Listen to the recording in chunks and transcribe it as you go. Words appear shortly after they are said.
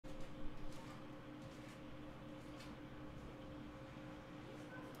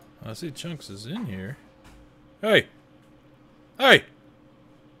I see Chunks is in here. Hey! Hey!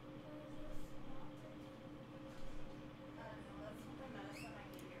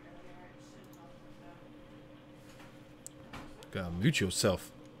 Gotta mute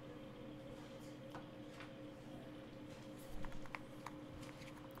yourself.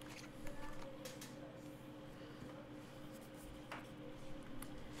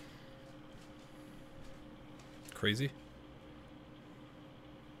 Crazy.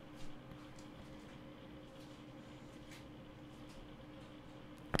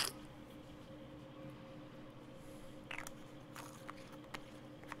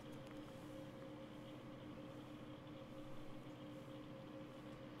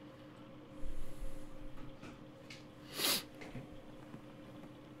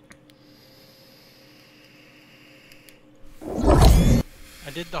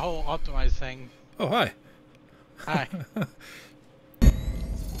 I did the whole optimize thing. Oh, hi. Hi.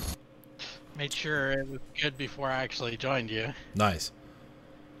 Made sure it was good before I actually joined you. Nice.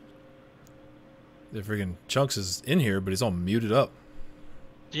 The freaking Chunks is in here, but he's all muted up.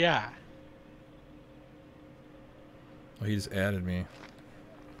 Yeah. Oh, he just added me.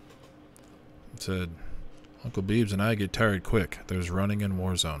 It said, Uncle Beebs and I get tired quick. There's running in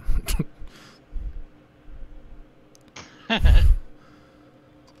Warzone.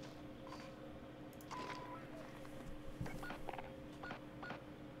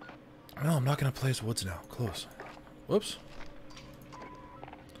 No, I'm not going to play as Woods now. Close. Whoops.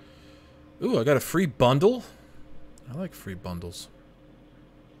 Ooh, I got a free bundle. I like free bundles.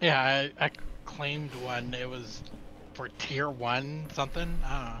 Yeah, I claimed one. It was for tier 1 something.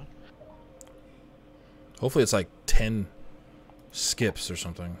 I don't know. Hopefully it's like 10 skips or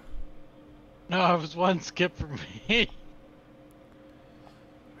something. No, it was one skip for me.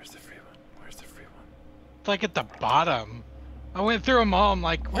 Where's the free one? Where's the free one? It's like at the bottom. I went through them all. I'm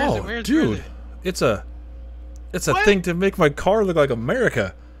like, where's it? Where's dude, it? it's a thing to make my car look like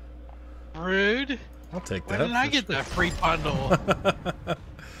America. Rude. I'll take Why that. didn't I get that free bundle?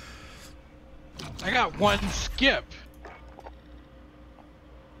 I got one skip.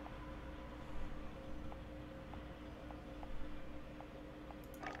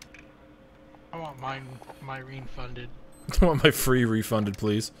 I want my refunded. I want my free refunded,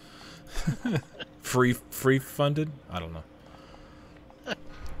 please. free funded? I don't know.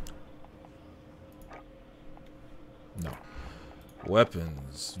 No.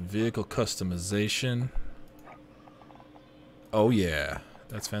 Weapons, vehicle customization. Oh yeah,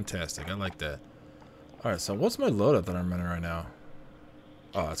 that's fantastic. I like that. All right, so what's my loadout that I'm running right now?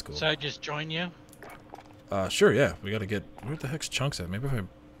 Oh, that's cool. So I just join you? Sure, yeah. We gotta get. Where the heck's Chunks at? Maybe if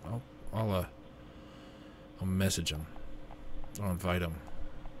I'll message him. I'll invite him.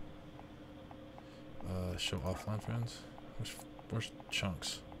 Show offline friends. Where's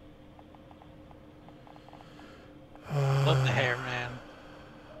Chunks? Love the hair, man.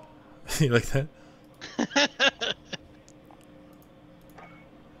 You like that?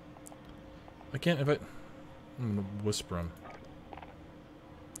 I can't invite. I'm gonna whisper him.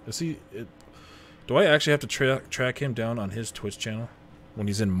 Is he? Do I actually have to track him down on his Twitch channel when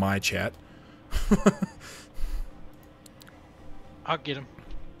he's in my chat? I'll get him.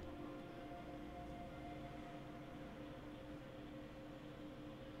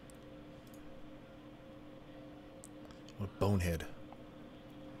 What bonehead?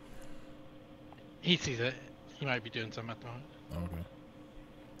 He sees it. He might be doing something at the moment. Okay.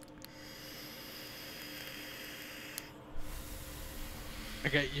 I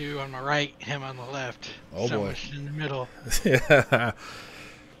got you on my right, him on the left. Oh boy. Sandwiched in the middle. Yeah.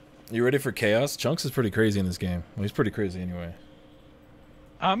 You ready for chaos? Chunks is pretty crazy in this game. Well, he's pretty crazy anyway.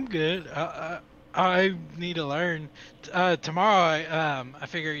 I'm good. I need to learn. Tomorrow, I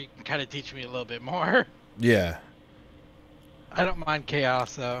figure you can kind of teach me a little bit more. Yeah. I don't mind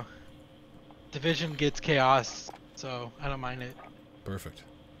chaos, though. Division gets chaos, so I don't mind it. Perfect.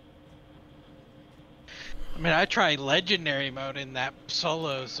 I mean, I tried legendary mode in that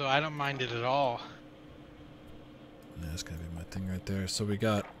solo, so I don't mind it at all. Yeah, that's gonna be my thing right there. So we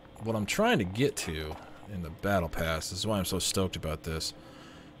got what I'm trying to get to in the battle pass. This is why I'm so stoked about this.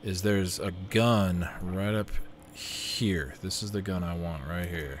 Is there's a gun right up here. This is the gun I want right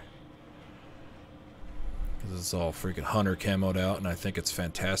here. This is all freaking hunter camoed out, and I think it's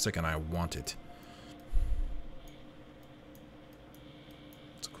fantastic, and I want it.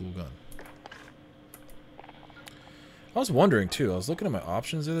 It's a cool gun. I was wondering too, I was looking at my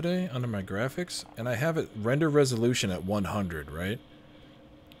options the other day under my graphics, and I have it render resolution at 100, right?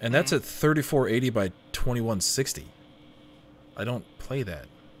 And that's at 3480 by 2160. I don't play that.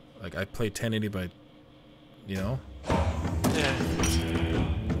 Like, I play 1080 by, you know? Yeah.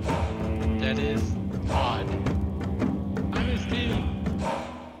 that is odd. I missed him.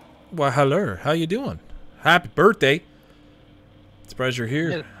 Why, hello. How you doing? Happy birthday. Surprised you're here.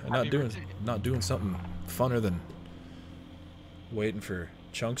 Yeah, And not doing something funner than waiting for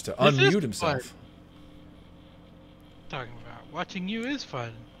Chunks to unmute himself. Fun. Talking about watching you is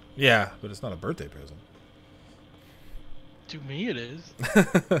fun. Yeah, but it's not a birthday present. To me, it is.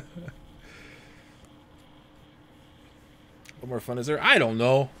 What more fun is there? I don't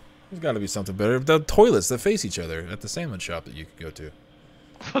know. There's got to be something better. The toilets that face each other at the sandwich shop that you could go to.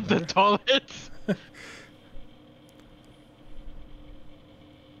 The toilets?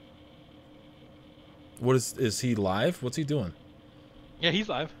 What is he live? What's he doing? Yeah, he's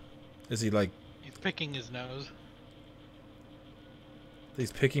live. Is he like... He's picking his nose.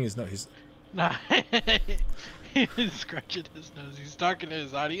 He's picking his nose. He's... Nah. He's scratching his nose. He's talking to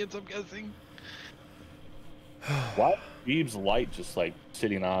his audience, I'm guessing. Why Beeb's light just like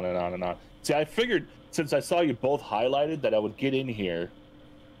sitting on and on and on? See, I figured since I saw you both highlighted that I would get in here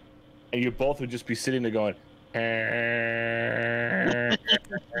and you both would just be sitting there going and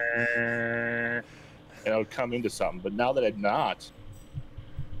I would come into something. But now that I'm not,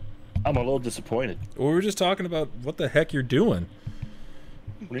 I'm a little disappointed. Well, we were just talking about what the heck you're doing.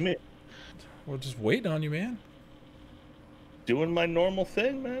 What do you mean? We're just waiting on you, man. Doing my normal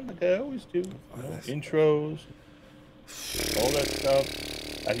thing, man, like I always do. You know, intros, all that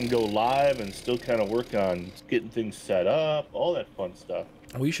stuff. I can go live and still kind of work on getting things set up, all that fun stuff.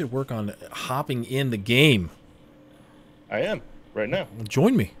 We should work on hopping in the game. I am right now.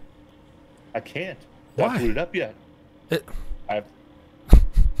 Join me. I can't. Why? Not booted up yet. I've.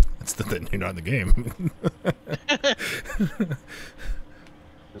 That's the thing. You're not in the game.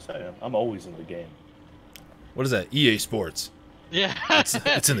 Yes, I am. I'm always in the game. What is that? EA Sports. Yeah.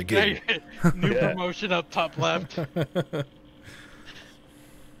 It's in the game. New promotion up top left.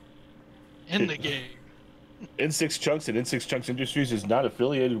 In the game. N6 Chunks and N6 Chunks Industries is not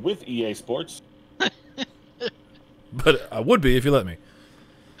affiliated with EA Sports. But I would be if you let me.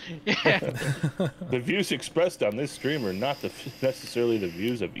 Yeah. The views expressed on this stream are not necessarily the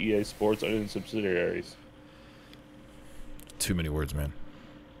views of EA Sports or its subsidiaries. Too many words, man.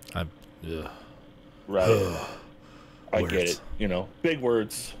 Right. I Words. get it. You know, big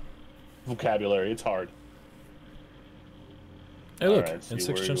words, vocabulary. It's hard. Hey, look. Alright, see N6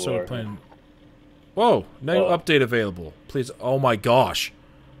 where Chunks you started are. playing. Whoa! New update available. Please. Oh my gosh.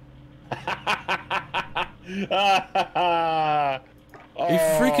 Are you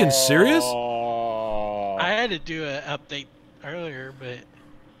freaking serious? I had to do an update earlier, but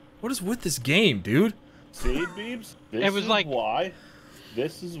What is with this game, dude? See, Beebs? It was like-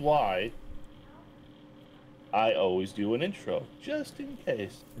 This is why I always do an intro, just in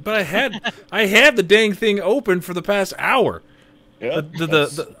case. But I had the dang thing open for the past hour. Yeah,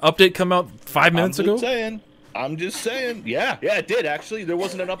 The update come out 5 minutes ago? I'm just saying. Yeah, it did actually. There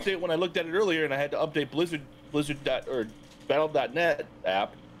wasn't an update when I looked at it earlier, and I had to update Blizzard or Battle.net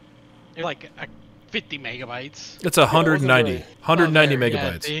app. they're like 50 megabytes. It's 190. really- 190 Oh, there,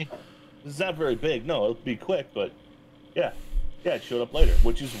 yeah, megabytes. see? It's not very big. No, it'll be quick, but yeah, it showed up later,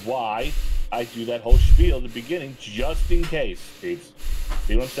 which is why I do that whole spiel at the beginning, just in case. Peeps.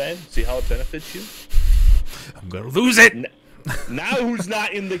 See what I'm saying? See how it benefits you? I'm gonna lose it. Now who's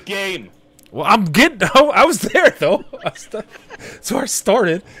not in the game? Well, I'm getting. Oh, I was there though. So I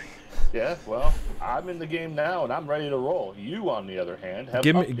started. Yeah, well, I'm in the game now, and I'm ready to roll. You, on the other hand, have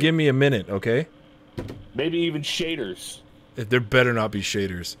Give me a minute, okay? maybe even shaders. There better not be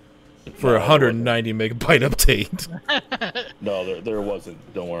shaders for No, a 190 megabyte update. No, there wasn't.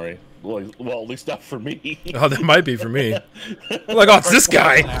 Don't worry. Well, at least not for me. Oh, that might be for me. I'm like, oh, it's this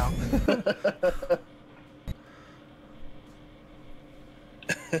guy. Now.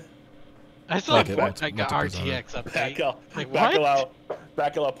 I still Like have it, like an multiples on RTX update. Like,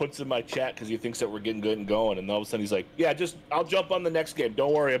 Bacala puts in my chat because he thinks that we're getting good and going, and all of a sudden he's like, "Yeah, I'll jump on the next game.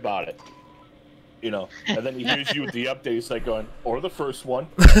 Don't worry about it." You know, and then he hears you with the update. He's like going, "Or the first one."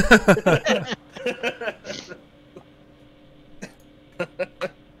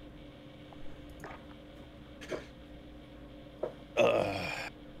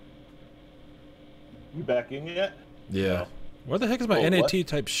 You back in yet? Yeah. No. Where the heck is my Oh, NAT what?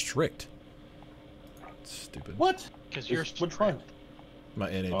 type strict? Stupid. What? Because you're Which one? My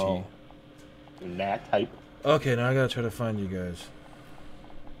NAT. Oh. Nat type. Okay, now I gotta try to find you guys.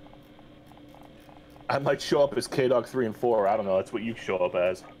 I might show up as K-Dog 3 and 4. I don't know. That's what you show up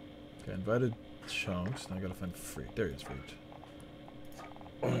as. Okay, invited Chunks. Now I gotta find Freaked. There he is, Freaked.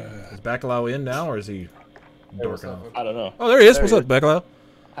 Is Bacalao in now, or is he dorking off? I don't know. Oh, there he is. There What's he up, Bacalao?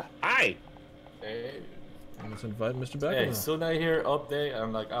 Hi. Hey, Let's invite Mr. Back. Hey, soon I hear update,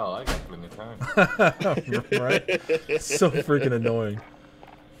 I'm like, oh, I got plenty of time. Right? So freaking annoying.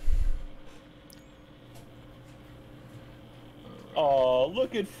 Oh,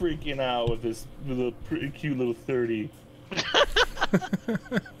 look at freaking out with this little pretty cute little 30.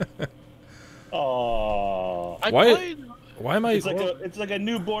 Oh. Why am I? It's like a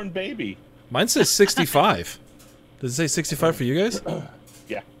newborn baby. Mine says 65. Does it say 65 for you guys?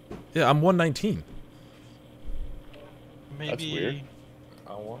 Yeah. Yeah, I'm 119. Maybe. That's weird.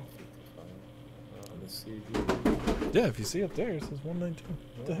 I want 55. Let's see. Yeah, if you see up there, it says 119.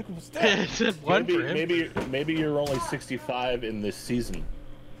 What the heck was that? It said one for him. Maybe you're only 65 in this season.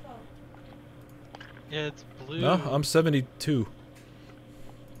 Yeah, it's blue. No, I'm 72.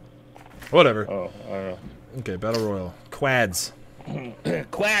 Whatever. Oh, I don't know. Okay, Battle Royal. Quads.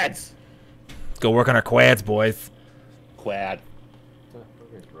 Quads! Let's go work on our quads, boys. Quad. What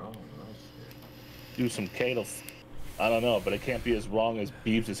is wrong? Do some cadles. I don't know, but it can't be as wrong as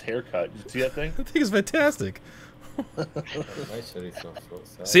Beebs' haircut. Did you see that thing? I think it's fantastic. So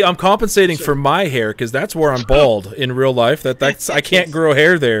See, I'm compensating for my hair because that's where I'm bald in real life. That's I can't grow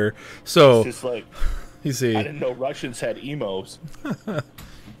hair there. So It's just like, you see, I didn't know Russians had emos.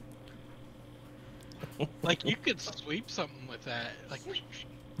 Like, you could sweep something with that. Like,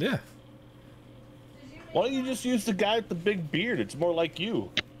 yeah. Why don't you just use the guy with the big beard? It's more like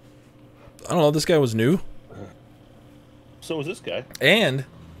you. I don't know. This guy was new, So was this guy. and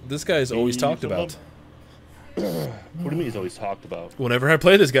this guy's always talked some about. What do you mean he's always talked about? Whenever I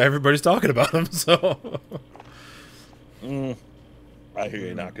play this guy, everybody's talking about him. So I hear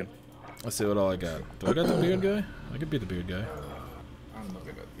you knocking. let's see what all I got. Do I got the beard guy? I could be the beard guy. I'm not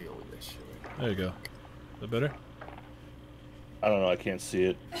gonna deal with this shit. There you go. Is that better? I don't know. I can't see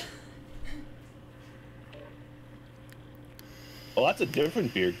it. Oh, that's a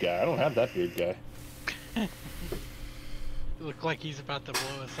different beard guy. I don't have that beard guy. it look like he's about to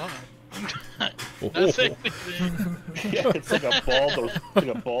blow us up. Oh. Not saying anything. Yeah, it's like a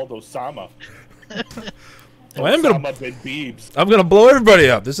bald Osama. Well, I am gonna. Osama bin Beebs. I'm gonna blow everybody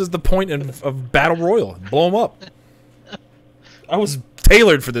up. This is the point of Battle Royal. Blow them up. I was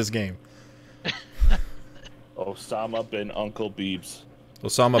tailored for this game. Osama bin Uncle Beebs.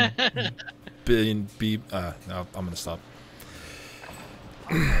 Osama bin Beeb. No, I'm gonna stop.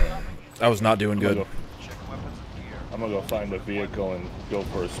 I was not doing good. I'm gonna go find a vehicle and go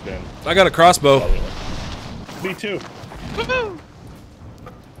for a spin. I got a crossbow. Me too.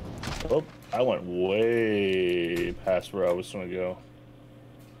 Oh, I went way past where I was gonna go.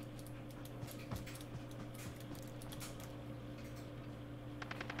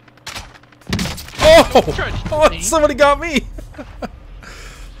 Oh, somebody got me.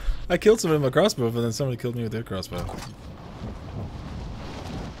 I killed somebody with my crossbow, but then somebody killed me with their crossbow.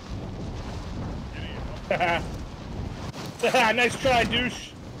 Nice try, douche.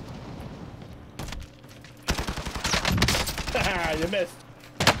 You missed.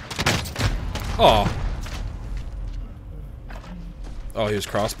 Oh. Oh, he was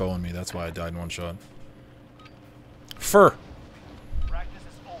crossbowing me. That's why I died in one shot. Fur. Practice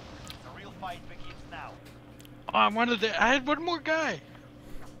is over. The real fight begins now. Oh, I had one more guy.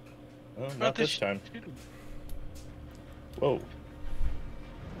 Oh, About not to this time. shoot him. Whoa.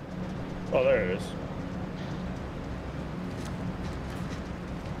 Oh, there it is.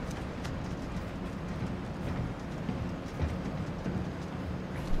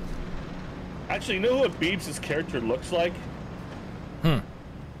 Actually, you know what Beebs' character looks like?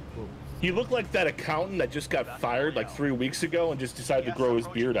 He looked like that accountant that just got fired like 3 weeks ago and just decided to grow his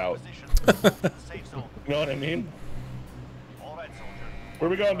beard out. Safe zone. You know what I mean? All right, soldier. Where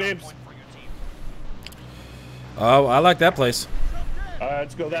we going, Beebs? Point for your team. Oh, I like that place.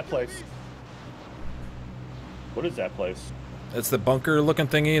 Let's go that place. What is that place? It's the bunker-looking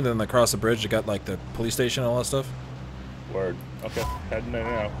thingy, and then across the bridge, you got like the police station and all that stuff. Word. Okay, heading there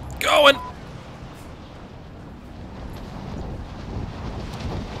now. Going.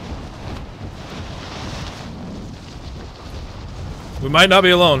 We might not be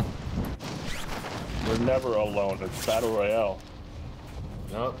alone. We're never alone. It's Battle Royale.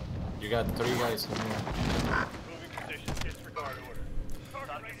 Nope. You got 3 guys in here. Moving position. Disregard order.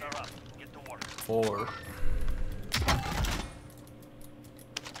 Targets are up. Get to work. 4.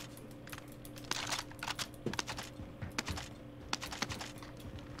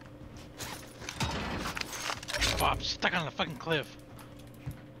 Oh, I'm stuck on the fucking cliff.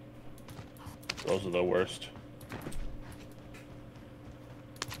 Those are the worst.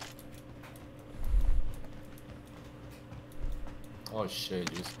 Oh shit,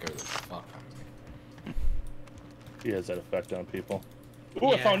 you scared the fuck out of me. He has that effect on people. Ooh,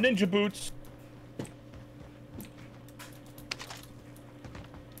 I Yeah. found ninja boots.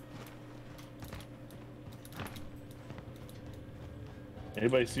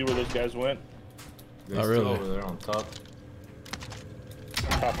 Anybody see where those guys went? They're Not still really. over there on top.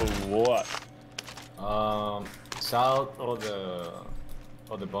 Top of what? South of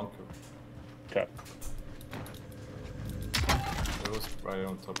the bunker. Okay. It was right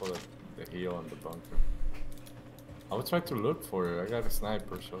on top of the hill and the bunker. I was trying to look for it. I got a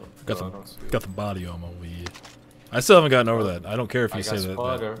sniper, so I don't see it. Got the body on my weed. I still haven't gotten over that. I don't care if you I say got that.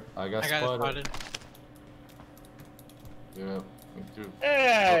 spotter. I got I got it spotted. spotted. Yeah, me too.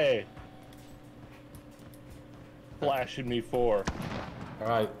 Hey! Flashing me for.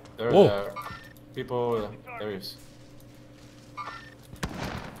 Alright, there's Whoa. people over there. There is.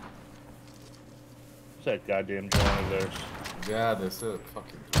 What's that goddamn drone of theirs? Yeah, there's a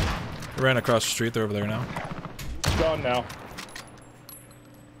fucking. I ran across the street. They're over there now. It's gone now.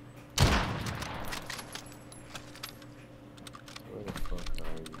 Where the fuck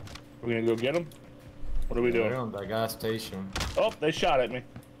are you? We're gonna go get them? What are we They're doing? on the gas station. Oh, they shot at me.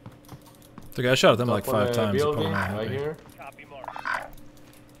 The guy shot at them like Top of 5 the times. They building, probably not right happy. here. Copy mark.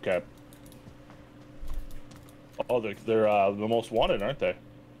 Okay. Oh, they're the most wanted, aren't they?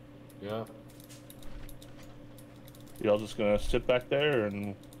 Yeah. Y'all just gonna sit back there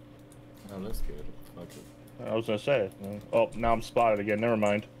and Yeah, let's get it. Fuck it. I was gonna say. Oh, now I'm spotted again. Never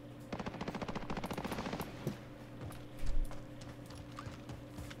mind.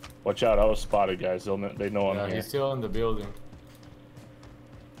 Watch out! I was spotted, guys. They know Yeah, I'm here. he's still in the building.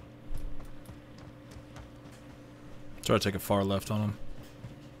 Try to take a far left on him.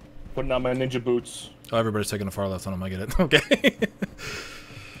 Putting on my ninja boots. Oh, everybody's taking a far left on him. I get it. Okay.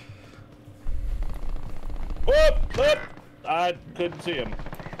 Whoop! Whoop! I couldn't see him.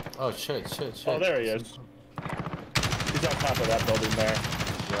 Oh shit! Oh, there he is. He's on top of that building there.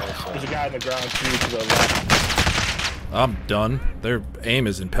 Yeah, There's a guy in the ground too to the left. I'm done. Their aim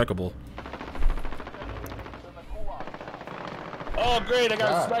is impeccable. Oh, great! I got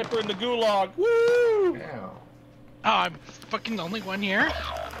a God. sniper in the gulag. Woo! Damn. Oh, I'm fucking the only one here?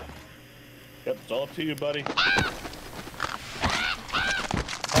 Yep, it's all up to you, buddy.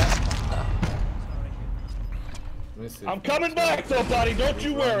 Let me see I'm if coming back, though, buddy. Don't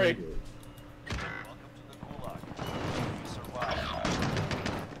you worry.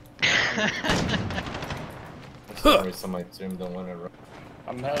 Sorry, some of my team don't want to run.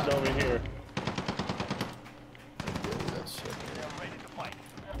 I'm heading over here. That shit. Ready to fight.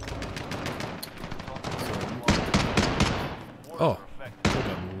 Oh. Perfect.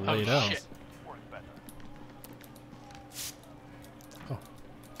 Got laid out. shit. Work better.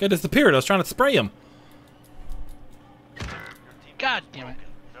 Guy disappeared. I was trying to spray him. Your team God damn it.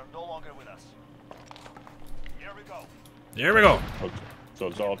 They're no longer with us. Here we go. There we go. Okay. So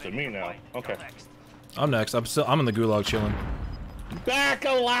it's all to me now. Okay. You're next. I'm next. I'm in the gulag chilling. Back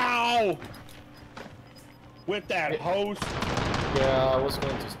allow! With that host. Yeah, I was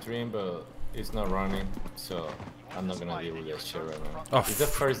going to stream, but it's not running, so I'm not gonna deal with that shit right now. Oh, It's the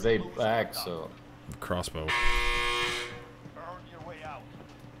first day back, so Crossbow. Earn your way out.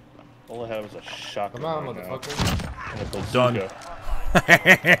 All I have is a shotgun. come on, right now. motherfucker. And a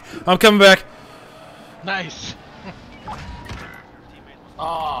bazooka. Done. I'm coming back. Nice.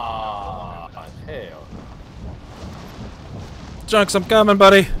 Ah, hell. Chunx, I'm coming,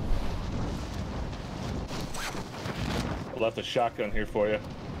 buddy. I left a shotgun here for you.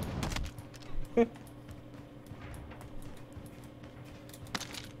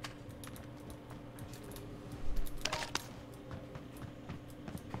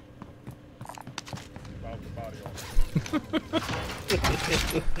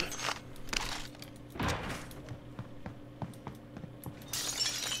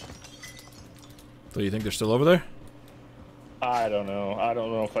 So you think they're still over there? I don't know. I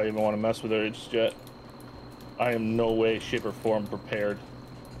don't know if I even want to mess with her just yet. I am no way, shape, or form prepared.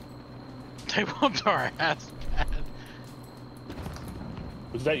 They whooped our ass bad.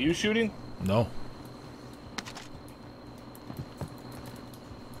 Was that you shooting? No.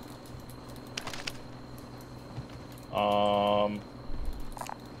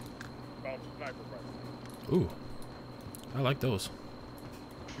 Ooh. I like those.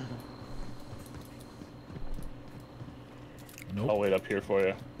 I'll Nope. wait up here for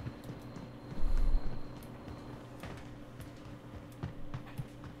you.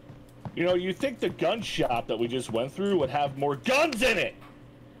 You know, you think the gun shop that we just went through would have more guns in it?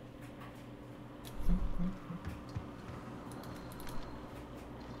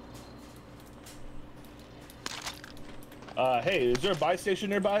 Hey, is there a buy station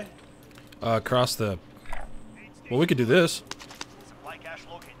nearby? Across the... Well, we could do this. Supply cache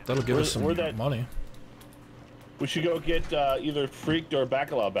located. That'll give us some Where that- money. We should go get either Freaked or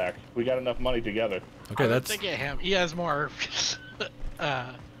Bacalao back. We got enough money together. Okay, that's... They get him. He has more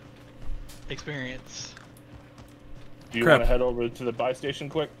experience. Do you Crap. want to head over to the buy station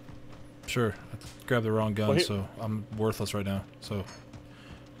quick? Sure. I grabbed the wrong gun, Well, here- so I'm worthless right now. So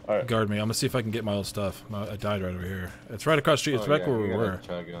All right. guard me. I'm gonna see if I can get my old stuff. I died right over here. It's right across the street. It's back where we were.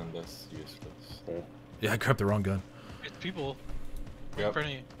 Shotgun, that's useless. Yeah, I grabbed the wrong gun. There's people in Yep. front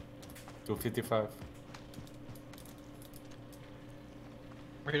of you. 255.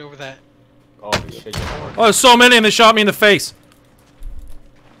 Right over that. Holy shit, you're more. Oh, there's so many, and they shot me in the face.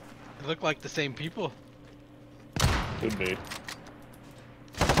 They look like the same people. Could be.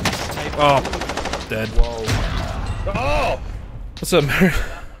 Oh, dead. Whoa. Oh! What's up, man?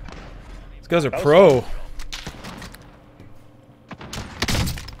 These guys are That was pro.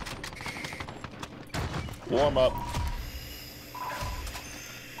 Warm up. Oh,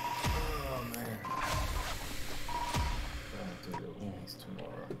 man. I'm gonna do these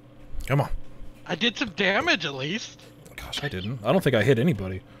tomorrow. Come on. I did some damage at least. Gosh, I didn't. I don't think I hit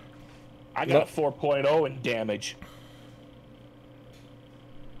anybody. I got a 4.0 in damage.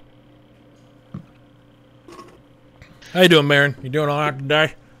 How you doing, Marin? You doing all right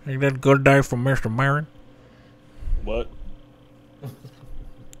today? You did a good day for Mr. Marin? What?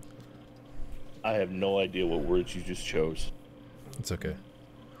 I have no idea what words you just chose. It's okay.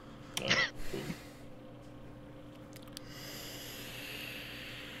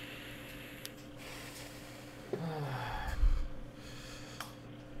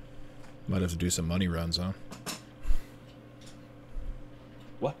 Might have to do some money runs, huh?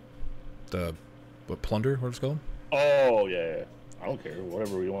 What? What, plunder? What it's called? Oh, yeah. I don't care.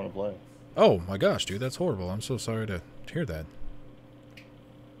 Whatever you want to play. Oh my gosh, dude, that's horrible. I'm so sorry to hear that.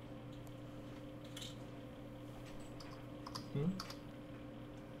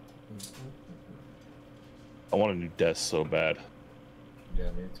 I want a new desk so bad. Yeah,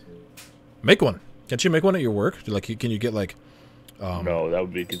 me too. Make one. Can't you make one at your work? Like, can you get like? No, that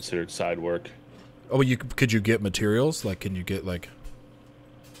would be considered side work. Oh, could you get materials? Like, can you get like,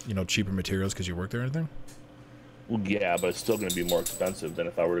 cheaper materials because you work there or anything? Well, yeah, but it's still going to be more expensive than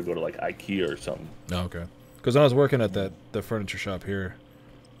if I were to go to like IKEA or something. Oh, okay. Because when I was working at the furniture shop here,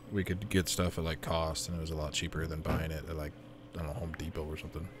 we could get stuff at like cost, and it was a lot cheaper than buying it at like, I don't know, Home Depot or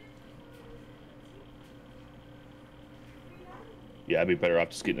something. Yeah, I'd be better off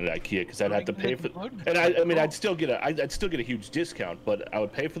just getting an IKEA because I'd have to pay for. And I mean, I'd still get a huge discount, but I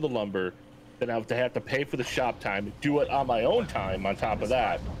would pay for the lumber, then I would have to pay for the shop time, do it on my own time on top of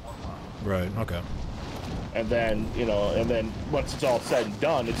that, Right. Okay. and then once it's all said and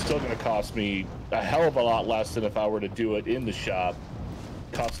done, it's still going to cost me a hell of a lot less than if I were to do it in the shop,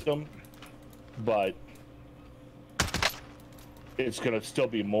 custom, but it's going to still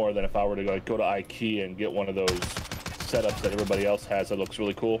be more than if I were to go to IKEA and get one of those setups that everybody else has that looks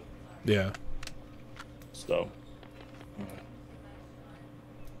really cool. Yeah. So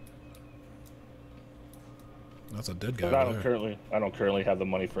That's a dead guy. but over there. I don't currently have the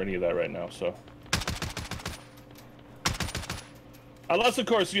money for any of that right now, so unless of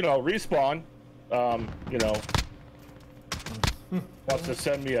course, Respawn wants to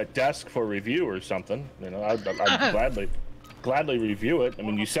send me a desk for review or something, I'd gladly review it. I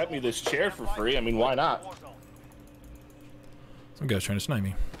mean, you sent me this chair for free. I mean, why not? Some guy's trying to snipe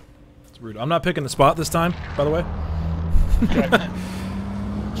me. It's rude. I'm not picking the spot this time, by the way.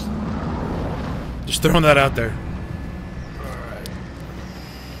 Just throwing that out there.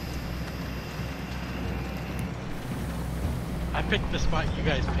 I picked the spot you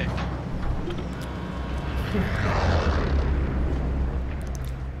guys picked.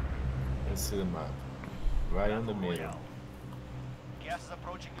 Let's see the map. Right in the middle. Gas is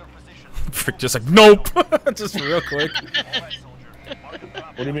approaching your position. Frick, just like, nope! Just real quick. All right, soldier. Mark the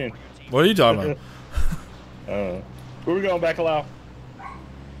ground What do you mean? What are you talking about? Where we going, Bacalao? I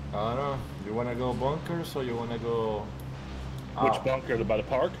don't know. You wanna go bunkers or you wanna go? Which bunker? By the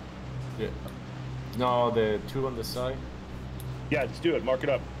park? Yeah. No, the two on the side. Yeah, let's do it. Mark it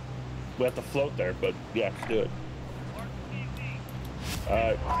up. We have to float there, but yeah, let's do it.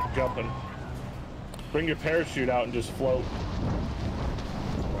 Jumping. Bring your parachute out and just float.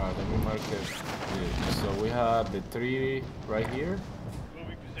 Right, let me mark it. Yeah. So we have the three right here,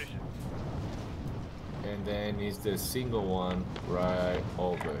 Moving position. and then is the single one right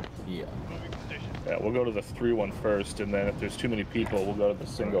over here. Moving position. Yeah, we'll go to the 3-1 first, and then if there's too many people, we'll go to the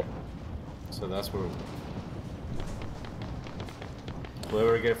single. So that's where.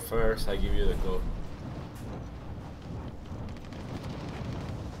 Whoever gets first, I give you the code.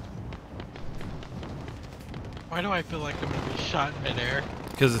 Why do I feel like I'm gonna be shot in midair?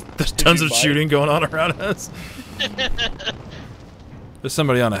 Because there's tons you of buy it? shooting going on around us. There's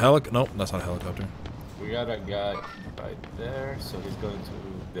somebody on a helicopter. Nope, that's not a helicopter. We got a guy right there, so he's going to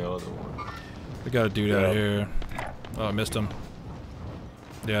the other one. We got a dude out here. Oh, I missed him.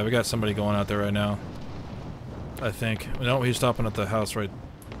 Yeah, we got somebody going out there right now. I think. No, he's stopping at the house right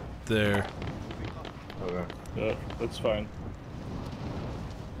there. Okay. Yeah, that's fine.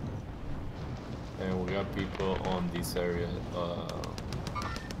 And we got people on this area,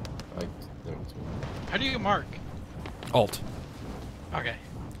 right there too. How do you mark? Alt. Okay.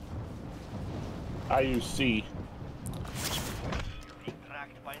 I use C.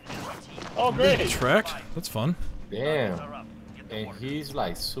 Tracked by an enemy team. Oh, great! Tracked? That's fun. Damn. Are up. Get to And work. he's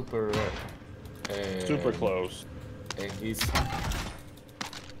like super rare. Super close. And he's...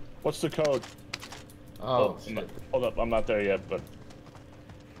 What's the code? Oh, I'm not- shit. hold up, I'm not there yet, but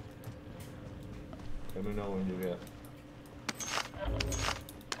Let me know when you get.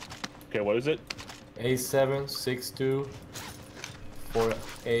 okay, what is it?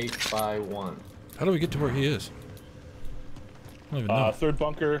 A7624851. How do we get to where he is? I don't even know. Third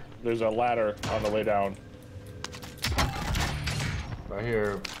bunker. There's a ladder on the way down. Right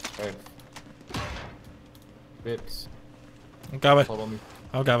here. Hey. Bits. Got it. Follow me.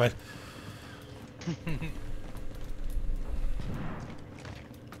 Oh, got it.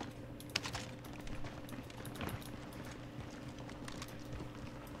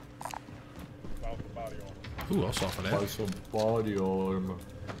 Ooh, I'll soften Buy that. some body armor.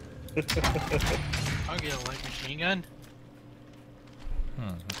 I'll get a light machine gun.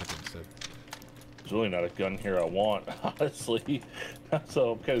 That's what they said. There's really not a gun here I want, honestly.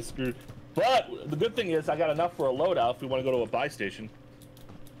 So I'm kind of screwed. But the good thing is I got enough for a loadout if we want to go to a buy station.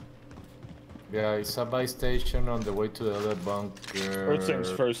 Yeah, it's a buy station on the way to the other bunker. First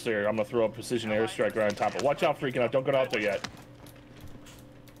things first there. I'm going to throw a precision airstrike right on top of it. Watch out, freaking out. Don't go out there yet.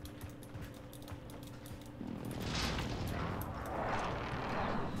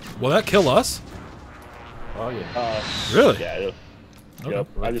 Will that kill us? Oh yeah. Really? Yeah. Okay. Yep.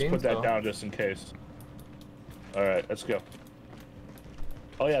 I just think put that so. down just in case. All right, let's go.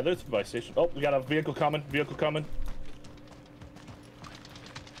 Oh yeah, there's the buy station. Oh, we got a vehicle coming. Vehicle coming.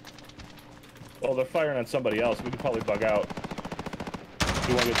 Oh, they're firing on somebody else. We could probably bug out. Do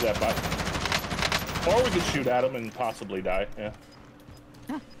you want to get to that buy? Or we could shoot at them and possibly die. Yeah.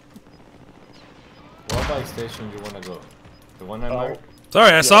 What buy station do you want to go? The one I marked?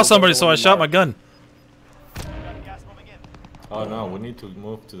 Sorry, I Yeah, saw we'll go somebody, to so one I shot my mark. gun. Got gas moving in. Oh no, we need to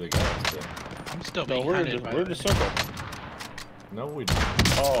move to the gas then. I'm still No, being we're hunted in by the the circle. No, we don't.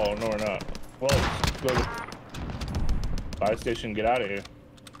 Oh, no, we're not. Well, let's go to the buy station. Get out of here.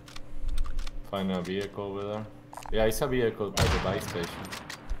 Find a vehicle over there. Yeah, it's a vehicle by the buy station.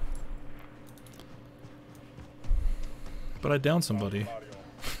 But I downed somebody.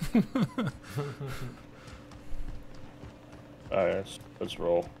 All right, let's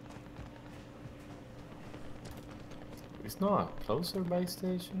roll. It's not a closer buy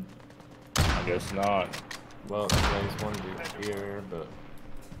station. I guess not. Well, there's one here, but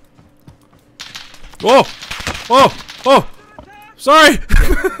Whoa! Whoa! Whoa! Sorry!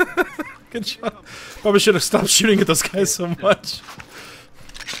 Good shot. Probably should have stopped shooting at those guys so much.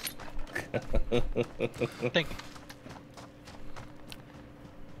 Thank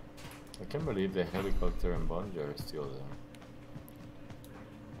I can't believe the helicopter and Bonja are still there.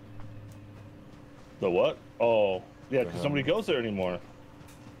 The what? Oh, yeah, because The nobody goes there anymore.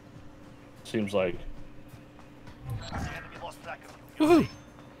 Seems like. The enemy lost track of you. Woohoo!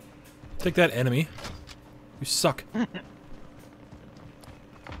 Take that, enemy. You suck. Armor's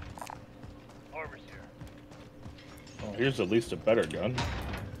here. Oh, here's at least a better gun.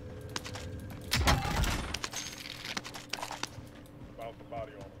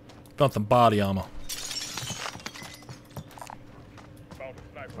 Found some body armor.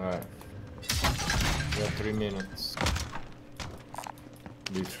 Alright. We have 3 minutes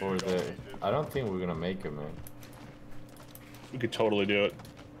before the. I don't think we're gonna make it, man. We could totally do it.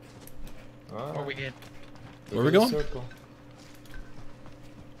 Alright. Or we get Where we Look at the going? circle.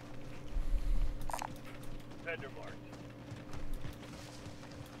 Vendor marked.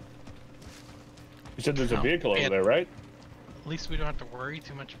 You said there's a Oh, vehicle over man. there, right? at least we don't have to worry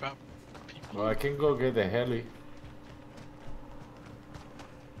too much about people. Well, I can go get the heli.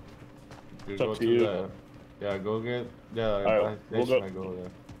 You It's up go to you. the. Yeah, go get. Yeah, Alright, we'll go- I go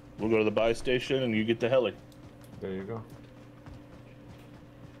there. We'll go to the buy station and you get the heli. There you go.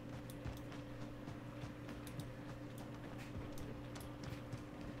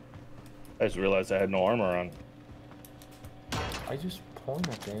 I just realized I had no armor on. I just point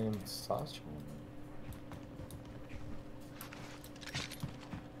at them, Sasha.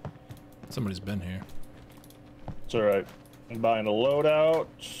 Somebody's been here. It's alright. I'm buying a loadout.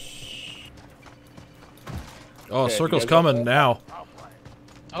 Oh, Okay, circle's you guys coming now.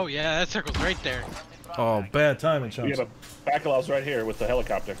 Oh yeah, that circle's right there. Oh, bad timing, We Chunks. have a Bacalau's right here with the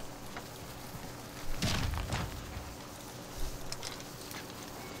helicopter.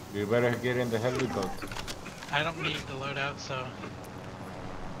 You better get in the helicopter. I don't need the loadout, so.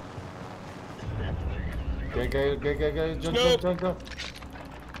 Go, jump, Nope. jump.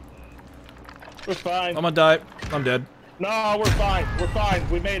 We're fine. I'm gonna die. I'm dead. No, we're fine. We're fine.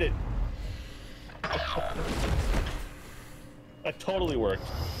 We made it. That totally worked.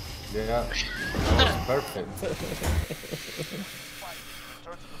 Yeah, that was perfect. Turn to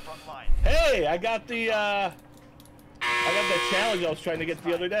the front line. Hey, I got the challenge I was trying to get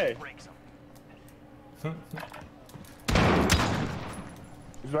the other day. Breaks 'em.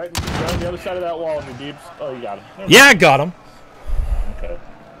 He's right on the other side of that wall, in the deeps. Oh, you got him. Yeah, I got him. Okay.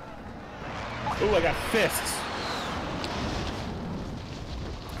 Ooh, I got fists.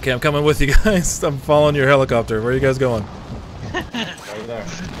 Okay, I'm coming with you guys. I'm following your helicopter. Where are you guys going? Right there.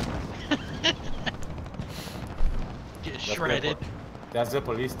 Get That's shredded. That's the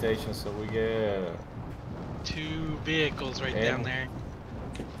police station, so we get 2 vehicles right down there.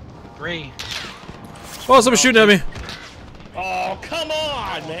 3. Oh, someone's shooting at me. Oh, come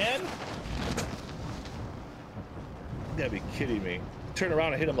on, man. You gotta be kidding me. Turn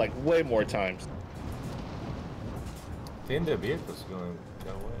around and hit him like way more times. I think the vehicle's going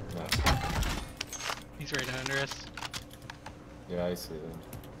that way. No. He's right under us. Yeah, I see that.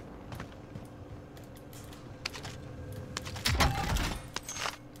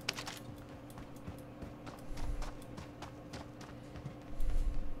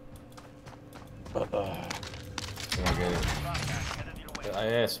 Can I get it?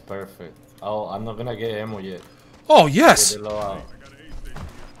 Yes, perfect. Oh, I'm not gonna get ammo yet. Oh, Get yes. the loadout.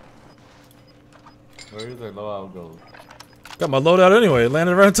 Where did the loadout go? Got my loadout anyway. It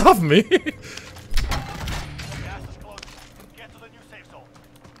landed right on top of me. Gas is closing. Get to the new safe zone.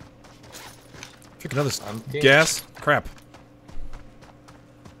 Drink another I'm thinking- gas. Crap.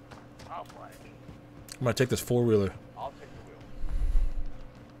 I'll fly. I'm gonna take this 4-wheeler. I'll take the wheel.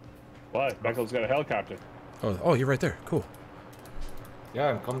 What? Beckle's got a helicopter. Oh, you're right there. Cool. Yeah,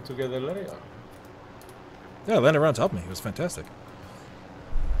 and come together later. Yeah, it landed right on top of me. It was fantastic.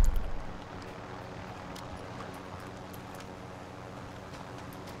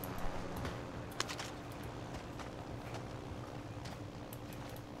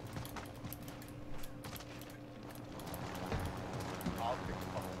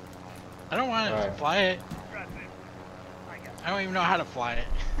 I don't want to Alright. fly it. Trust me. I got I don't even know how to fly it.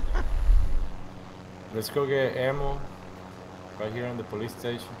 Let's go get ammo right here in the police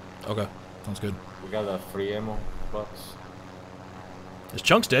station. Okay, sounds good. We got a free ammo box. Is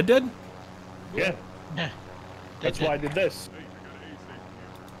Chunks dead? Yeah, Yeah. that's why I did this.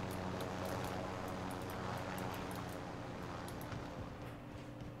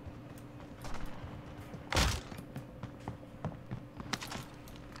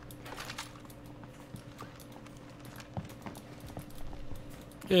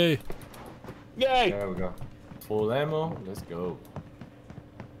 Yay. Yay! There we go. Full ammo. Let's go.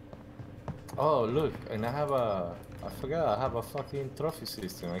 Oh, look, and I have a. I forgot. I have a fucking trophy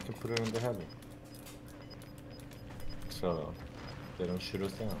system. I can put it in the heli. So they don't shoot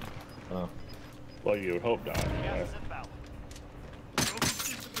us down. Oh. Well, you would hope not. Yeah. gas inbound.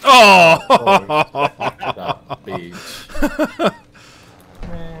 Oh! That bitch.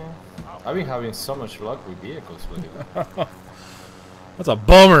 Man, I've been having so much luck with vehicles lately. That's a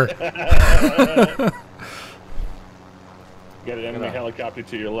bummer. Get an enemy Yeah. helicopter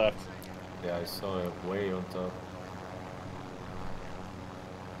to your left. Yeah, I saw it way on top.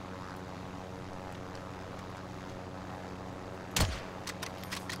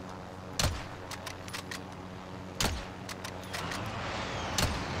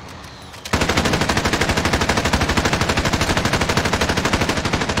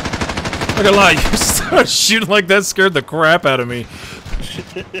 Not gonna lie, you start shooting like that scared the crap out of me.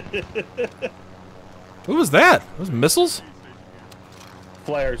 What was that? Those missiles?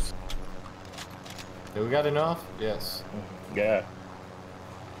 Flares. Do we got enough? Yes. Yeah.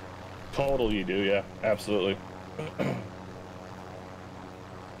 Total you do, yeah. Absolutely.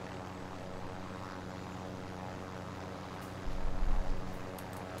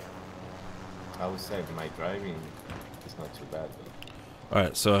 I would say my driving is not too bad though.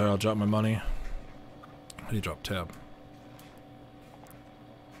 Alright, so I'll drop my money. How do you drop tab?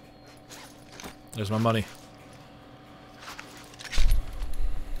 There's my money.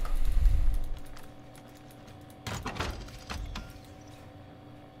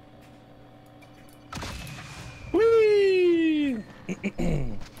 Whee!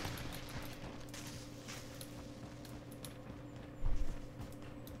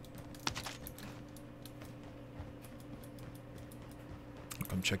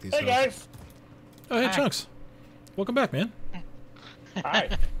 Come check these Hey out. guys. Oh, hey, Hi. Chunks. Welcome back, man. Hi.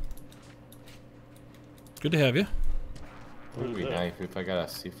 Good to have you. It would be nice if I got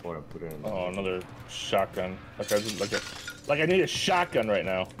a C4 and put it in. Oh, another shotgun. Like I need a shotgun right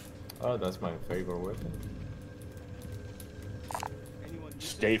now. Oh, that's my favorite weapon.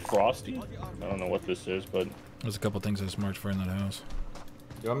 Stay frosty. I don't know what this is, but There's a couple things I just marked for in that house.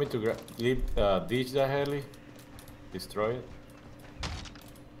 You want me to ditch that heli? Destroy it?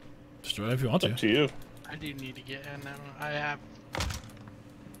 Destroy it if you want it's up to. to you. I do need to get in that one.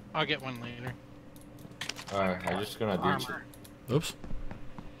 I'll get one later. Alright, I'm just gonna ditch Armor. Oops.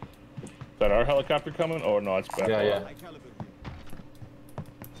 Is that our helicopter coming? Oh no, it's back. it. Yeah, yeah.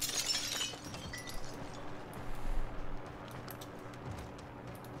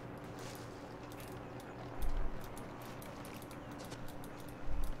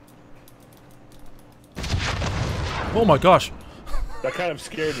 Oh my gosh. That kind of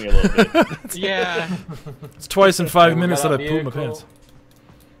scared me a little bit. Yeah. It's twice in 5 We minutes got that a I pooped my vehicle pants.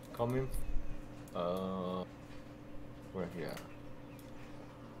 Coming. Where here?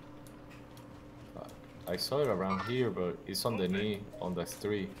 I saw it around here, but it's on the knee on the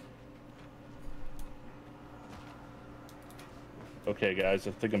street. Okay, guys,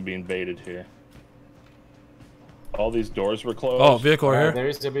 I think I'm being baited here. All these doors were closed. Oh, vehicle right here. There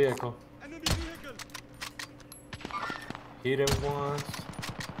is the vehicle. Hit him once.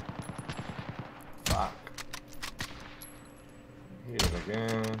 Fuck. Hit him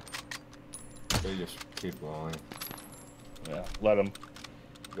again. They just keep going. Yeah, let them.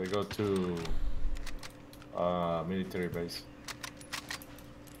 They go to military base.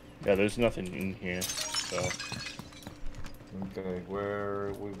 Yeah, there's nothing in here. So Okay,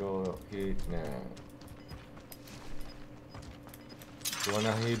 where we go hit now? You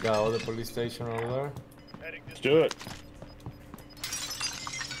wanna hit the other police station over there? Heading let's this do it.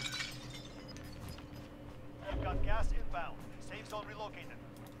 We've got gas inbound. Safe zone relocated.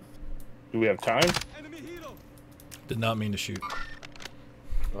 Do we have time? Did not mean to shoot.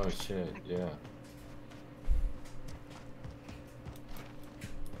 Oh shit, yeah.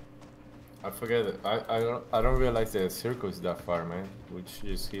 I forget it. I don't realize the circle is that far, man. We should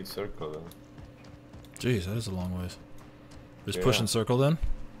just hit circle then. Jeez, that is a long ways. Just Yeah. pushing circle then?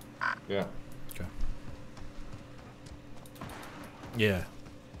 Yeah. Okay. Yeah.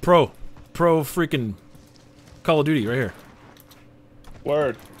 Pro freaking Call of Duty right here.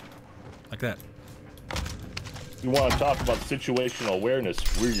 Word. Like that. You want to talk about situational awareness?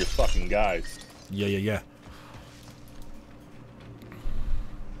 We're your fucking guys. Yeah, yeah, yeah.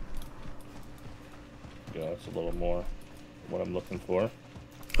 Yeah, that's a little more what I'm looking for.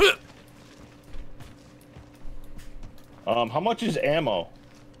 How much is ammo?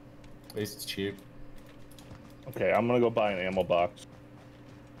 It's cheap. Okay, I'm gonna go buy an ammo box.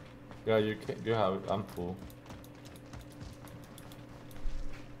 Yeah, you have it. I'm full.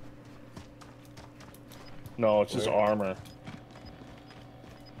 No, it's just Where? armor.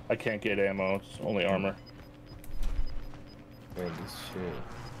 I can't get ammo. It's only armor. Man, this shit.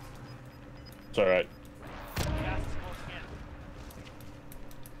 It's all right. Gas is closing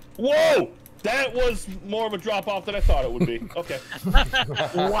in. Whoa! That was more of a drop off than I thought it would be. Okay.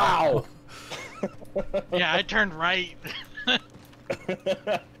 Wow. Yeah, I turned right.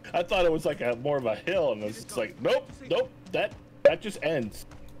 I thought it was like a more of a hill, and it's like, nope, nope. That just ends.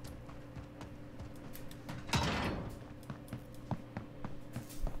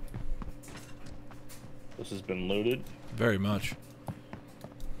 This has been looted. Very much.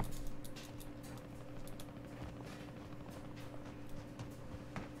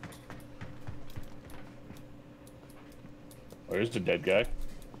 Where's the dead guy?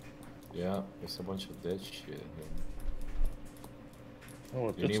 Yeah, there's a bunch of dead shit here. Oh,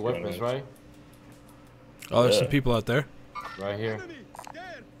 what You this need gun weapons, is. right? Oh, there's Yeah. some people out there Right here.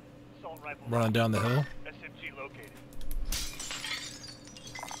 Assault rifle. running down the hill. SMG located.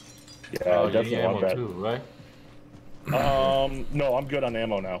 Yeah, Oh, I you need definitely ammo want that. too, right? No, I'm good on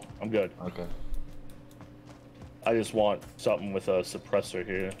ammo now. I'm good. Okay. I just want something with a suppressor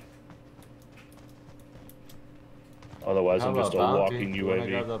here. Otherwise, I'm How just a about walking bounty? You wanna UAV.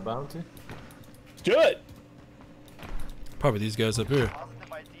 grab that bounty? Let's do it! Probably these guys up here.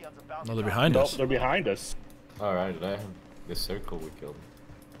 Positive ID on the bounty. No, they're behind Nope, us. they're behind us. Alright, let him. The circle we killed.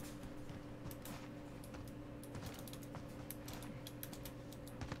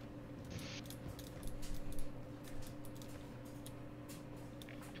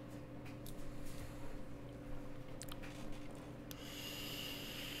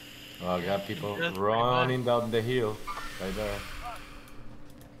 Oh, I got people That's pretty running down the hill. Right there.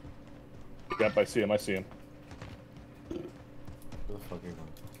 Yep, I see him. I see him. Who the fuck are you going?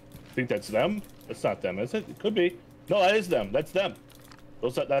 Think that's them? That's not them, is it? It could be. No, that is them. That's them.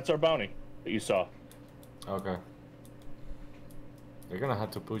 That's our bounty that you saw. Okay. They're gonna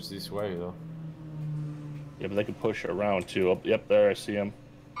have to push this way though. Yeah, but they can push around too. Oh, yep, there I see him.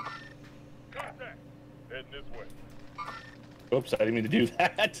 Contact. Heading this way. Oops, I didn't mean to do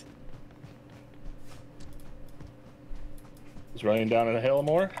that. He's running down in the hill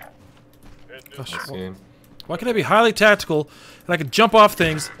more. Heading this Gosh, I see him. why can I be highly tactical and I can jump off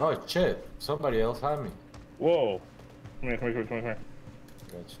things? Oh shit! Somebody else had me. Whoa. Come here, come here, come here, come here.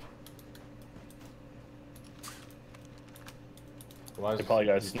 Gotcha. Why They is probably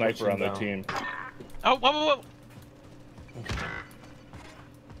got a he sniper on their pushing team. Oh, whoa, whoa, whoa.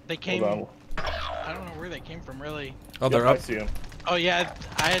 They came. Hold on. I don't know where they came from, really. Oh, they're Yep, up. I see him. Oh yeah,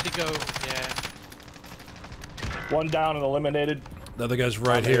 I had to go. Yeah. One down and eliminated. The other guy's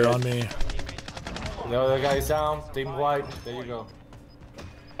right here on me. The other guy's down. Team white. There you go.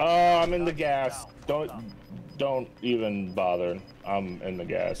 Oh, I'm in the gas. Don't even bother. I'm in the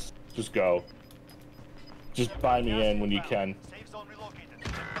gas. Just go. Just buy me in when you can. Safe zone relocated.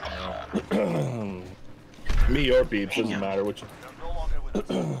 Me or Beeps, doesn't matter which. You're no longer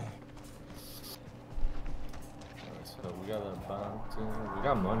with us. Alright, so we got a bounty. We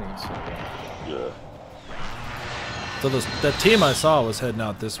got money. So Yeah. So that team I saw was heading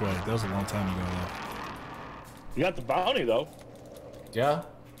out this way. That was a long time ago, though. You got the bounty though. yeah,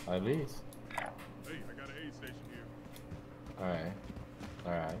 at least. Hey, I got an aid station here. Alright.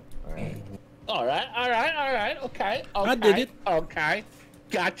 Alright. Alright. Alright. Okay. I dig it. Okay.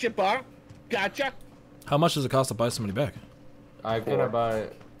 Gotcha, bar. Gotcha. How much does it cost to buy somebody back? I'm gonna buy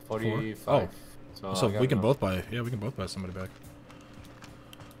 45. Oh. So I got we can no- both buy. Yeah, we can both buy somebody back.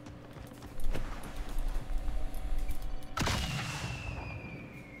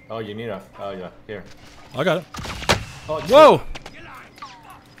 Oh, you need a. Oh, yeah. Here. I got it. Oh, shit. Whoa!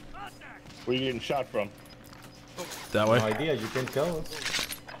 Where you getting shot from? That No way. idea. You can tell us.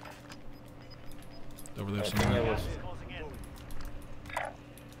 Over I there think somewhere. it was. Closing in.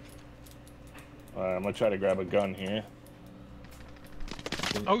 Alright, I'm gonna try to grab a gun here.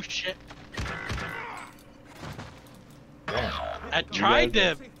 Oh shit! Damn. I tried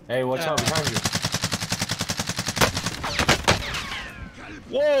to. Hey, watch out behind you.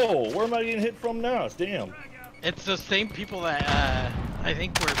 Whoa! Where am I getting hit from now? Damn. It's the same people that I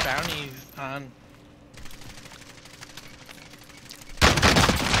think were bounties on.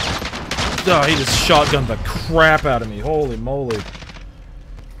 Oh, he just shotgunned the crap out of me. Holy moly.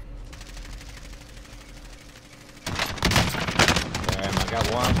 Damn, I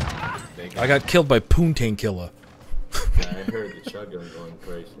got one. They I got killed by Poontang Killer. Yeah, I heard the shotgun going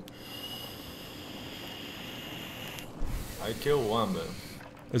crazy. I killed one, but.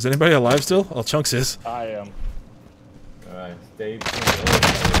 Is anybody alive still? Oh, Chunks is. I am. Alright, stay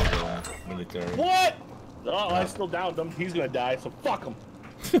military. What? Oh, I still downed him. He's gonna die, so fuck him.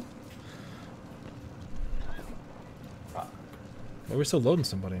 Why are we still loading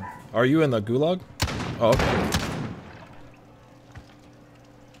somebody? Are you in the gulag? Oh, okay.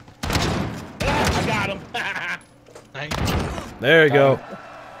 I got him. Nice. There you go.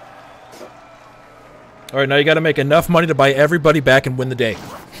 Alright, now you gotta make enough money to buy everybody back and win the day.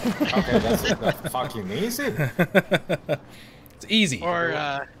 Okay, that's fucking easy. It's easy. Or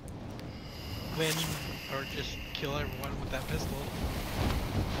win, or just kill everyone with that pistol.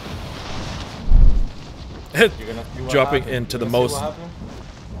 You're gonna see what Jumping happens. into You're the gonna most see what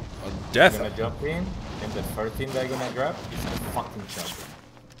happens? death. You're gonna jump in, and the first thing they're gonna grab is the fucking shotgun.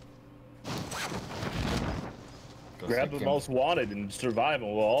 Grab the most wanted and survive,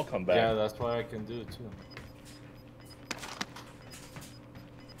 and we'll all come back. Yeah, that's what I can do too.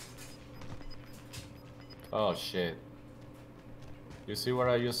 Oh shit. You see what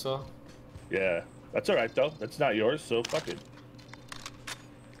I just saw? Yeah. That's alright though. That's not yours, so fuck it.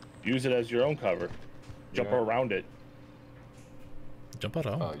 Use it as your own cover. Jump Yeah. around it. Jump out.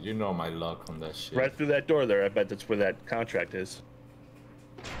 Oh, you know my luck on that shit. Right through that door there. I bet that's where that contract is.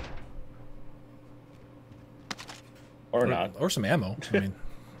 Or not. Or some ammo. I mean,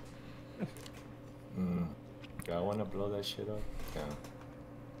 Do I wanna blow that shit up? Yeah. You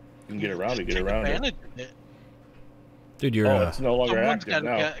can get around it, get Take around it. advantage of it. dude, your Oh, it's no longer Someone's active got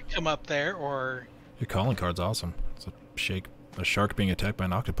now. to come up there, or your calling card's awesome. It's a shark being attacked by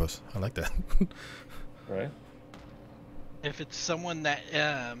an octopus. I like that. Right? if it's someone that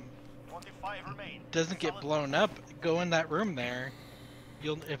 25 remain. doesn't get Solid. blown up, go in that room there.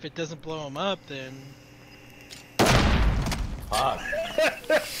 You'll if it doesn't blow them up, then Fuck.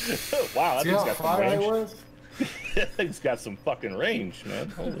 Wow, that See thing's how got some far I range. was? That thing's got some fucking range, man.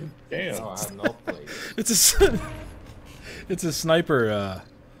 Holy damn. No, I have no place. It's a It's a sniper.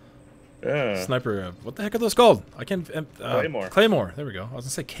 Yeah. Sniper. What the heck are those called? I can't. Claymore. Claymore. There we go. I was gonna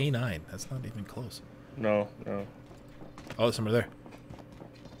say K9. That's not even close. No, no. Oh, there's somebody there.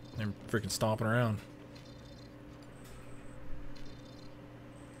 They're freaking stomping around.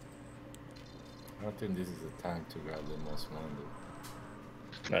 I don't think this is the time to grab the most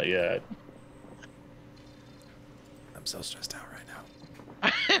wanted. Not yet. I'm so stressed out right now.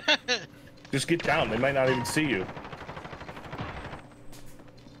 Just get down. They might not even see you.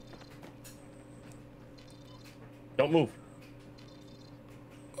 Don't move.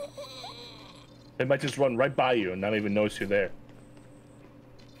 They might just run right by you and not even notice you're there.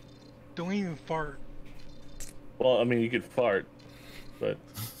 Don't even fart. Well, I mean, you could fart, but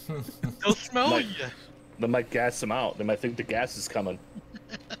They'll smell you. they might gas them out. They might think the gas is coming.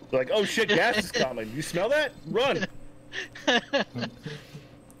 They're like, oh shit, gas is coming. You smell that? Run.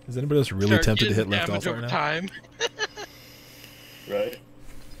 Is anybody else really Start tempted to hit getting left damage off over right now? time. Right?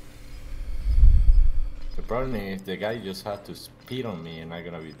 The problem is the guy just had to speed on me and I'm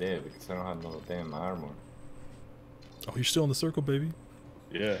gonna be dead because I don't have no damn armor. Oh, you're still in the circle, baby.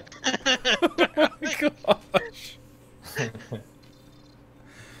 Yeah. Gosh.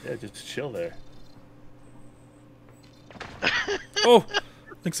 Yeah, just chill there. Oh,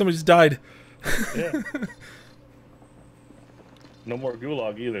 I think somebody just died. Yeah. No more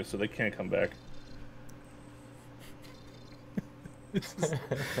gulag either, so they can't come back.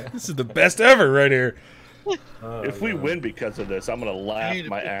 This is the best ever right here. If we win because of this, I'm gonna I laugh need to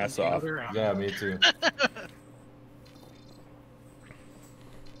my pick ass the off. other round. Yeah, me too.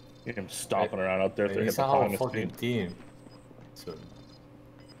 You him stomping around out there with the It's a whole hippopotamus fucking team. team. So,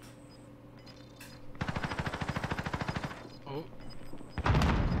 Oh,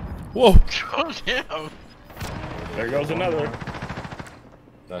 Whoa. oh damn. There goes another.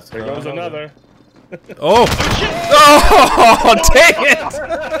 that's There goes another. Oh. Oh, dang it.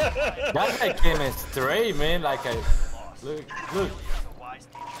 That guy came in straight, man. Like I look.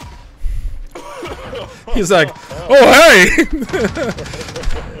 He's like, oh, hey.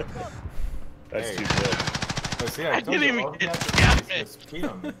 That's Hey. too good. But see, I told didn't you, even all he get had to the do is damage. just speed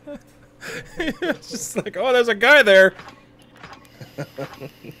on me. It's just like, oh, there's a guy there.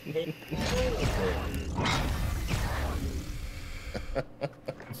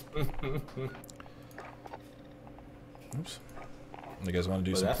 Oops. You guys want to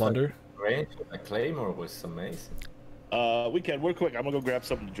do But some that's plunder? Range of the Claymore was amazing. We can. We're quick. I'm gonna go grab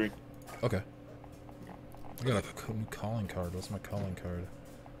something to drink. Okay. I got a calling card. What's my calling card?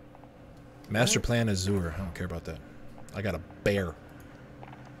 Master Plan Azure. I don't care about that. I got a bear.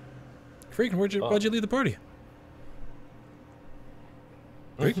 Freaking, why'd you leave the party?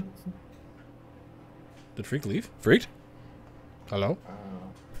 Freak? Did Freak leave? Freaked? Hello?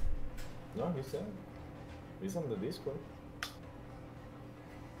 No, he said. He's on the Discord.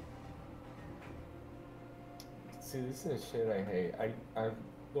 See, this is shit I hate. I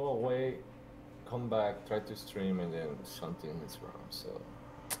go away, come back, try to stream, and then something is wrong. So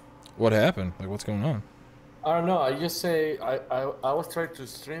What happened? Like, what's going on? I don't know. I just say I was trying to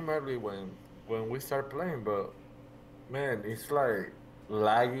stream early when we start playing, but man, it's like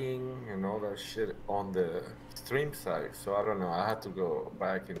lagging and all that shit on the stream side. So I don't know. I had to go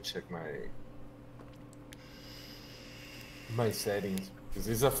back and check my settings because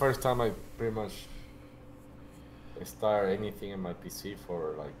this is the first time I pretty much start anything in my PC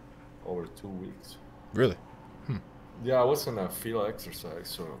for like over 2 weeks. Really? Yeah, I was in a field exercise,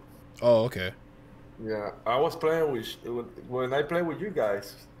 so Oh, okay. yeah, I was playing with when I play with you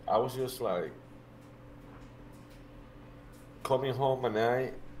guys. I was just like coming home at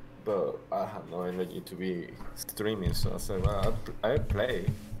night, but I had no energy to be streaming. So I said, well, I play,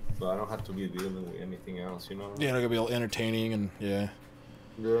 but I don't have to be dealing with anything else, you know? Yeah, they're gonna be all entertaining and yeah.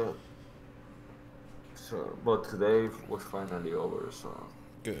 Yeah. So, but today was finally over, so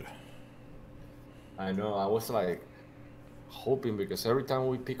Good. I know I was like hoping because every time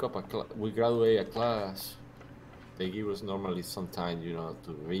we pick up we graduate a class, they give us normally some time, you know,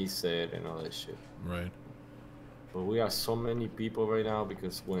 to reset and all that shit. Right. But we have so many people right now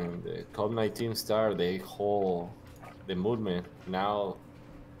because when the COVID-19 started, they hold the movement. Now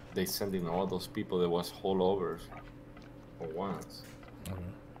they sending all those people that was holdovers for once. Okay.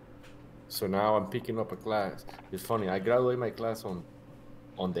 So now I'm picking up a class. It's funny. I graduate my class on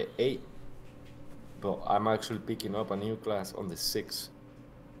the 8th, but I'm actually picking up a new class on the 6th.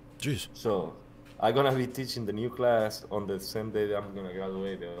 Jeez. So I'm gonna be teaching the new class on the same day that I'm gonna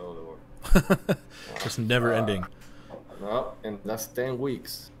graduate the other one. It's never ending. No, and that's 10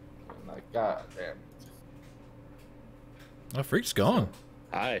 weeks. I'm like, God damn. Oh, Freak's gone.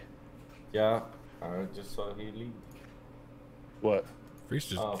 Hi. Yeah, I just saw he leave. What? Freak's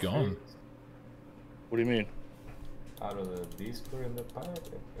just Oh, gone. Freaked. What do you mean? Out of the Discord in the pack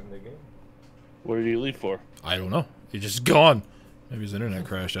in the game. What did he leave for? I don't know. He's just gone. Maybe his internet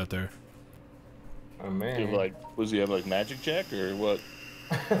crashed out there. Oh Did, man. like, was he have like Magic Jack or what?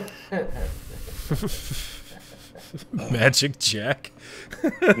 Magic Jack?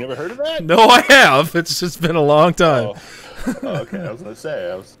 You never heard of that? No, I have. It's just been a long time. Oh. Oh, okay, I was gonna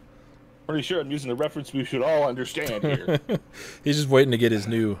say I was pretty sure I'm using a reference we should all understand here. He's just waiting to get his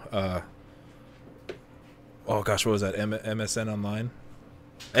new, oh gosh, what was that? MSN Online?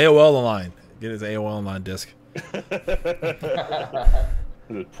 AOL Online. Get his AOL Online disc. The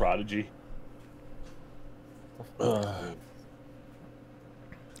Prodigy.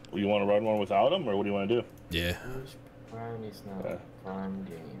 You want to run one without him, or what do you want to do? Yeah. Which prime is now Yeah. prime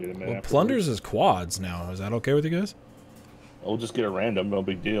Get game? him in Well, afterwards? Plunders is quads now. Is that okay with you guys? We'll just get a random, no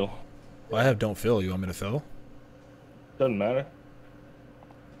big deal. Well, I have don't fill. You want me to fill? Doesn't matter.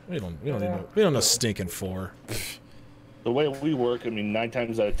 We don't need no stinking 4. The way we work, I mean, 9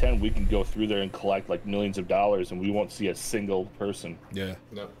 times out of 10, we can go through there and collect like millions of dollars, and we won't see a single person. Yeah.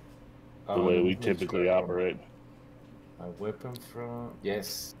 Nope. The way we which typically one? operate. My weapon from...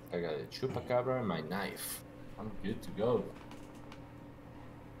 Yes, I got a chupacabra and my knife. I'm good to go.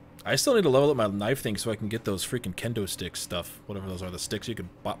 I still need to level up my knife thing so I can get those freaking kendo stick stuff. Whatever those are, the sticks you can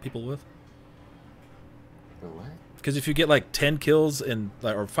bot people with. The what? Because if you get like 10 kills in,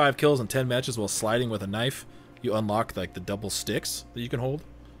 like, or 5 kills in 10 matches while sliding with a knife, you unlock like the double sticks that you can hold.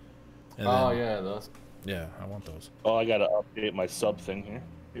 And Oh, then- yeah, those. Yeah, I want those. Oh, I gotta update my sub thing here.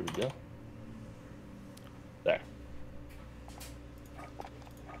 Here we go. There.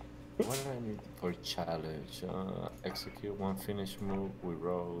 What do I need for challenge? Execute one finish move with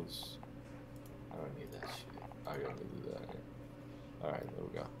rolls. I don't need that shit. I gotta do that. Alright, there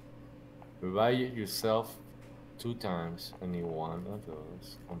we go. Revive yourself 2 times. I need 1 of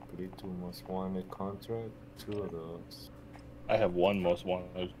those. Complete 2 most wanted contract. 2 of those. I have one most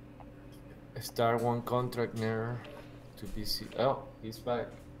wanted. Start 1 contract near to PC. Oh, he's back.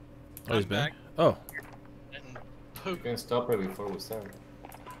 Oh, he's I'm back? back. Oh, And You poop. can stop it before we start.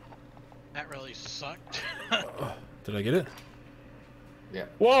 That really sucked. did I get it? Yeah.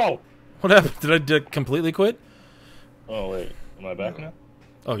 Whoa! What happened? Did I completely quit? Oh, wait. Am I back now?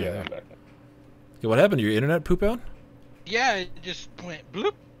 Oh, yeah. Yeah, there. I'm back now. Okay, what happened? Your internet poop out? Yeah, it just went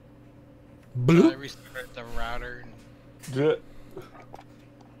bloop. I Bloop. restarted the router. And Yeah.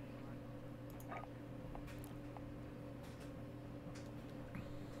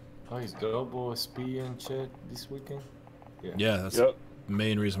 Oh, he's double SP and shit this weekend? Yeah, that's Yep. the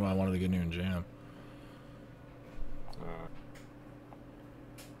main reason why I wanted to get in here and jam.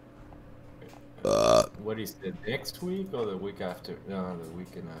 What is it, next week or the week after? No, the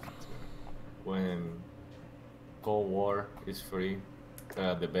weekend after. When Cold War is free,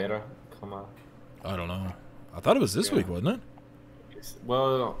 the beta come out. I don't know. I thought it was this Yeah. week, wasn't it?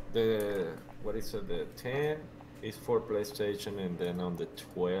 Well, the what is it? The 10 is for PlayStation, and then on the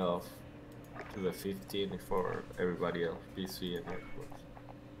 12th to the 15th is for everybody else, PC and Xbox.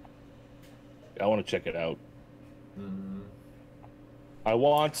 I want to check it out. Mm-hmm. I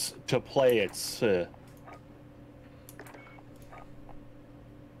want to play it. Are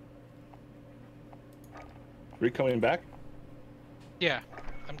you coming back? yeah,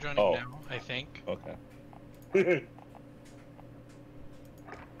 I'm joining Oh. now, I think. Okay.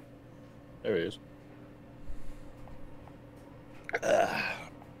 There he is.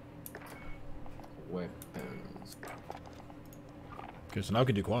 Weapons. Okay, so now we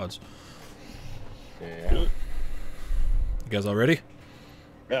can do quads. Yeah. You guys all ready?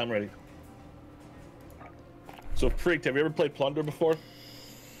 Yeah, I'm ready. So, Freaked, have you ever played Plunder before?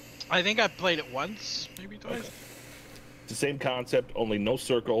 I think I played it once, maybe twice. Okay. It's the same concept, only no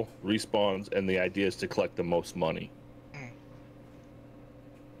circle, respawns, and the idea is to collect the most money.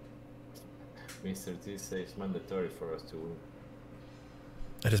 Mr. T says it's mandatory for us to win.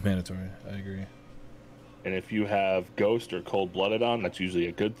 It is mandatory. I agree. And if you have Ghost or Cold Blooded on, that's usually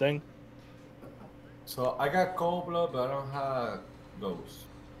a good thing. So I got Cold Blood, but I don't have Ghost.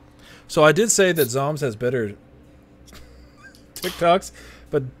 So I did say that Zoms has better TikToks,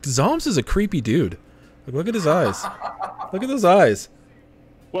 but Zoms is a creepy dude. Like, look at his eyes. Look at those eyes.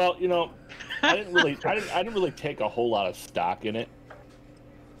 Well, you know, I didn't really take a whole lot of stock in it,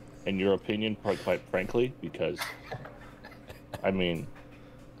 in your opinion, quite frankly, because, I mean,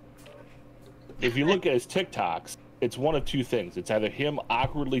 if you look at his TikToks, it's one of 2 things. It's either him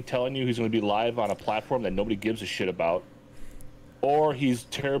awkwardly telling you he's going to be live on a platform that nobody gives a shit about, or he's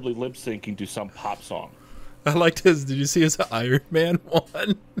terribly lip syncing to some pop song. I liked his. Did you see his Iron Man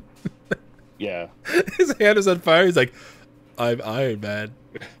one? Yeah. His hand is on fire. He's like, I'm Iron Man.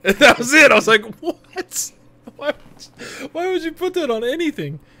 And that was it. I was like, what? Why would you put that on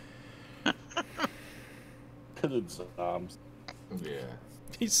anything? It's, Yeah.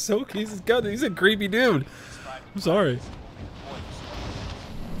 He's a creepy dude. I'm sorry.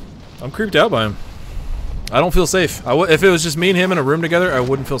 I'm creeped out by him. I don't feel safe. If it was just me and him in a room together, I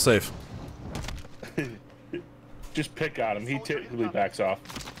wouldn't feel safe. just pick on him. He typically backs off.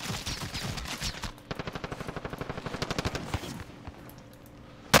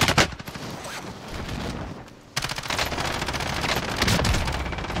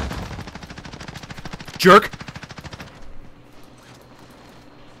 Jerk.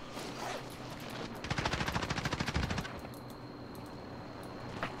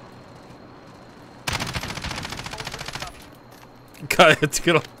 God, it's a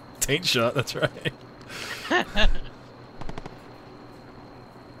good old taint shot, that's right.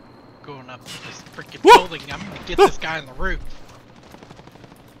 Going up to this freaking Whoa! building. I'm gonna get this guy on the roof.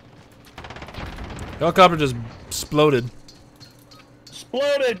 Helicopter just exploded.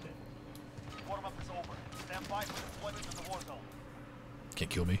 Exploded! Warm-up is over. Stand by for deployment to the war zone. Can't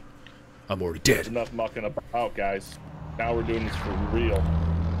kill me. I'm already dead. Enough mucking about, guys. Now we're doing this for real.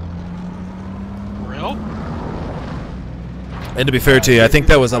 Real? And to be fair to you, I think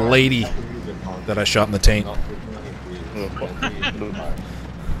that was a lady that I shot in the taint.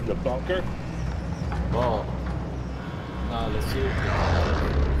 The bunker? Well, let's see.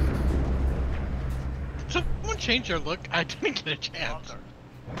 Someone change their look. I didn't get a chance.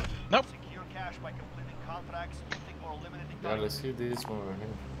 Nope. Secure cash by completing contracts, looting or eliminating Yeah, let's see this one over here.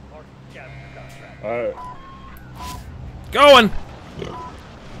 or gathering contracts. Alright. Going!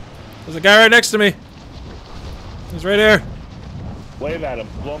 There's a guy right next to me. He's right here. Wave at him.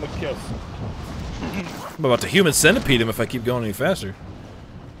 Blow him a kiss. I'm about to human centipede him if I keep going any faster.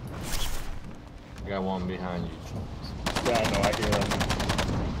 I got one behind you. Yeah, no, I hear him.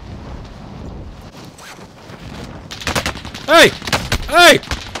 Hey! Hey!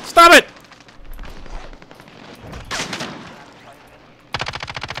 Stop it!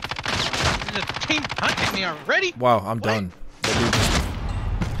 The team hunting me already? Wow, I'm done. That dude just...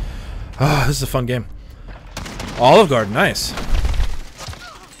 Ah, this is a fun game. Olive Garden, nice.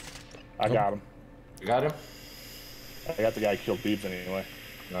 I got him. You got him? I got the guy who killed Beebs anyway.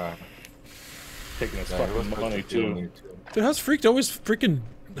 Alright. Taking his Yeah, it was fucking money, too. Dude, how's Freaked always freaking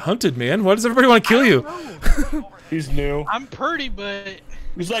hunted, man? Why does everybody want to kill you? He's new. I'm pretty, but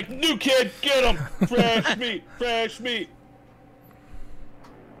He's like, new kid, get him! Fresh meat, fresh meat.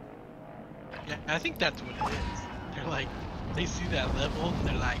 yeah, I think that's what it is. They're like, they see that level, and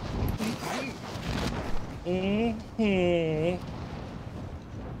they're like, Mm-hmm.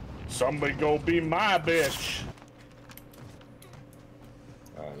 Somebody go be my bitch.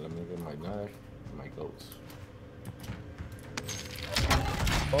 Alright, let me get my knife and my goats.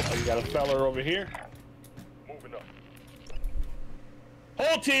 Oh, you got a feller over here. Moving up.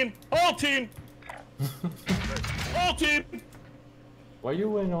 Whole team! Whole team! Whole team! Why you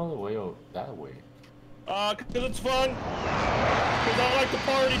went all the way that way? Cause it's fun. Cause I like to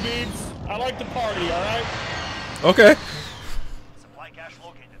party, Beebs. I like to party, alright? Okay. Supply cache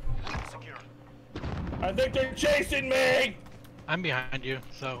located. Secure. I think they're chasing me! I'm behind you,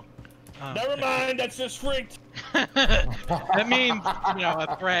 so. Never mind, that's just Freaked. That means, you know,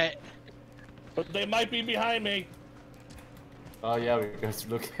 a threat. But they might be behind me. Oh yeah, because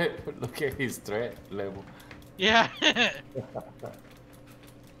look at his threat level. Yeah.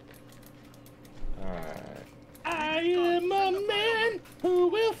 Alright. I am a man who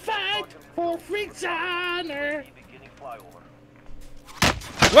will fight for Freak's honor. Beginning flyover.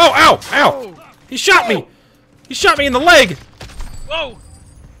 Whoa, ow, ow! He shot me! He shot me in the leg! Whoa!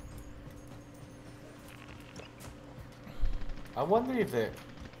 I wonder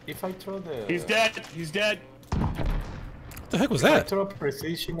if I throw the He's dead. He's dead. What the heck was I that? throw a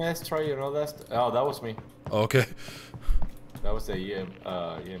precision airstrike, you know that's oh that was me. Oh, okay. That was the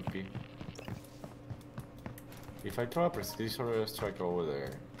EMP. If I throw a precision airstrike over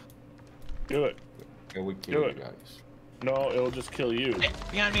there, Do it. it would Do kill you it. guys. No, it'll just kill you. Hey,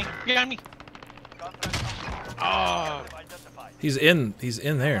 behind me! Behind me! Contract complete. Oh! Identified. He's in there.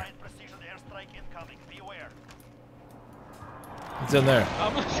 Allied precision airstrike incoming. Be aware. He's in there.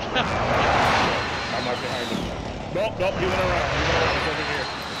 Almost I'm right behind him. Nope, nope, he went around. He went around. He's over here.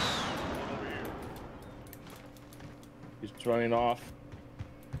 Over here. He's running off.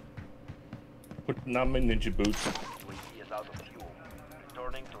 Putting on my ninja boots. UAV is out of fuel.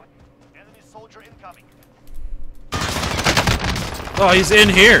 Returning to enemy soldier incoming. Oh, he's in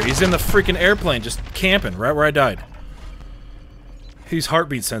here. He's in the freaking airplane, just camping right where I died. He's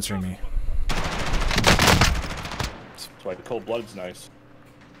heartbeat censoring me. That's why the cold blood's nice.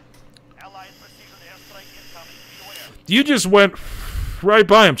 Allied precision airstrike incoming. Be aware. You just went right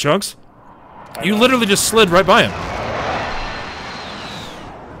by him, Chunks. You literally just slid right by him.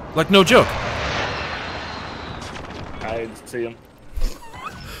 Like, no joke. I didn't see him.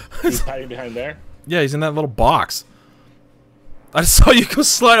 He's hiding behind there. Yeah, he's in that little box. I saw you go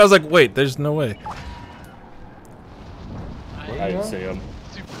slide. I was like, wait, there's no way. I didn't see him.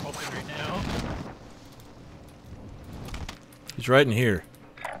 Super open right now. He's right in here.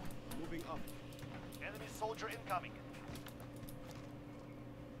 Moving up. Enemy soldier incoming.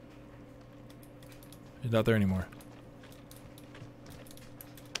 He's not there anymore.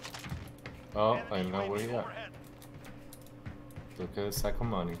 Oh, Enemy I know where UAV he at. overhead. Look at the sack of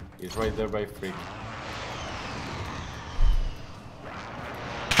money. He's right there by Freak.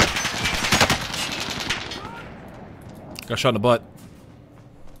 Got shot in the butt.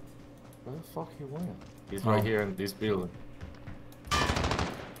 Where the fuck he went? He's right here in this building.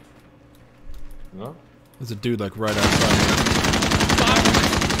 No? There's a dude like right outside.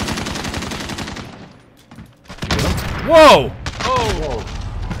 You get him? Whoa! Oh!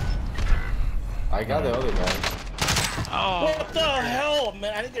 I got the other guy. Oh, What the hell,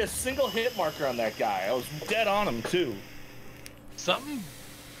 man? I didn't get a single hit marker on that guy. I was dead on him, too. something?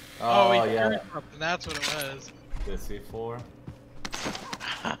 Oh, he yeah. threw something. That's what it was. The C4.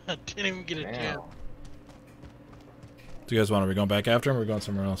 Didn't even get a Damn. chance. Do you guys want to be going back after him or are we going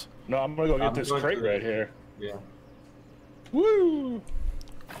somewhere else? No, I'm gonna go get I'm this going crate to- right here. Yeah. Woo!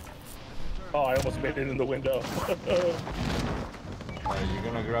 Oh, I almost made it in the window. You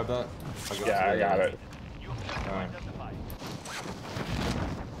gonna grab that? Yeah, I got it. You have Alright. identified.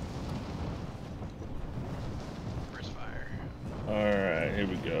 First fire. Alright, here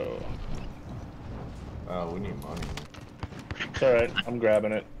we go. We need money. It's alright, I'm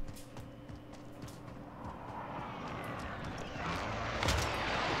grabbing it.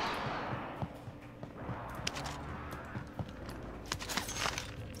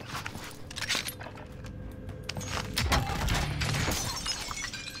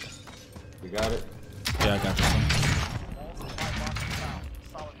 You got it? Yeah, I got this one. All supply boxes found.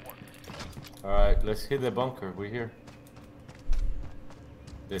 Solid work. Alright, let's hit the bunker. We're here.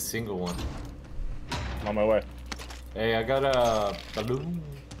 The single one. I'm on my way. Hey, I got a balloon.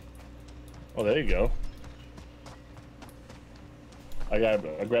 Oh, there you go. I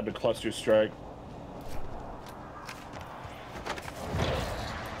grabbed a cluster strike.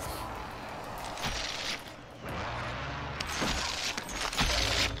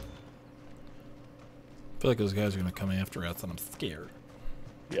 I feel like those guys are gonna come after us and I'm scared.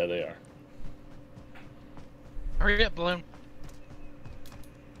 Yeah, they are. Hurry up, balloon.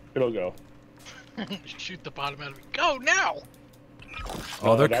 It'll go. Shoot the bottom out of it. Go now!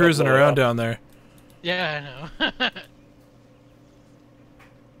 Oh, they're that'll cruising blow around up. down there. Yeah, I know.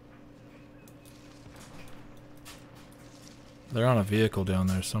 They're on a vehicle down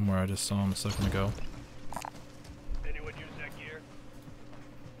there somewhere. I just saw them a second ago. Anyone use that gear?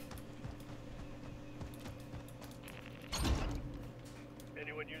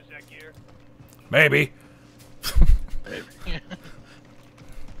 Anyone use that gear? Maybe.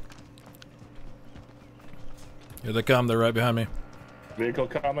 Here they come. They're right behind me. Vehicle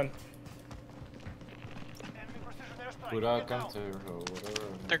coming. Enemy precision airstrike. Put out Get down. counter or whatever.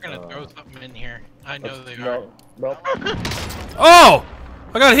 They're gonna throw something in here. I know they are. No, nope. Oh!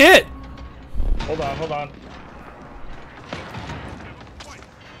 I got hit! Hold on, hold on.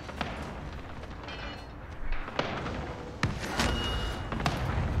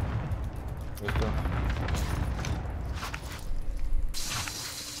 Let's go.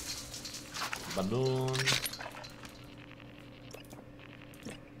 Balloon.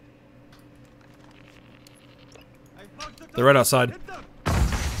 They're right outside.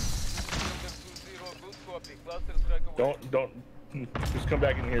 Don't. Just come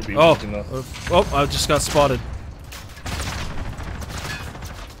back in here, B. Oh! You know. Oh, I just got spotted.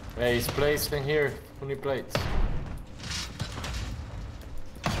 Hey, it's plates in here. Who need plates?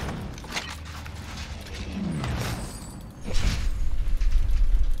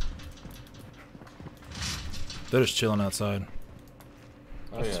 They're just chilling outside.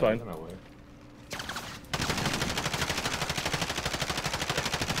 Oh, That's yeah, fine. they're gonna wait.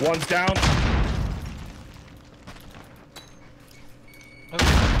 One's down.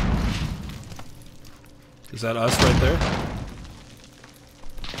 Is that us right there?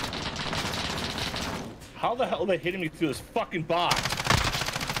 How the hell are they hitting me through this fucking box?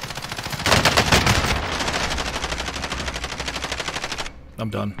 I'm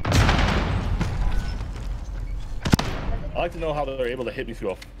done. I like to know how they're able to hit me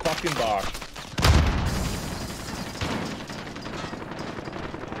through a fucking box.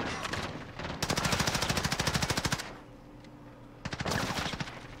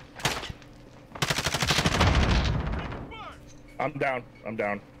 I'm down. I'm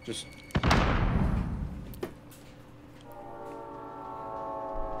down. Just.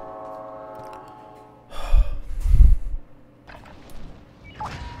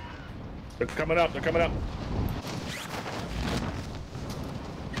 They're coming up. They're coming up.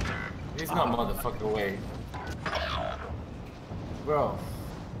 He's not motherfucking way. Bro.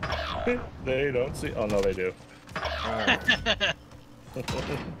 They don't see. Oh no, they do.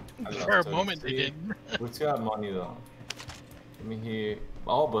 For a moment they didn't. We still have money though. Let me hear.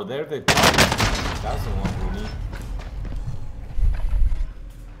 Oh, but they're the top. That's the one we need.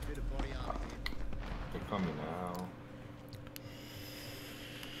 They're coming now.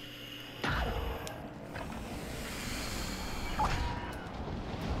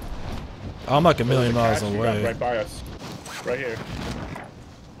 I'm like a million There's miles a cash drop away. right by us. Right here.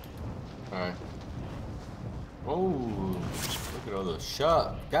 Alright. Oh, look at all the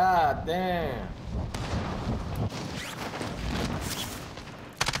shots. God damn.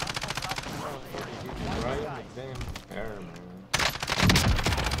 Right in the damn air, man.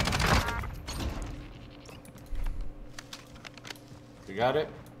 You got it?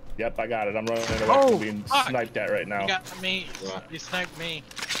 Yep, I got it. I'm running away Oh, from being fuck. sniped at right now. You got me. Yeah. You sniped me.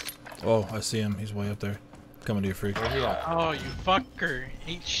 Oh, I see him. He's way up there. Coming to you, freak. Where he at? Oh, you fucker.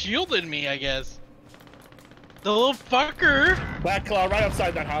 He shielded me, I guess. The little fucker. Black Claw right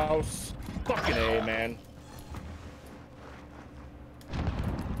outside that house. Fucking A, man.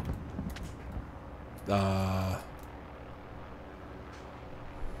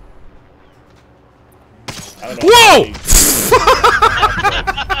 I don't know. Whoa!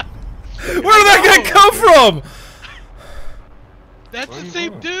 Where did that guy come from? That's Where the you same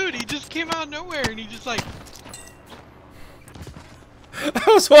going? dude. He just came out of nowhere and he just like. I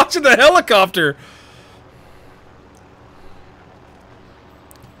was watching the helicopter.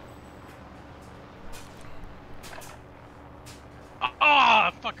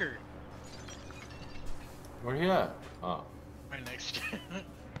 Ah, fucker. Where he at? Oh, Right next to you.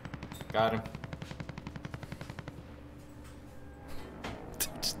 got him.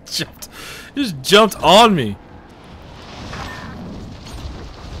 Just jumped on me.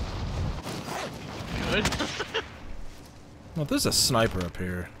 Good. Well, there's a sniper up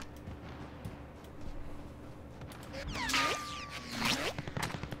here.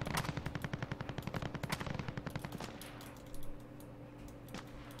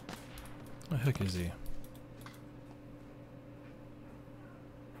 What the heck is he?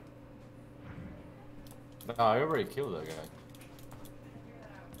 No, I already killed that guy.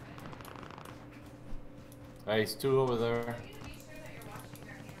 Hey, he's two over there.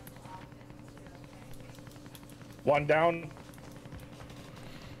 One down.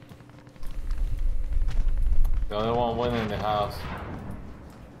 The other one went in the house.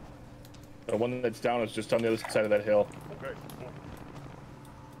 The one that's down is just on the other side of that hill. Okay.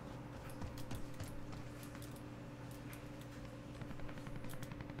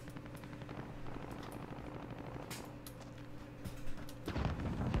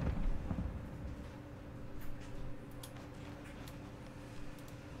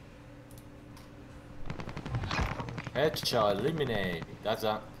 Headshot, eliminate. That's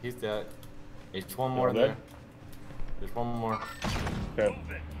a. He's dead. There's one more One there. dead? There's one more. Okay.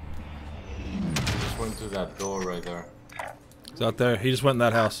 Just went through that door right there. He's out there. He just went in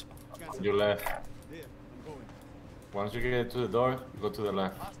that house. On your left. Once you get to the door, go to the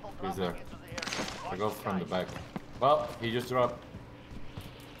left. He's there. I go from the back. Well, he just dropped.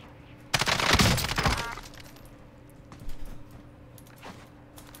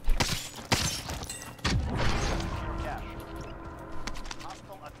 Cash.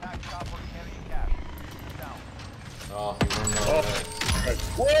 Hostile attack chopper carrying cash. Down. Oh, he went over there. Right.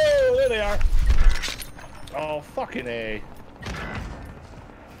 Whoa, there they are. Oh, fucking A.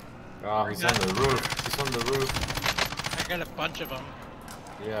 Oh, he's on the roof. He's on the roof. I got a bunch of them.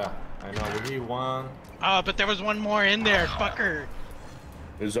 Yeah, I know. We need one. Oh, but there was one more in there, fucker.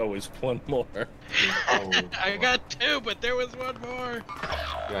 There's always one more. Oh, I got two, but there was one more.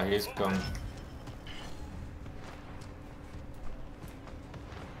 yeah, he's coming.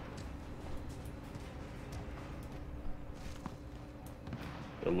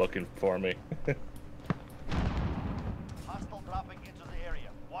 They're looking for me. Hostile dropping into the area.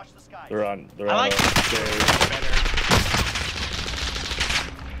 Watch the skies. They're on. They're I on like the stairs. better.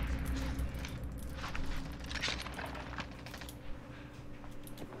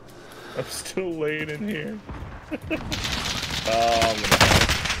 I'm still laying in here. Oh, I'm gonna.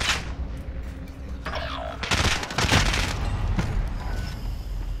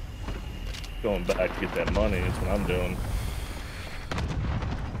 Going back to get that money is what I'm doing.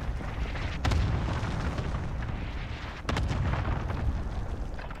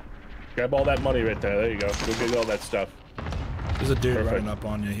 Grab all that money right there. There you go. Go get all that stuff. There's a dude Perfect. running up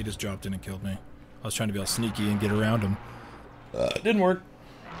on you. He just dropped in and killed me. I was trying to be all sneaky and get around him. It didn't work.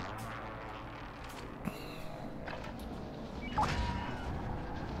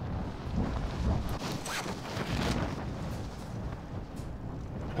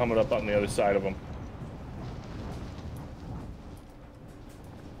 Coming up on the other side of him.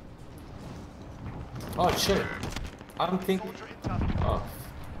 Oh shit! I'm thinking. Oh,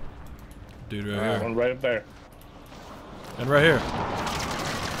 Dude right here. One right up there. And right here.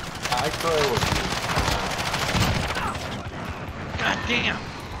 I thought it was you. God damn.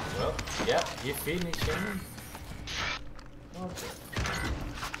 Well, yeah, you finished him. Okay.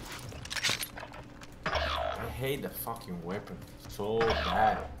 I hate the fucking weapon so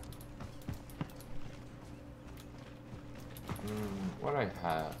bad. What I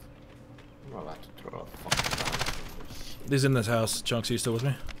have? I'm about to throw a fucking gun in this shit. He's in this house. Chunks, are you still with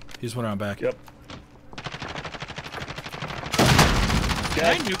me? He's went around back. Yep. Can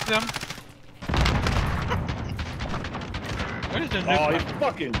I nuke them? What is the nuke? Oh, button? he's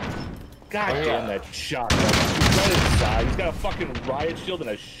fucking. God Oh, yeah. damn that shotgun. He's right inside. He's got a fucking riot shield and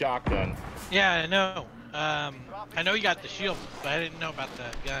a shotgun. Yeah, I know. I know you got the shield, but I didn't know about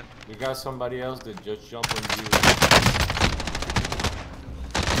the gun. You got somebody else that just jumped on you.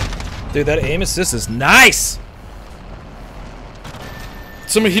 Dude, that aim assist is nice!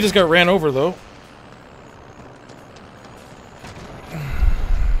 He just got ran over, though.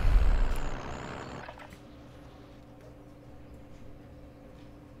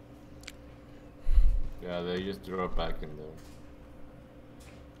 Yeah, they just threw it back in there.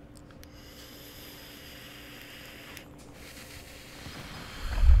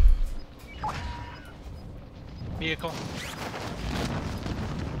 Vehicle.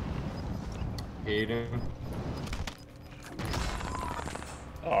 Hit him.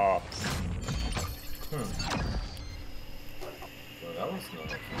 Oh. Well, that was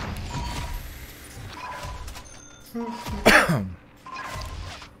nice.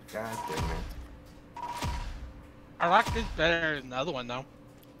 God damn it. I like this better than the other one, though.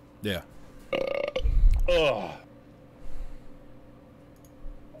 Yeah. Ugh.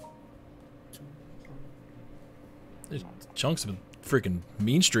 These Chunks have been freaking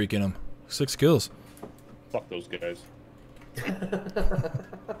mean streaking him. 6 kills. Fuck those guys.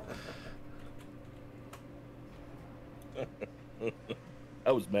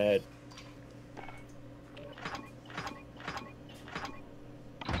 I was mad.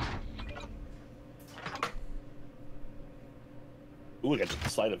 Ooh, I got the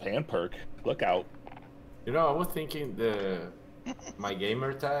sleight of hand perk. Look out. You know, I was thinking my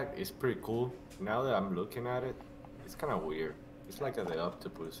gamer tag is pretty cool. Now that I'm looking at it, it's kind of weird. It's like the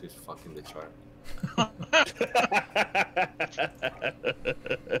octopus is fucking the chart.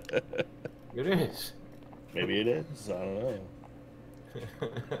 It is. Maybe it is. I don't know.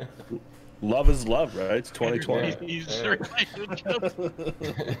 Love is love, right? It's 2020. He's Yeah. the relationship.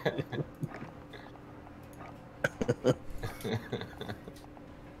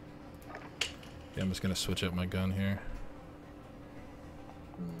 Yeah, I'm just gonna switch up my gun here.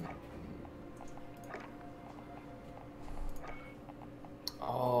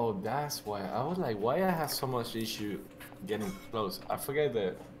 Oh, that's why. I was like, why I have so much issue getting close? I forget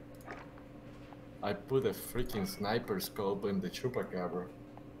that I put a freaking sniper scope in the chupacabra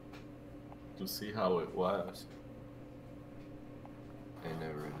to see how it was. And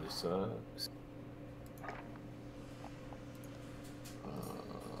it really sucks.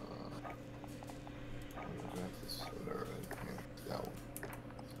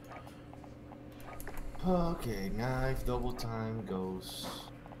 Okay, knife, double time goes.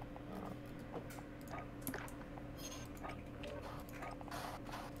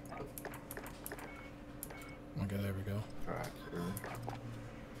 Okay, there we go. Tracker.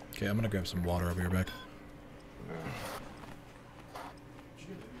 Okay, I'm gonna grab some water. I'll be right back.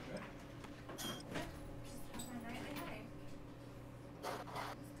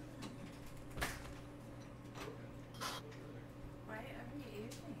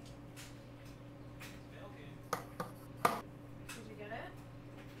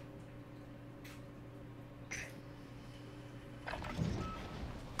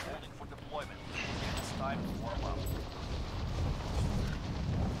 Holding for deployment. It's time to warm up.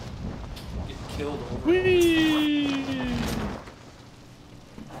 Get killed over. Whee!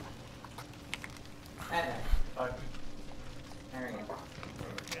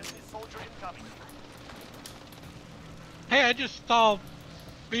 Enemy soldier incoming. Hey, I just saw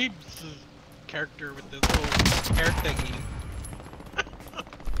Beebs' character with this little hair thingy.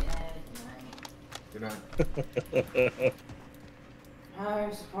 Good night.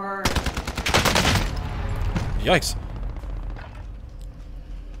 Hi, support. Yikes.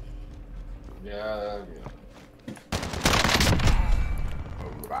 Yeah.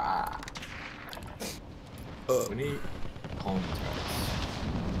 Alright. We need contacts.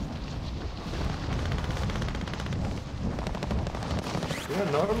 Yeah,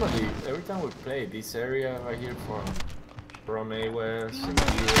 normally every time we play this area right here from A West and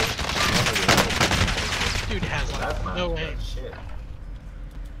Dude has like no aim. shit.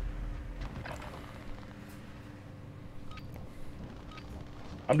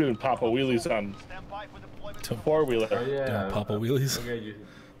 I'm doing Papa Wheelies on Stand by for deployment. to four-wheeler. Oh yeah. Doing Papa wheelies. Okay, you.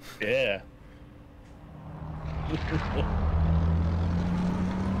 Yeah.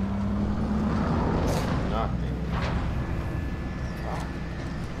 Nothing. Oh.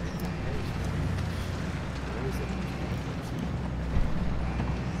 Where is it?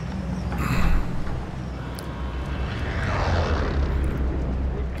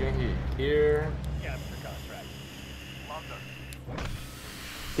 We can hit here. Capture contract. London.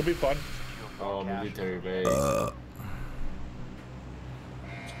 Could be fun. Oh, military base. Go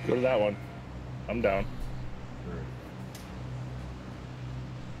to that one. I'm down.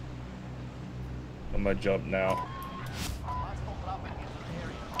 I'm gonna jump now.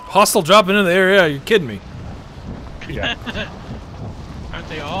 Hostile dropping into the area. You're kidding me. Yeah. Aren't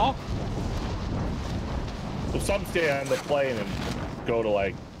they all? So some stay on the plane and go to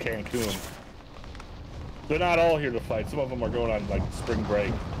like Cancun. They're not all here to fight. Some of them are going on like spring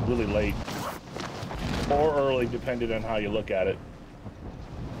break, really late. Or early, depending on how you look at it.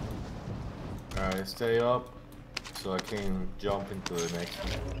 Alright, stay up so I can jump into the next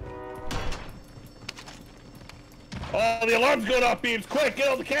one. Oh, the alarm's going off, Beams! Quick, get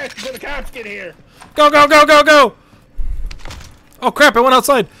all the cash before the cops get here! Go, go, go, go, go! Oh crap, I went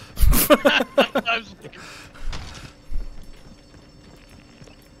outside. I was like,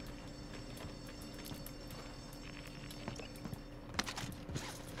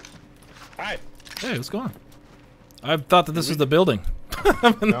 Hi. Hey, what's going on? I thought that this was the building.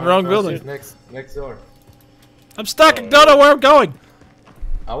 I'm in the No, wrong no, building. it's next door. I'm stuck. I don't know where I'm going.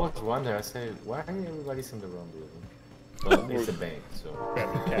 I was wondering, I said, why everybody's in the wrong building? But it's a bank, so.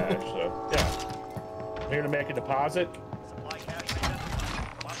 Grab your cash, so, yeah. I'm here to make a deposit. Supply cache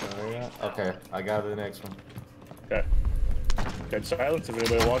identified. Oh, yeah. Okay, I got the next one. Okay. Dead silence if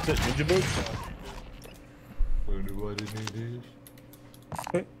anybody wants it. Ninja boots. Anybody need this?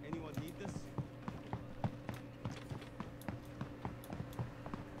 Anyone need this?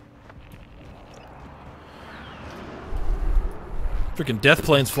 Freaking death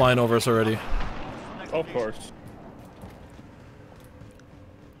planes flying over us already. Of course.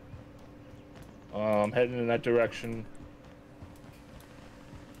 I'm heading in that direction.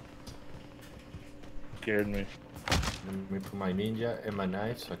 Scared me. Let me put my ninja and my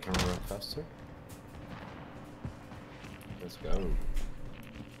knife so I can run faster. Let's go.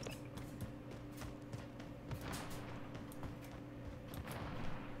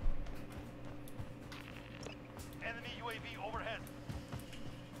 Enemy UAV overhead.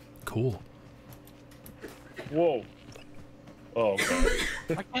 Cool. Whoa. Oh, okay.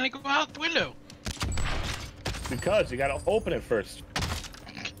 why can't I go out the window? Because you gotta open it first.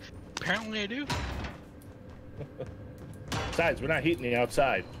 Apparently I do. Besides, we're not heating the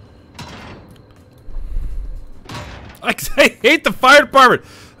outside. I hate the fire department.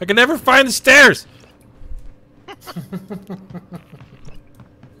 I can never find the stairs. Objectives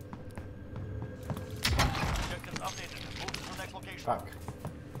updated. Move to the next location. Fuck.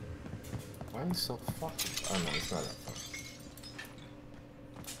 Why is it so fucking? Oh no, it's not that far.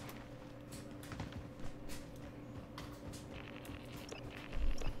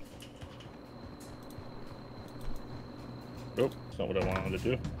 Nope, that's not what I wanted to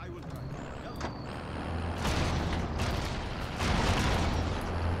do.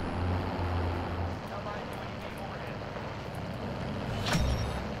 Allied UAV overhead.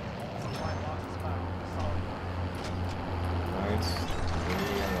 Supply box is found. Solid. Nice. We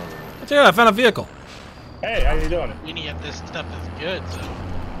need another one. Check it out, I found a vehicle. Hey, how you doing? Any of this stuff is good, so.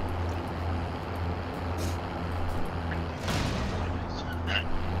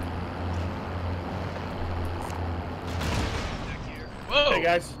 Whoa! Hey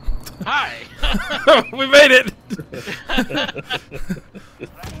guys. Hi! We made it. Tractor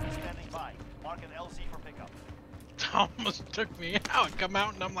standing by. Mark an LZ for pickup. Almost took me out. Come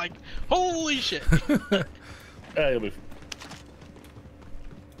out and I'm like, holy shit! You'll be.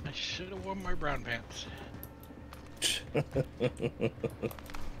 I should have worn my brown pants. Nothing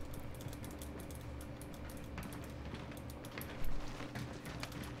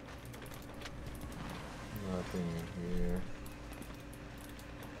here.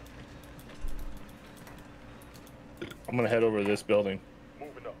 gonna head over to this building.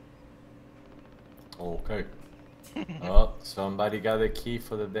 Moving up. Okay. Oh, somebody got the key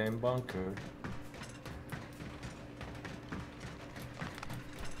for the damn bunker.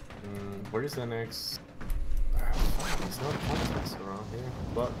 Where is the next? There's no contacts around here,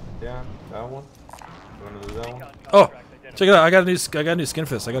 but yeah, that one. You wanna do that one? Oh, check it out! I got a new skin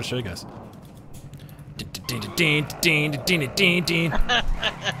fist. I gotta show you guys.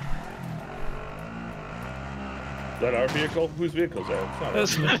 Is that our vehicle? Whose vehicle is that?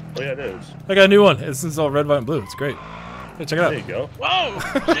 It's not ours. Oh yeah, it is. I got a new one. It's all red, white, and blue. It's great. Hey, check it out. There you go.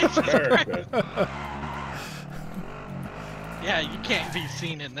 Whoa! Jesus Christ. America. Yeah, you can't be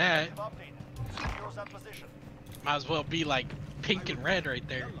seen in that. Might as well be like pink and red right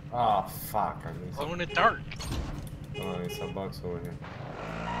there. Oh fuck! I missed. Glow in the dark. Oh, it's a box over here.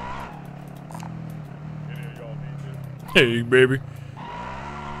 Any of y'all need this? Hey, baby.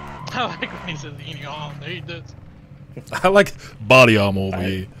 I like when he says, "Oh, there he does." I like body armor over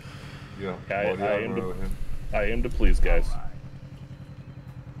here. Yeah. I aim to please, guys.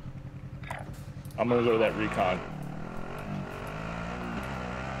 I'm gonna go to that recon.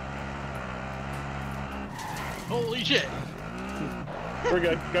 Holy shit! We're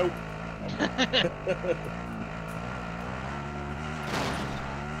good. Go.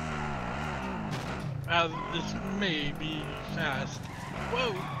 This may be fast.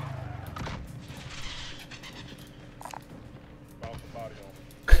 Whoa! Bounce the body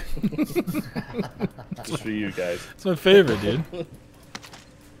on. Just for you guys. It's my favorite, dude.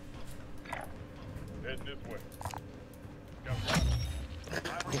 Heading this way.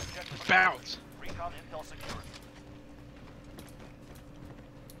 Bounce! Recon intel secured.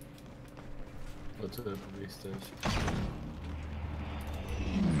 Go to the police station.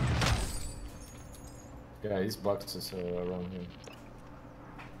 Yeah, these boxes are around here.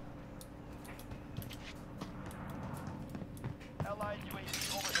 Allied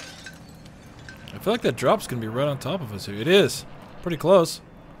UAV overhead. I feel like that drop's gonna be right on top of us here. It is. Pretty close.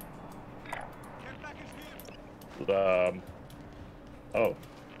 Oh.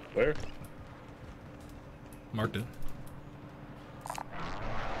 Where? Marked it.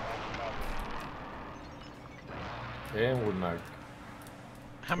 And would mark.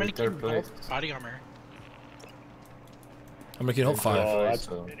 How many Third can hold place. body armor? I'm gonna get hold 5. Oh, that's-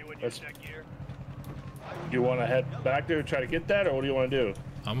 So. Anyone That's- use that gear? You want to head back there and try to get that, or what do you want to do?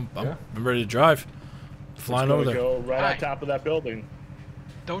 I'm Yeah. ready to drive. Flying Just over gonna there. Go right Hi. on top of that building.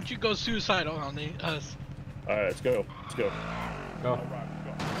 Don't you go suicidal on us. All right, let's go. Let's go. Go.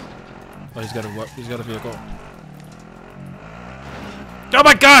 Oh, he's got a vehicle. Oh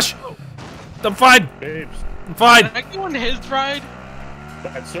my gosh! I'm fine. Babes, I'm fine. Can I go on his ride?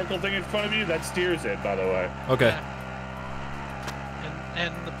 that circle thing in front of you, that steers it, by the way. Okay.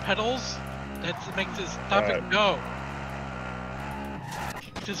 And the pedals? That makes it stop Alright. and go.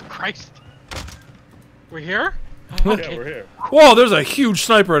 Jesus Christ. We're here? Yeah, Okay. we're here. Whoa, there's a huge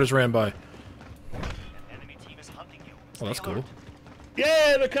sniper I just ran by. Enemy team is hunting you. Oh, that's cool.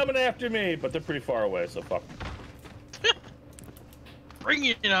 Yeah, they're coming after me, but they're pretty far away, so fuck. Bring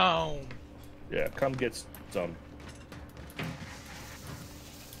it on. Yeah, come get some.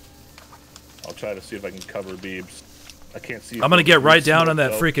 I'll try to see if I can cover Beebs. I can't see. I'm gonna get right down on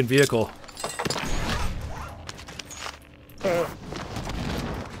that though. freaking vehicle.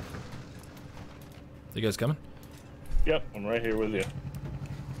 You guys coming? Yep, I'm right here with you.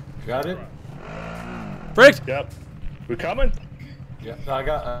 Got it? Freaked! Yep. We coming? Yeah. No, I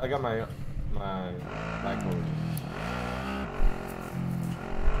got my back over.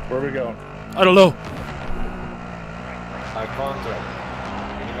 Where are we going? I don't know. I contract.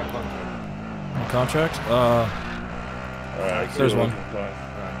 We need a contract. Contract? Alright, There's one.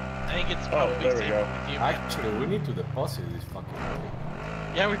 I think it's Oh, probably there we safer go. with you. Actually, we need to deposit this fucking money.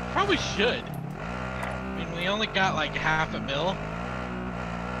 Yeah, we probably should. I mean, we only got like $500,000.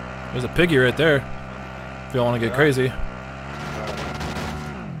 There's a piggy right there. If y'all want to get crazy.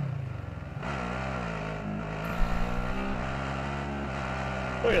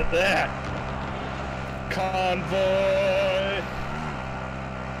 Look at that! Convoy!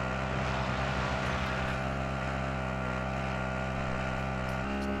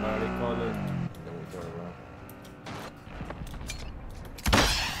 Somebody call it. Then we turn around.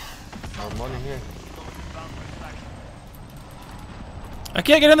 Our money here. I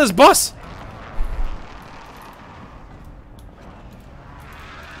can't get in this bus!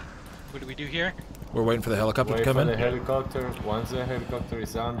 What do we do here? We're waiting for the helicopter to Wait come for in. the helicopter. Once the helicopter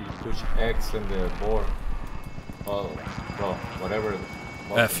is on, you push X and the board. Oh, well, whatever.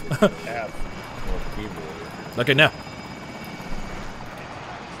 F. button it is, F. or keyboard. Okay, now.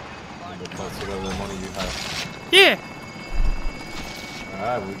 And deposit all the money you have. Yeah!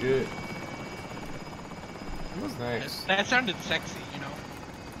 Alright, we're good. What's next? That sounded sexy, you know.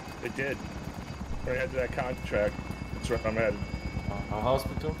 It did. Right after that contract. That's where I'm headed. A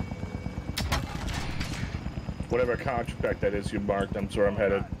hospital? Whatever contract that is you marked, that's where I'm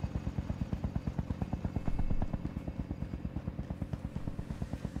headed.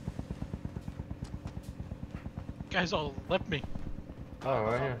 Guys all left me. Oh,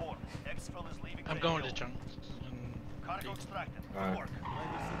 right On here. board. Exfil is leaving I'm for going to AO. Chunx and Cargo extracted. Good Alright. work.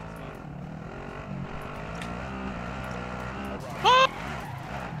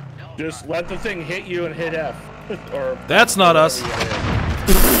 Just let the thing hit you and hit F. Or That's not us.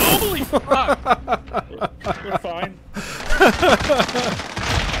 Holy fuck! We're fine.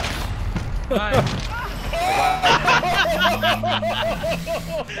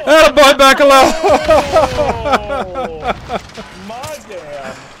 Attaboy, Bacalao! Oh, my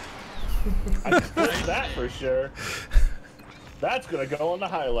damn. I clipped that for sure. That's gonna go on the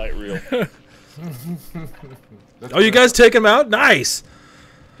highlight reel. Oh, you guys take him out? Nice!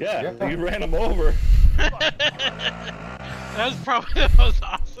 Yeah, you ran him over. That was probably the most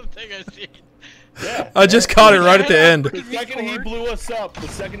awesome thing I've seen. Yeah. I just caught it right at the end. The second he blew us up,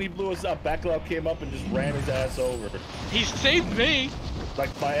 Backlab came up and just ran his ass over. He saved me. Like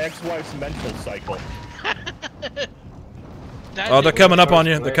my ex-wife's mental cycle. Oh, they're coming up on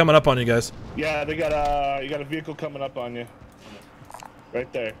you. They're coming up on you guys. Yeah, they got you got a vehicle coming up on you.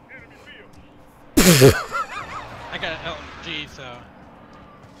 Right there. I got an LMG, so.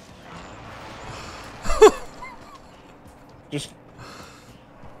 Just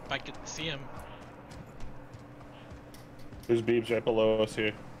If I could see him. there's Beebs right below us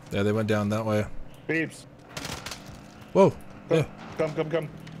here. Yeah, they went down that way. Beebs, Whoa. Yeah. come.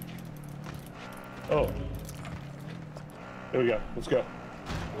 Oh. Here we go. Let's go.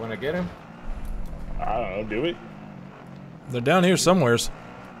 You wanna get him? I don't know, do we? They're down here somewheres.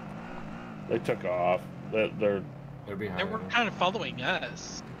 They took off. They're They're They behind were me. kind of following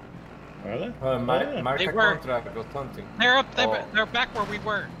us. are they? Mark They a were. contract or something. They're up there. Oh. They're back where we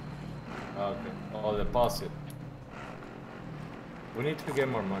were. Okay. Oh, deposit. We need to get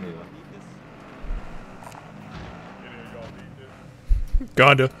more money though.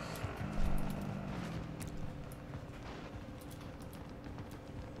 Gonda.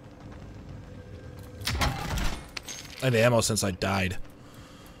 I had ammo since I died.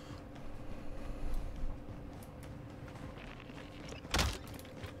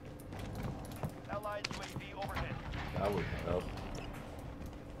 Allied UAV overhead. That would help.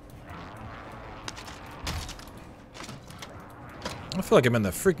 I feel like I'm in the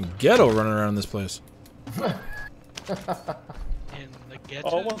freaking ghetto running around this place. In the ghetto.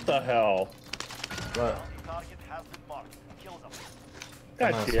 Oh, what the hell? But Target has been marked. Kill them.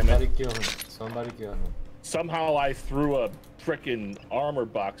 God come on, damn somebody it. kill him. Somebody kill him. Somehow I threw a frickin' armor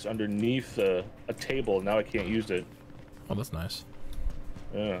box underneath a table. Now I can't use it. Oh, that's nice.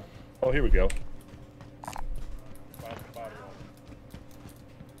 Yeah. Oh, here we go.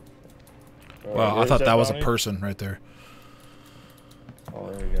 Wow, I there's thought that was a bounty. person right there. Oh,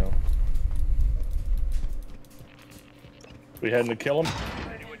 there we go. We heading to kill him?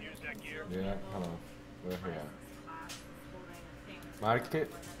 Anyone use that gear? Yeah, hold on. Where he at? Mark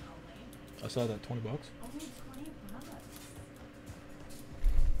it. I saw that 20 bucks.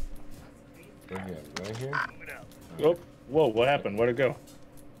 Where he at? Right here? Oh, whoa, what happened? Where'd it go?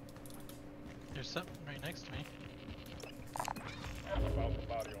 There's something right next to me.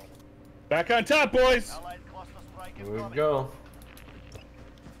 Back on top, boys! Allied cluster strike Here we incoming. go.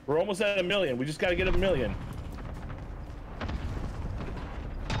 We're almost at 1 million. We just gotta get 1 million.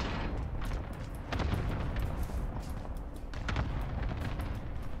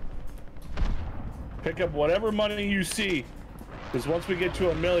 Pick up whatever money you see. Because once we get to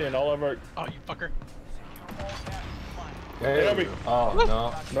 1 million, all of our... Oh, you fucker. Hey. There we- Oh,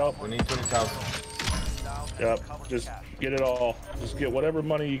 no. Nope. We need 20,000. Yep. Just get it all. Just get whatever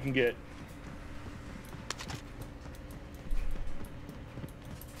money you can get.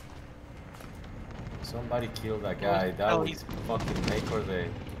 Somebody kill that guy. That Oh, would he's- fucking make or day.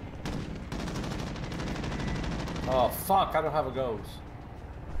 Oh, fuck. I don't have a ghost.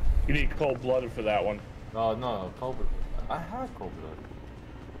 You need cold-blooded for that one. No, no. Cold blood. I have cold blood.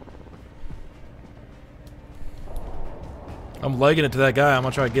 I'm legging it to that guy. I'm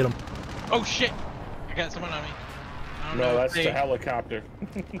gonna try to get him. Oh shit! I got someone on me. I don't know No, if that's they- the helicopter.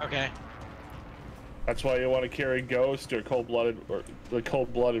 Okay. That's why you want to carry Ghost or cold-blooded or the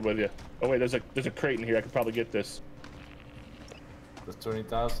cold-blooded with you. Oh wait, there's a crate in here. I could probably get this. That's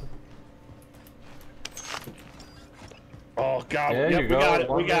 20,000. Oh god, There yep, you we go. got it.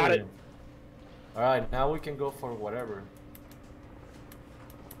 We got it. All right, now we can go for whatever.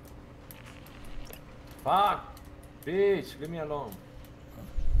 Fuck! Bitch, leave me alone.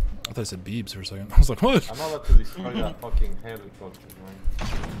 I thought I said Beebs for a second. I was like, what? I'm not about to destroy that fucking helicopter, man.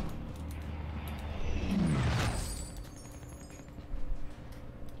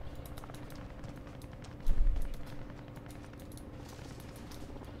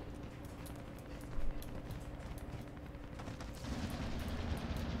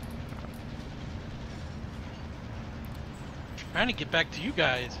 Trying to get back to you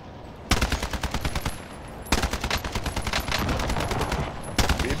guys.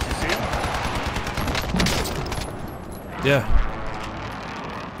 Did you see him?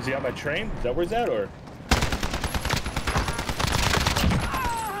 Yeah. Is he on my train? Is that where he's at, or?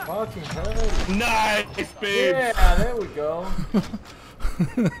 Fucking hell. Nice, babe. Yeah, there we go.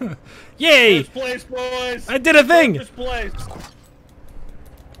 Yay! First place, boys. I did a thing! First place.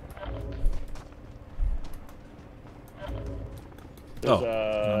 There's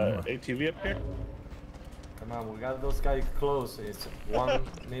Oh. ATV up here. Come on, we got those guys close. It's 1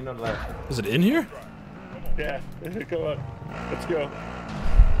 minute left. Is it in here? Yeah, come on. Let's go.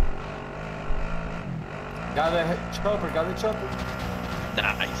 Got the chopper, got the chopper.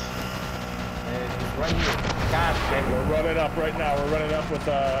 Nice. And he's right here. God damn it. We're running up right now. We're running up with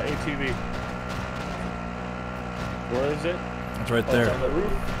ATV. Where is it? It's right Oh, it's on there. the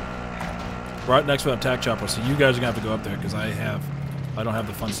roof. Right next to an attack chopper. So you guys are gonna have to go up there because I don't have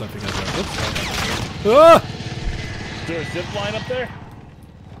the fun stuff you guys have. Ah! Is there a zip line up there?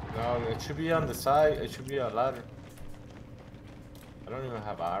 No, it should be on the side. It should be a ladder. I don't even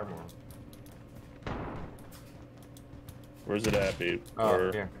have armor. Where's it at, babe? Oh,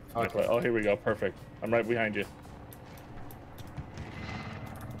 Or- here. Okay. Oh, here we go. Perfect. I'm right behind you.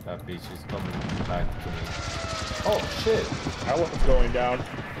 That beach is coming back to me. Oh, shit. That one's going down.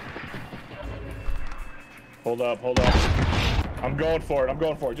 Hold up, hold up. I'm going for it. I'm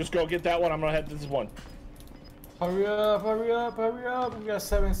going for it. Just go get that one. I'm gonna head to this one. Hurry up, hurry up, hurry up. We got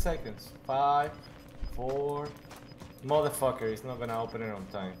 7 seconds. 5, 4. Motherfucker, he's not gonna open it on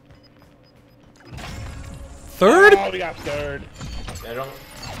time. Third? Oh, we got third. I don't.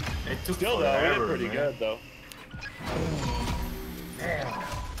 It took Still though, we did forever, pretty man. good though. Damn.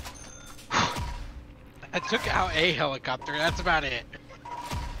 I took out a helicopter. That's about it.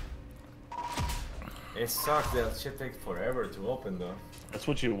 It sucks that shit takes forever to open though. That's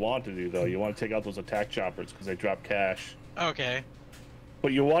what you want to do though. You want to take out those attack choppers because they drop cash. Okay.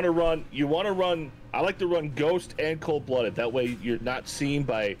 But you want to run. I like to run ghost and cold blooded. That way you're not seen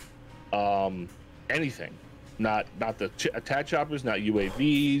by anything. Not the attack choppers, not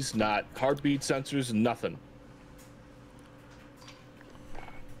UAVs, not heartbeat sensors, nothing.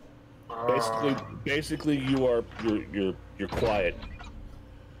 Basically, you're quiet.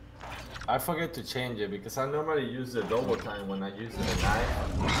 I forget to change it because I normally use the double time when I use the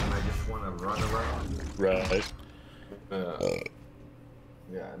knife and I just want to run around. Right.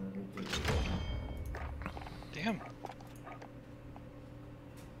 Yeah. I need to do that. Damn.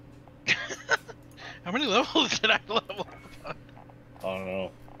 How many levels did I level up? I don't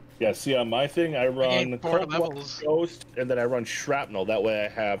know. Yeah, see on my thing, I run gained 4 cold blood, levels. ghost, and then I run shrapnel. That way I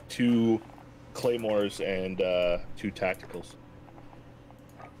have 2 claymores and 2 tacticals.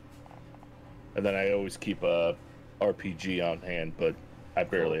 And then I always keep a RPG on hand, but I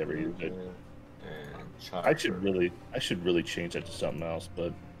barely ever use it. And I should really change that to something else,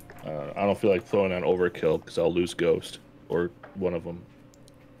 but I don't feel like throwing on overkill because I'll lose ghost or one of them.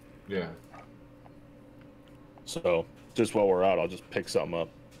 Yeah. So just while we're out, I'll just pick something up.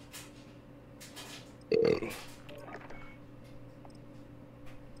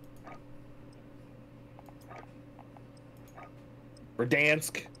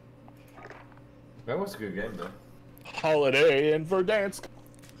 Verdansk. That was a good game though. Holiday in Verdansk.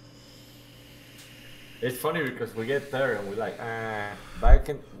 It's funny because we get there and we're like, back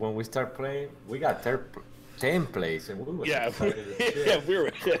when we start playing, we got 10 plays and we were excited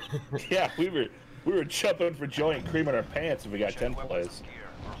as shit. we were jumping for joy and creaming our pants and we got 10 plays.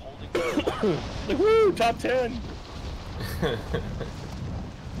 Like, woo, top 10.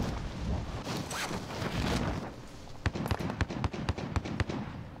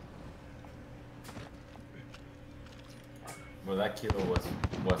 Well, that killer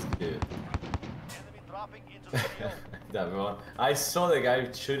was good. Enemy dropping into the field. That one. I saw the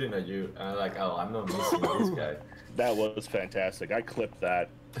guy shooting at you, and I'm like, oh, I'm not missing this guy. That was fantastic. I clipped that.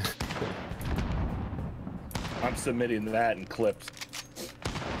 I'm submitting that in clips.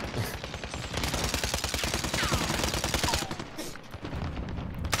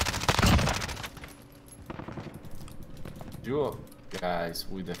 You guys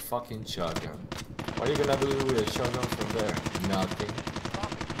with the fucking shotgun. What are you gonna do with a shotgun from there? Nothing.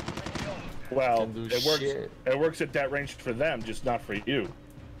 Well, Can do it works. shit. It works at that range for them, just not for you.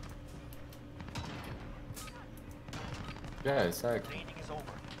 Yeah, exactly. Training is over.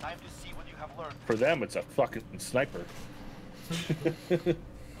 Time to see what you have learned. For them, it's a fucking sniper.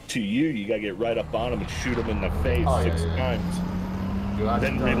 To you, you gotta get right up on them and shoot them in the face Oh, yeah, 6 yeah. times. You have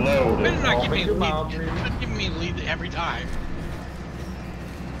Then to- reload Better it. not Oh, give me make a your mouth, lead. man. Not give me a lead every time.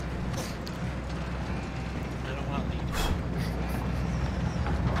 I don't want a lead.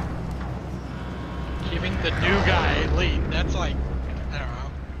 Giving the new guy a lead. That's like, I don't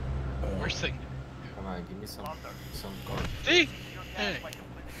know. Worst thing. Come on, give me some cards. See? Your Hey. cash by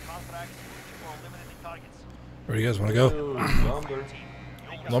completing contracts or eliminating targets. Where do you guys want to go? Dude, lumber.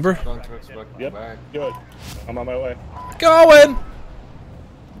 Lumber? Contracts back to Yep. back. Good. I'm on my way. Going!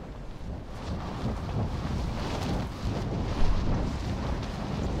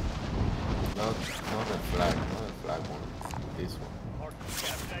 Not the flag, not the flag one. This one.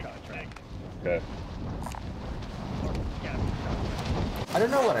 Okay. I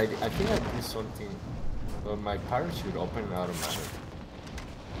don't know what I did. I think I did something. But my parachute opened automatic.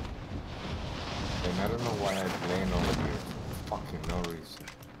 And I don't know why I land over here. Fucking no reason.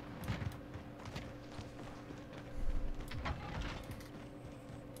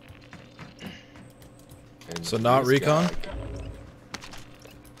 And So not this recon? guy-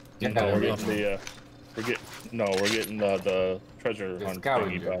 Yeah, No, we're we're getting the. We're getting the treasure The hunt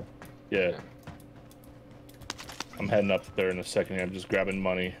scavenger. thingy, Bob. Yeah. Yeah. I'm heading up there in a second. I'm just grabbing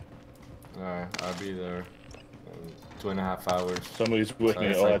money. Alright, I'll be there in 2.5 hours. Somebody's with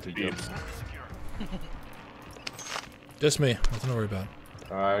me. Sorry, Oh, I that's have to Beebs. Just me. Nothing to worry about.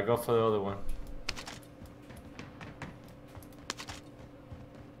 Alright, go for the other one.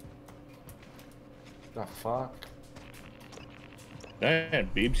 The fuck? Man,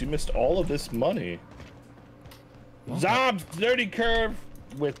 Beebs, you missed all of this money. Zob's dirty curve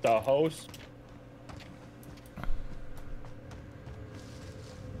with the host.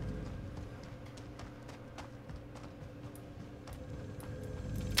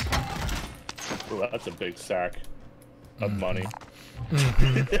 Well, that's a big sack of money. You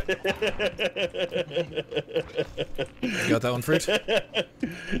got that one, Freaked?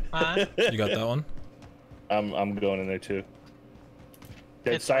 Huh? You got that one? I'm going in there too.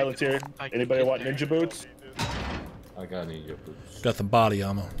 Dead It's silence like- here. like Anybody get want there. ninja boots? I got ninja boots. Got the body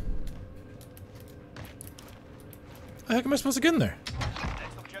ammo. How the heck am I supposed to get in there?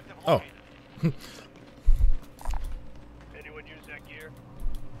 Next objective Oh. located. Anyone use that gear?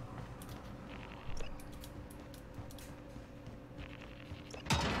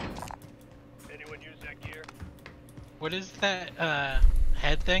 Anyone use that gear? What is that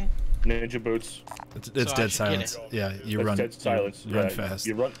head thing? Ninja boots. It's So I dead should get silence. it. Yeah, you That's run. dead silence. You run Yeah, fast.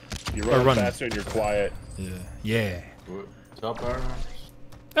 You run Or run. faster and you're quiet. Yeah. Yeah. Top Ernest?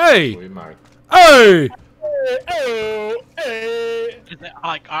 Hey! We mark. Hey! Oh, hey. Is it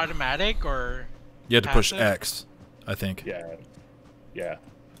like automatic or? You had to push Passive? X, I think. Yeah,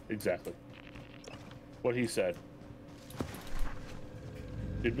 exactly. What he said.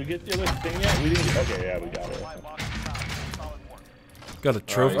 Did we get the other thing yet? We didn't. Okay, yeah, we got it. Supply box is found. Solid work. Got a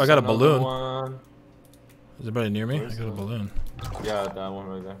trophy. Alright, I got a another balloon. one. Is anybody near me? I Where's got a the- balloon. Yeah, that one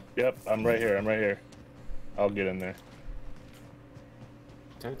right there. Yep, I'm right here. I'm right here. I'll get in there.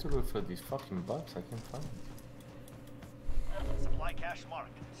 Try to look for these fucking bugs. I can't find them. Supply cache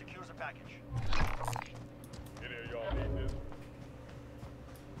marked. Secures a package.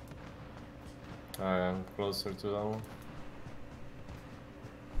 Alright, I'm closer to that one.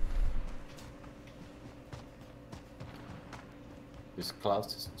 These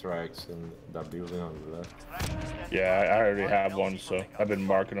cluster strikes in that building on the left. Yeah, I already have one, so I've been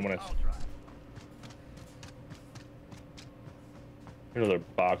marking them when I. Another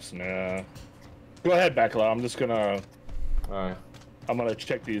box now. Go ahead, Bacala. I'm just gonna. Alright. I'm gonna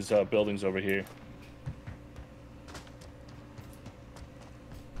check these buildings over here.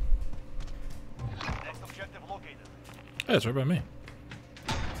 Next objective located. Hey, it's right by me.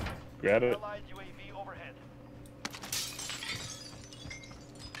 Grab it. Allied UAV overhead.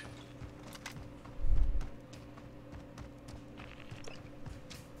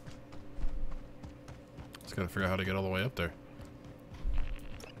 Just gotta figure out how to get all the way up there.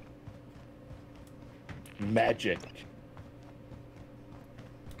 Magic.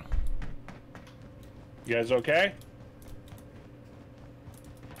 You guys okay?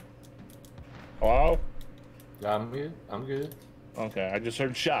 Hello? Yeah, I'm good. I'm good. Okay, I just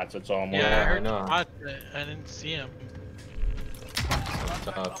heard shots. That's all I'm Yeah, I wondering. heard know. shots, but I didn't see him. What's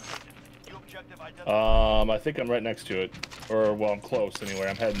up? New objective identified. I think I'm right next to it, or well, I'm close anyway.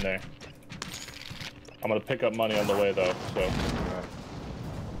 I'm heading there. I'm gonna pick up money on the way though. So Alright.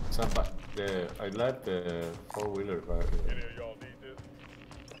 Some I like the 4-wheeler, but Any of y'all need this?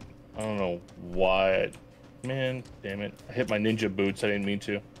 I don't know why. Man, damn it. I hit my ninja boots. I didn't mean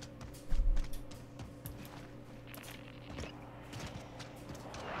to.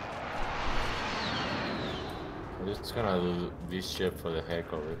 I'm just gonna do this shit for the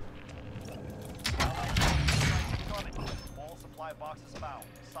heck of it. All supply boxes found.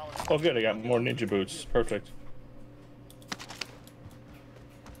 Solid. Oh, good. I got more ninja boots. Perfect.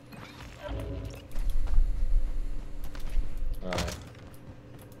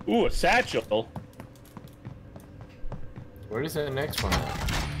 Ooh, a satchel. Where is the next one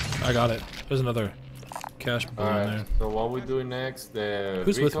at? I got it. There's another cash balloon Alright, there. so what we doing next? The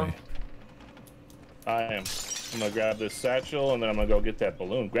Who's with recon? me? I am. I'm gonna grab this satchel and then I'm gonna go get that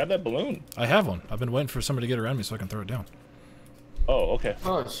balloon. Grab that balloon. I have one. I've been waiting for somebody to get around me so I can throw it down. Oh, okay.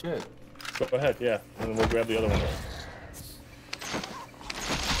 Oh shit. Go ahead, yeah. And then we'll grab the other one.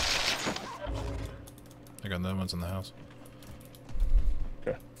 I got another one's in the house.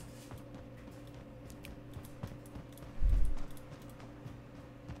 Okay.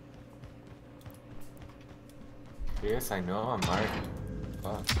 Yes, I know, I'm American.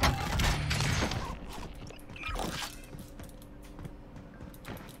 Fuck.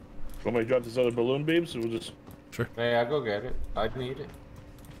 Want me to drop this other balloon, Beebs? We'll just... Sure. Hey, I'll go get it. I need it.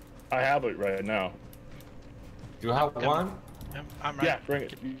 I have it right now. Do you have one? I'm right. Yeah, bring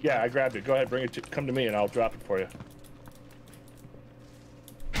it. Yeah, I grabbed it. Go ahead, bring it. Come to me, and I'll drop it for you.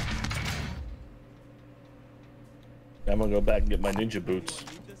 I'm gonna go back and get my ninja boots.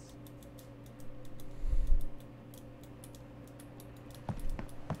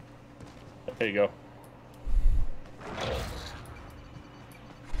 There you go.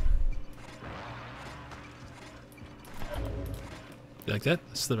 You like that?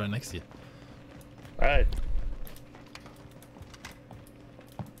 I stood right next to you. All right.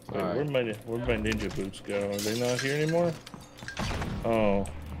 Wait, Alright. where'd my ninja boots go? Are they not here anymore? Oh,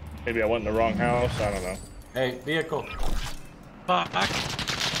 maybe I went in the wrong house. I don't know. Hey, vehicle. Fuck.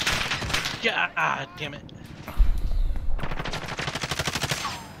 Yeah, damn it.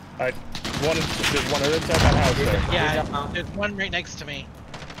 I wanted to, there's one inside that house there. Yeah, down. there's one right next to me.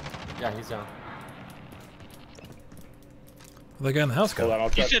 Yeah, he's down. The guy in the house Hold got. on, I'll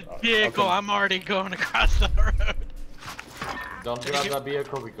You try. said I'll vehicle, come- I'm already going across the road. Don't grab that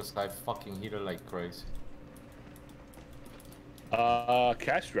vehicle because I fucking hit it like crazy.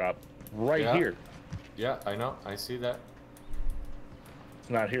 Cash drop right Yeah. here. Yeah, I know. I see that. It's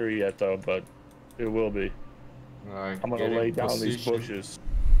not here yet though, but it will be. Alright, I'm gonna get in lay down these position. bushes.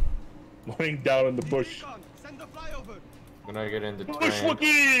 Laying down in the bush. I'm gonna get in the Bush train.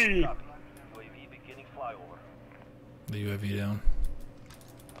 Wookie! UAV beginning flyover. The UAV down.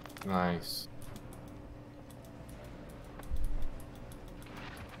 Nice.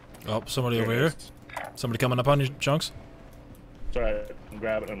 Oh, somebody There over it here. is. Somebody coming up on you, Chunks. Sorry, I'm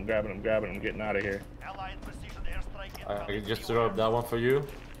grabbing, I'm getting out of here. Allied precision airstrike I incoming. just threw up that one for you.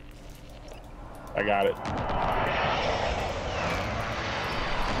 I got it.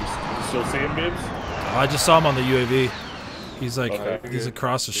 You still see him, Bibbs? I just saw him on the UAV. He's like, Okay. he's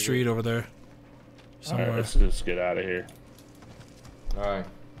across the street over there. Alright, Somewhere. let's just get out of here. Alright,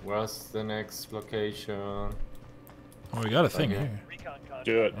 where's the next location? Oh, we got a thing Okay. here. Recon contact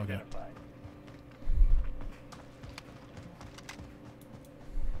Do it. Okay. identified.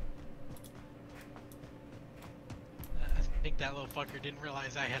 I think that little fucker didn't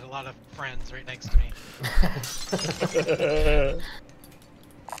realize I had a lot of friends right next to me.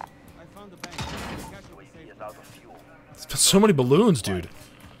 UAV is out of fuel. So many balloons, dude.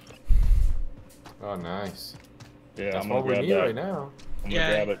 Oh, nice. Yeah, That's I'm gonna what we grab need that. right now. I'm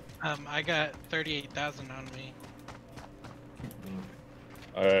gonna grab it. I got 38,000 on me.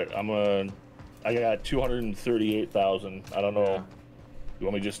 Alright, I got 238,000. I don't know. Yeah. You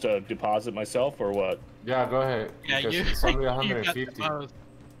want me just to deposit myself or what? Yeah, go ahead. Yeah, because you. It's only you got the 150. most.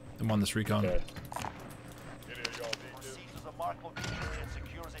 I'm on this recon. Okay. Any of y'all need this? Proceed to the marked location and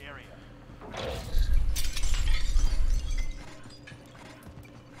secure the area.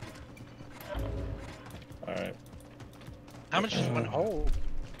 Alright. How much is one hold?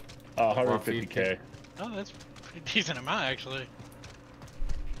 150k. Oh, that's a pretty decent amount, actually.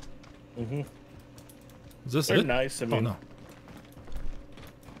 Mm-hmm. Is this They're it? nice. I Oh mean, no.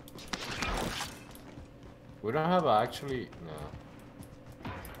 We don't have actually. No.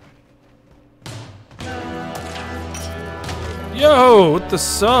 Yo, with the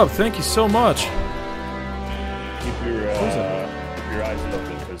sub. Thank you so much. keep your eyes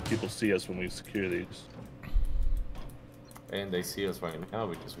open because people see us when we secure these. And they see us right now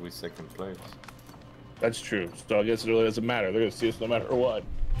because we're second place. That's true. So I guess it really doesn't matter. They're gonna see us no matter what.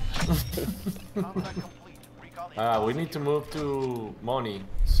 Contract complete. Recon We need to move to money.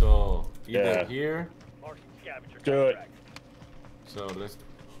 So either Yeah. here. Do it. So let's.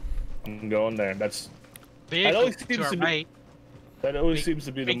 I'm going there. That's Vehicle always to seems our to be- right. that always seems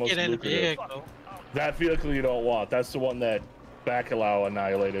to be the Make most it in a lucrative. vehicle. That vehicle you don't want. That's the one that Bacalao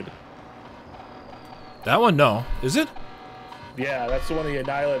annihilated. That one, no. Is it? Yeah, that's the one he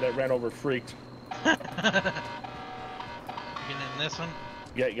annihilated that ran over Freaked. You getting in this one?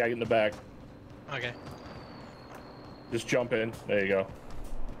 Yeah, you gotta get in the back. Okay. Just jump in. There you go.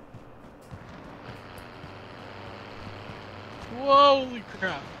 Holy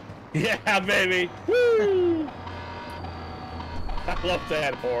crap. Yeah, baby. Woo! I love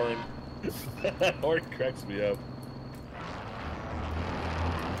that horn. That horn cracks me up.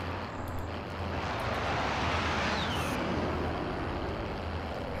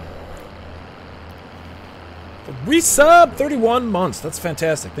 Resub 31 months. That's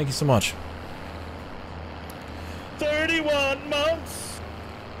fantastic. Thank you so much. 31 months.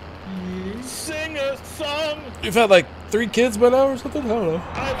 Sing a song. You've had like 3 kids by now or something? I don't know.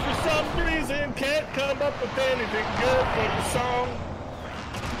 I, for some reason, can't come up with anything good for the song.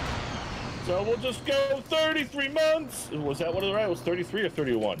 So we'll just go 33 months. Was that what it was? It was 33 or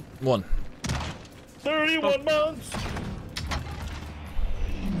 31? 1. 31 months.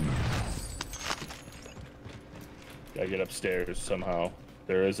 Gotta get upstairs somehow.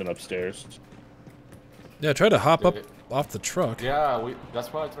 There is an upstairs. Yeah, try to hop up off the truck. Yeah,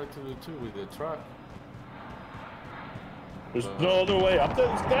 that's what I tried to do too with the truck. There's no other way up there.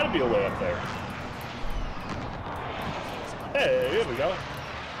 There's gotta be a way up there. Hey, here we go.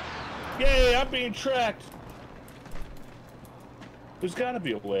 Yay, I'm being tracked. There's gotta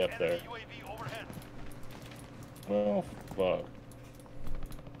be a way up there. UAV overhead. Well, fuck.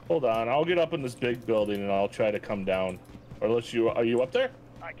 Hold on, I'll get up in this big building and I'll try to come down. Or unless you, are you up there?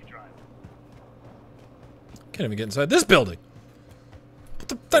 I can drive. Can't even get inside this building. What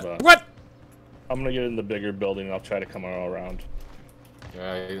the? Hold on. What? I'm gonna get in the bigger building and I'll try to come all around.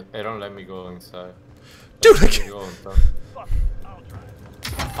 Yeah, they don't let me go inside. Dude, I Let me can't. go inside. Fuck it. I'll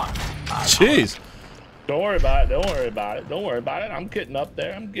drive. Jeez. Don't worry about it. Don't worry about it. Don't worry about it. I'm getting up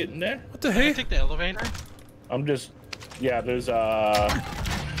there. I'm getting there. What the Can I heck? take the elevator? I'm just, yeah. There's the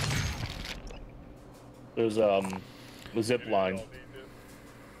zip line.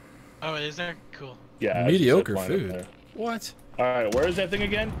 Oh, is there? Cool. Yeah. there's a zip Mediocre line up food. there. What? All right, where is that thing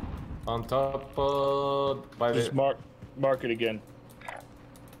again? On top by Just the. mark it again.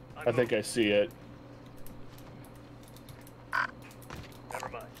 I think I see it. Never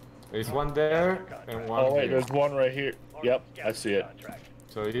mind. There's one there and one Oh wait, here. there's one right here. Yep, I see it. Contract.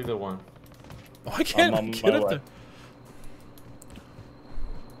 So either one. Oh, I can't I'm on get my up way.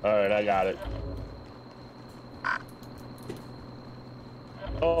 there. All right, I got it.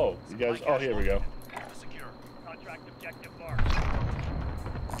 Oh, you guys. Oh, here we go. Secure. Contract objective marked.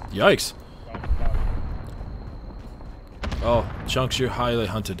 Yikes. Oh, Chunks, you're highly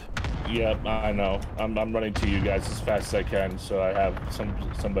hunted. Yep, I know. I'm running to you guys as fast as I can, so I have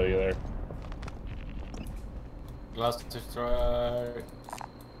somebody there. Last strike.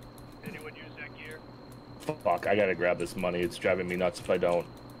 Anyone use that gear? Fuck, I gotta grab this money. It's driving me nuts if I don't.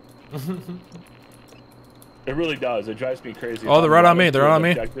 It really does. It drives me crazy. Oh, they're right on me. They're on me.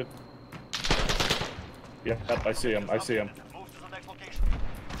 Objective. Yep, I see him. I see him. Move to the next location.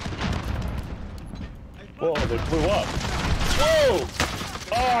 Whoa, they blew up. Whoa!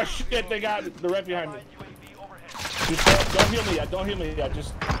 Oh shit, they're right behind me. UAV overhead. Just don't heal me yet. Don't heal me yet.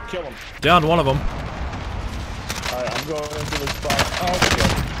 Just kill him. Downed one of them. Alright, I'm going into this spot. Oh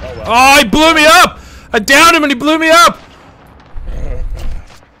shit. Oh well. Oh, he blew me up! I downed him and he blew me up!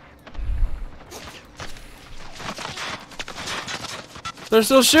 They're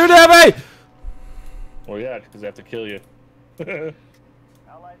still shooting at me! Well, yeah, because they have to kill you. Allied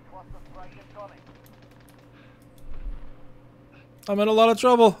cluster strike incoming. I'm in a lot of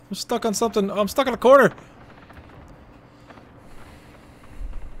trouble. I'm stuck on something. I'm stuck in a corner.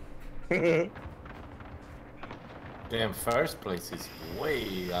 Damn, first place is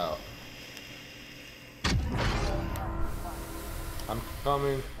way out. I'm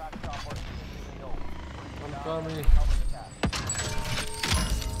coming. I'm coming.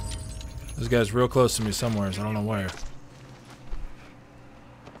 This guy's real close to me somewhere, so I don't know where.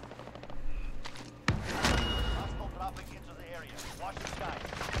 Hostile dropping into the area. Watch the sky.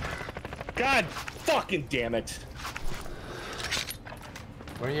 God fucking damn it.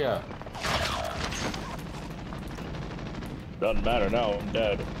 Where you at? Doesn't matter now, I'm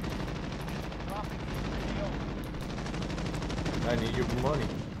dead. I need your money.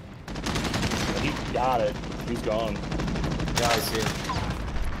 He got it. He's gone. Yeah, I see him.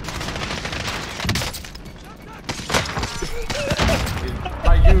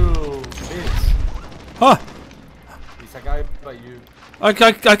 By you, bitch. Huh? It's a guy by you. I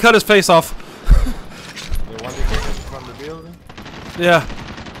cut his face off. The one that came from the building? Yeah.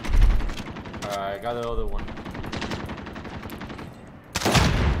 I got the other one.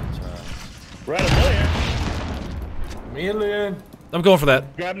 We're at $1 million. Million! I'm going for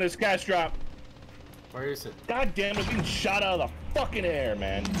that. Grabbing this cash drop. Where is it? God damn it, being shot out of the fucking air,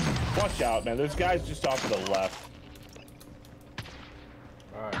 man. Watch out, man. There's guys just off to the left.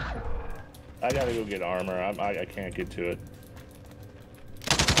 Alright. I gotta go get armor. I can't get to it.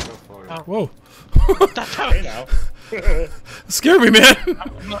 Go for it. Oh. Whoa. That's how Hey now. Scared me, man.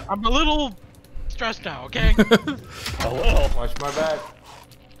 I'm a little stressed now, okay? A little. Watch my back.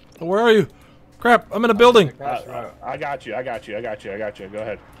 Where are you? Crap, I'm in a building. I got you. Go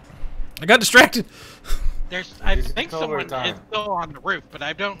ahead. I got distracted. I This is think someone is overtime. still on the roof, but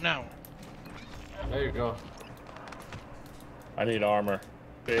I don't know. There you go. I need armor.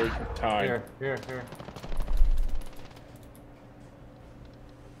 Big time. Here.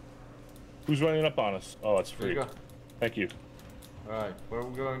 Who's running up on us? Oh, it's There you free. go. Thank you. Alright, where are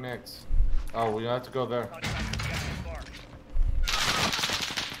we going next? Oh, we have to go there.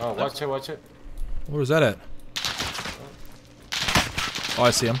 Oh, watch it. Where was that at? Oh,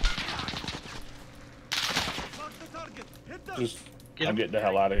 I see him. Just, Get I'm him. getting the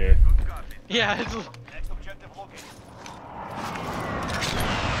hell out of here. Yeah, it's, Next objective located.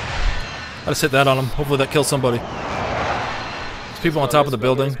 I just hit that on him. Hopefully that kills somebody. There's people on top of the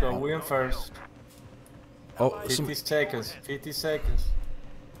building. Let's go. We in first. Oh, 50 seconds. 50 seconds.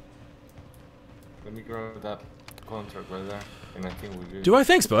 Let me grab that contract right there. And I think we're good. do I?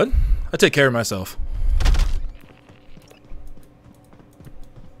 Thanks, bud. I take care of myself.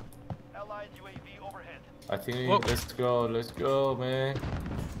 Allied UAV overhead. I think Whoa. let's go, man.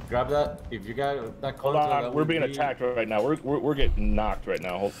 Grab that. If you got that Hold contract, on, that we're would being be- attacked right now. We're getting knocked right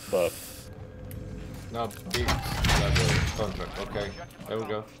now. Hold up. No, big that contract. Okay, there we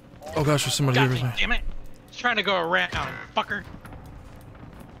go. Oh gosh, there's somebody got here me, with me. damn it. It's trying to go around, fucker.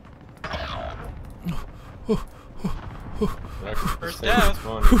 First down.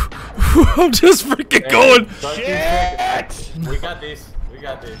 I'm just freaking going. Shit! We got this.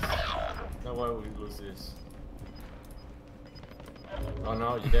 No way we lose this. Oh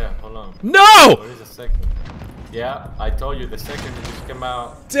no, yeah, hold on. No! Where is the second? Yeah, I told you the second just came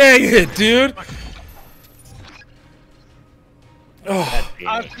out. Dang it, dude. Oh,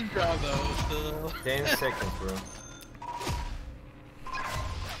 I can draw those. 10 seconds, bro.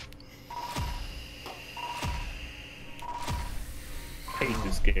 Hate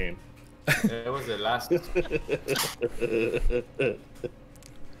this game. It was the last.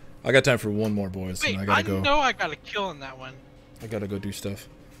 I got time for one more, boys. Wait, And I I gotta go. know I got a kill in that one. I gotta go do stuff.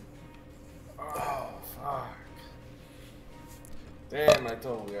 Oh, fuck. Damn, I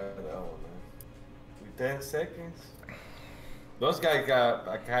told we got that one, man. With 10 seconds? Those guys got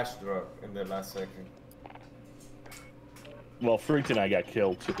a cash drop in the last second. Well, Freaked and I got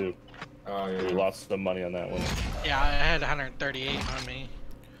killed too. Oh, We yeah. lost some money on that one. Yeah, I had 138 on me.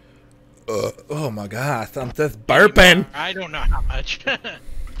 Oh my god, I'm just burping. I don't know how much.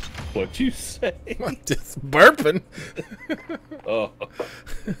 What'd you say? I'm just burping. Oh.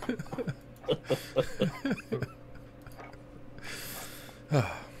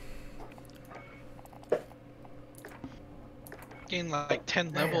 Gained like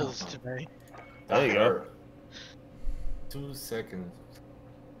 10 levels today. There you go. 2 seconds.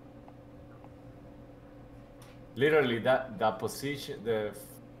 Literally, that position,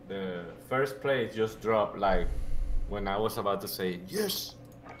 the first place just dropped like when I was about to say yes.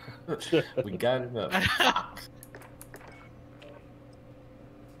 We got it up.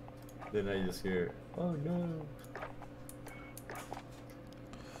 Then I just hear, oh no.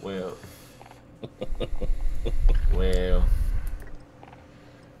 Well. Well.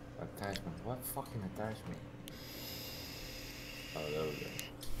 Attachment. What fucking attachment? Oh, there we go.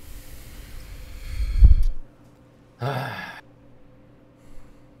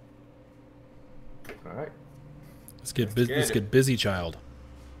 Alright. Let's get busy, child.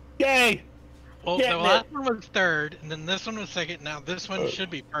 Yay! Well, Getting the it. last one was third, and then this one was second. Now this one should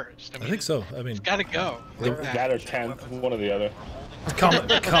be first. I think so. I mean, It's gotta go. That or 10th, one or the other.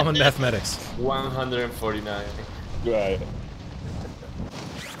 common mathematics. 149. Right.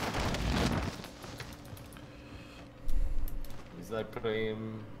 Is like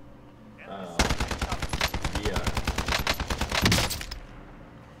playing yeah.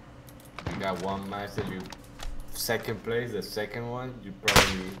 You got one match that you second place, the second one you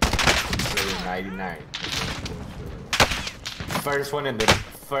probably play 99. First one in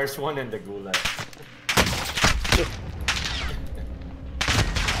the gulag.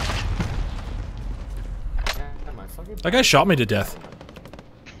 That guy shot me to death.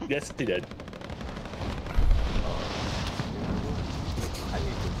 Yes, he did. I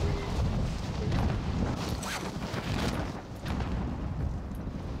need to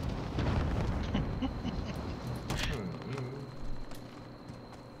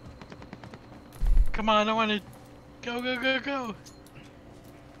Come on, I want to go, go, go, go.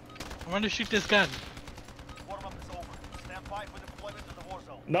 I want to shoot this gun. Warm up is over. Stand by for deployment to the war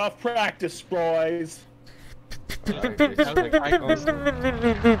zone. Enough practice, boys. See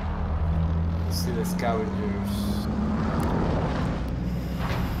the scavengers.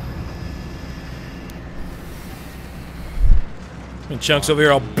 And Chunks over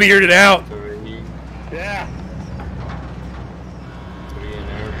here all bearded out. 3 Yeah. in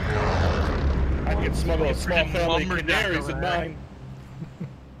airport. I can smuggle a small freaking family lumberjack canaries over in there. mine.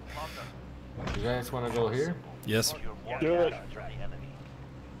 You guys want to go here? Yes. Your war Do it. patterns are the enemy.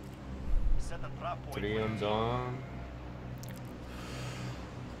 Set a trap point. 3 on dawn.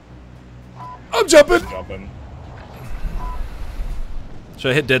 I'm jumping. Jumping.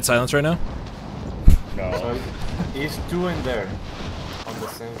 Should I hit dead silence right now? No. So it's 2 in there, on the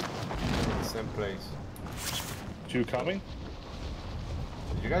same place. 2 coming?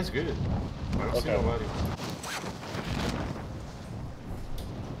 You guys good? I don't see Okay. nobody.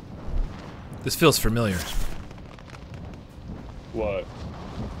 This feels familiar. What?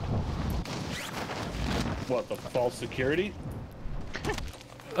 What, the false security?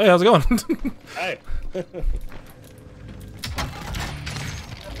 Hey, how's it going? Hey.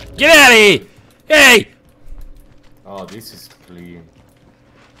 Get out of here! Hey! Oh, this is clean.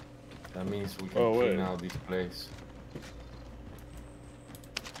 That means we can Oh, clean wait. out this place.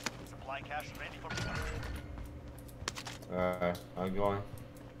 Supply cache ready for pickup. Alright, I'm going.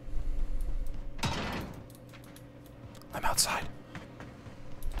 I'm outside.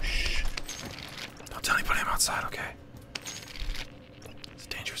 Shh. Don't tell anybody I'm outside, okay? It's a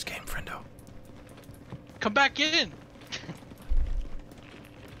dangerous game, friendo. Come back in.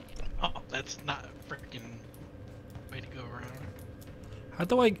 Oh, that's not a freaking way to go around. How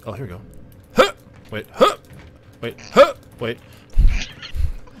do I... Oh, here we go. Huh! Wait. Huh! Wait. Huh! Wait.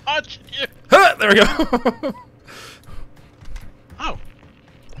 Watching you. Huh! There we go. Oh.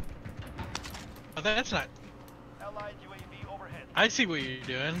 Oh, that's not. Allied UAV overhead. I see what you're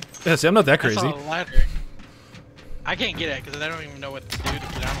doing. Yeah, see, I'm not that I crazy. saw a ladder. I can't get it because I don't even know what to do to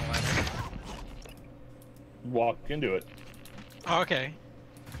get on the ladder. Walk into it. Oh, okay.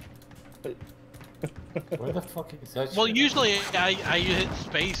 Where the fuck is that Well, shit? usually I hit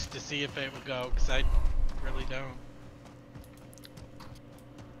space to see if it would go because I really don't.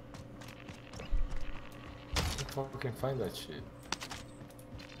 I fucking find that shit.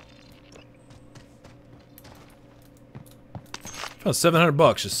 Found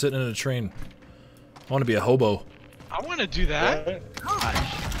 $700 just sitting in a train. I want to be a hobo. I want to do that. What?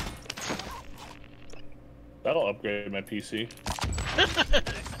 Gosh. That'll upgrade my PC.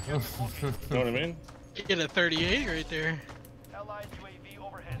 You know what I mean? Get a 38 right there. Allied UAV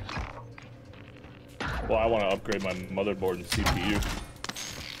overhead. Well, I want to upgrade my motherboard and CPU.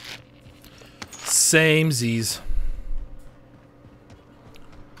 Same Z's.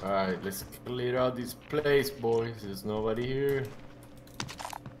 Alright, let's clear out this place, boys. There's nobody here.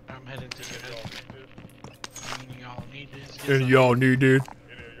 I'm heading to the. Y'all need this. And y'all need, dude.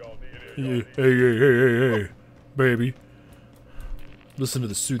 Hey, hey, baby. Listen to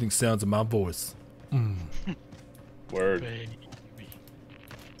the soothing sounds of my voice. Word. Baby.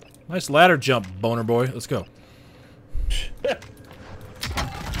 Nice ladder jump, boner boy. Let's go.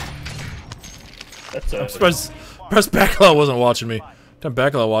 That's a... Surprised Backlaw wasn't watching me. Time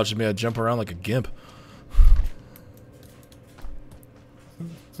Backlaw watching me, I'd jump around like a gimp.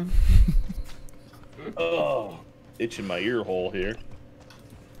 Oh, itching my ear hole here.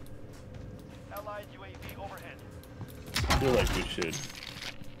 Allied UAV overhead. I feel like we should.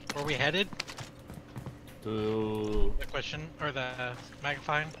 Where we headed? To... The question or the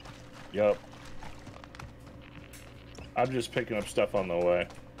magnifying? Yup. I'm just picking up stuff on the way,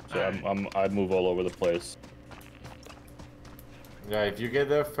 so Alright. I move all over the place. Yeah, if you get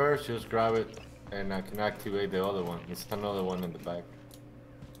there first, just grab it, and I can activate the other one. There's another one in the back.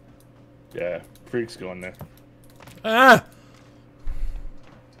 Yeah, Freak's going there. Ah!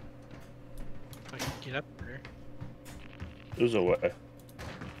 If I can get up there. There's a way.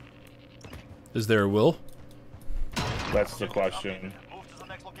 Is there a will? That's the question. Move to the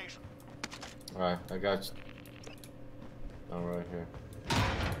next location. Alright, I got you. I'm right here.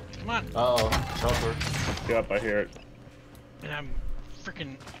 Come on. Uh-oh, chopper. Yep, I hear it. And I'm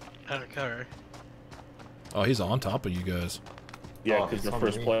freaking out of cover. Oh, he's on top of you guys. Yeah, Oh, because it's they're on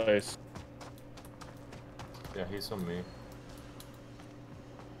first me. place. Yeah, he's on me.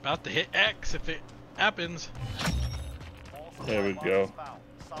 About to hit X if it happens. There we go.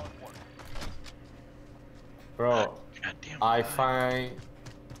 Solid work. Bro, Goddamn. I find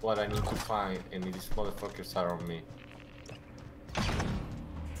what I need to find, and these motherfuckers are on me.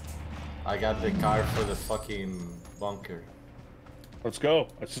 I got the card for the fucking bunker. Let's go.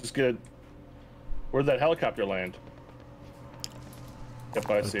 Let's just get. Where'd that helicopter land? Yep,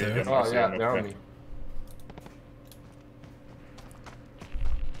 I see it. there? Yep, I Oh see yeah, it. they're on Okay. me.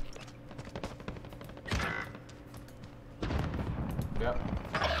 Yep.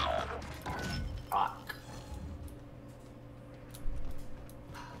 Fuck.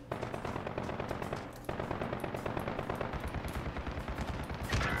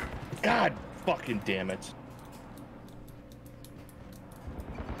 God fucking damn it.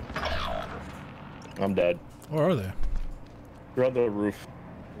 I'm dead. Where are they? They're on the roof.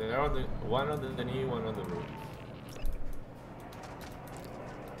 They're on the one on the knee, one on the roof.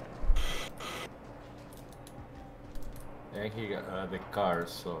 And he got the car,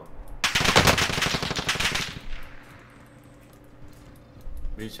 so.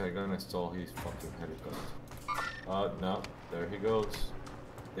 Bitch, I'm gonna stall his fucking helicopter. Oh no, there he goes.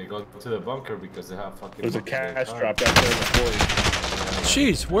 They go to the bunker because they have fucking. There's a bunkers in the cash car. drop out there in the quarry.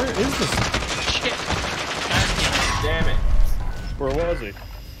 Jeez, where is this? Shit. Damn it! Where was he?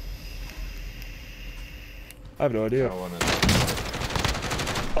 I have no I idea. don't wanna.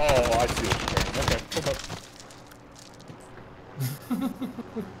 Oh, I see what you're doing. Okay. Okay.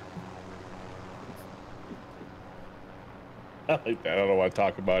 I like that. I don't know why I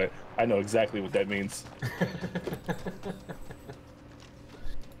talk about it. I know exactly what that means.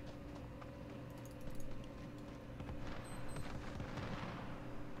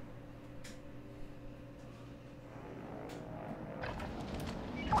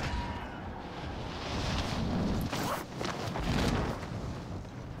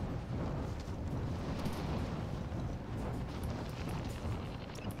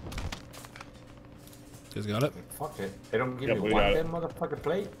 You guys got it? Fuck it. They don't give Yep, me we one got damn motherfucking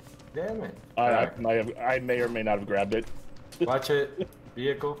plate. Damn it. I Alright, may or may not have grabbed it. watch it.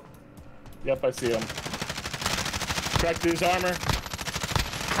 Vehicle. Yep, I see him. Cracked his armor.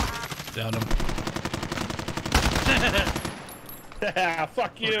 Down him.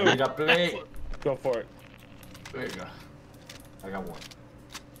 Fuck you. Need a plate. Go for it. There you go. I got one.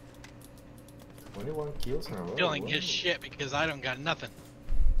 21 kills in a row. Feeling What? his shit because I don't got nothing.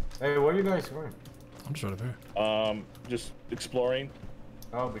 Hey, where are you guys going? I'm just right up here. Just exploring.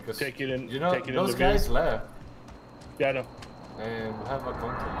 Oh, because Take it in. you know take it in those the guys view. left, Yeah, I know. and we have a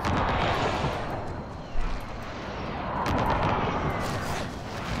contact.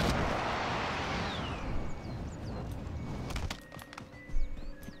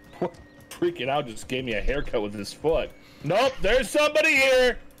 Freaking out just gave me a haircut with his foot. Nope, there's somebody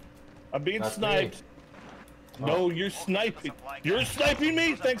here. I'm being That's sniped. me. No, you're sniping. You're sniping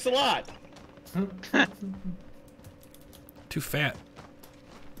me? Thanks a lot. Too fat.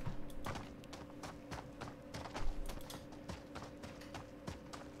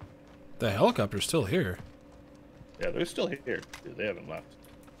 The helicopter's still here. Yeah, they're still here. They haven't left.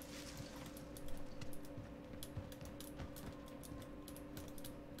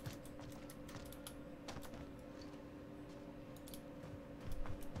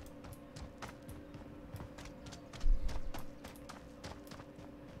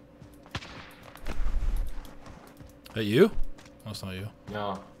 That you? No, it's not you.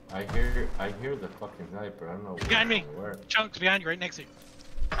 No, I hear the fucking sniper. I don't know Behind me. where. Chunks behind you, right next to you.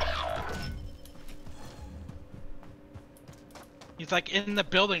 He's like in the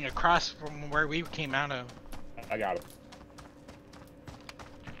building across from where we came out of. I got him.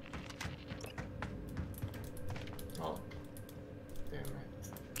 Oh, damn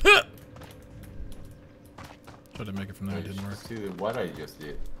it! Tried to make it from there, it didn't work. See what I just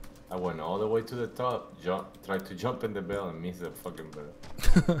did? I went all the way to the top, tried to jump in the bell and missed the fucking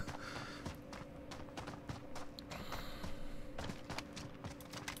bell.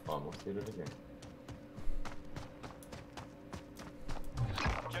 Almost did it again.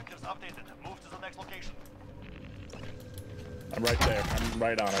 Objectives updated. Move to the next location. I'm right there. I'm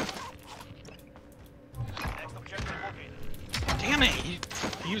right on it. Next objective located. Damn it!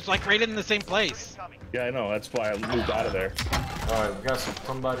 He was like right in the same place. Incoming. Yeah, I know. That's why I moved out of there. Alright, we got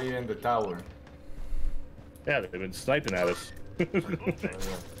somebody in the tower. Yeah, they've been sniping at us. Oh, yeah.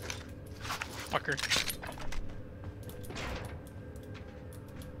 Fucker.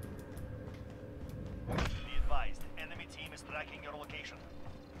 Be advised. Enemy team is tracking your location.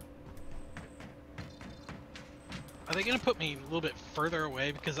 Are they gonna put me a little bit further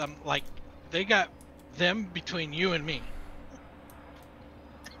away because I'm like, they got them between you and me.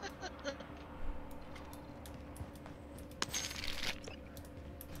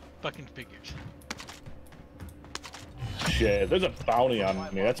 Fucking figures. Shit, there's a bounty on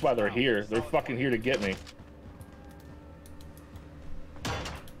me. That's why they're here. They're fucking here to get me.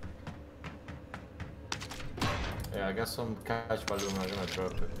 Yeah, I got some cash balloon. I'm gonna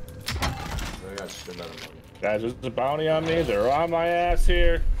drop it. I got shit out of money. Guys, there's a bounty on me. They're on my ass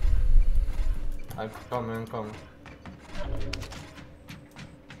here. I'm coming, I'm coming.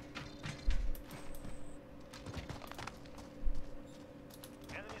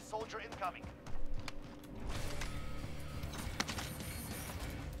 Enemy soldier incoming.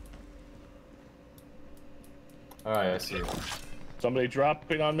 Alright, I see you. Somebody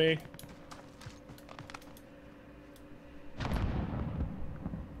dropping on me.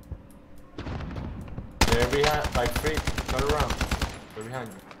 They're behind, like free. Turn around. They're behind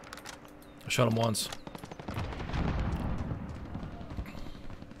you. I shot him once.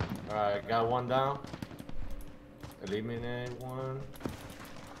 Alright, got one down. Eliminate one.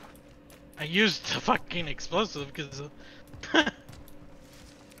 I used the fucking explosive because. Are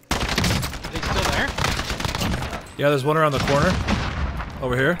they still there? Yeah, there's one around the corner.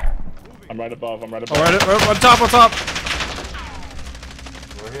 Over here. I'm right above. I'm right above. Oh, right on top, on top.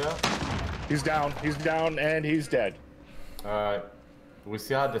 We're here. He's down, and he's dead. Alright. We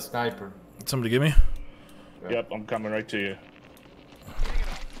still have the sniper. Somebody give me. Yep, I'm coming right to you.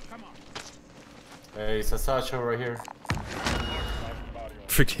 Hey, it's a Sacha right here.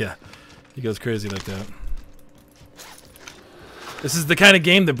 Freak, yeah. He goes crazy like that. This is the kind of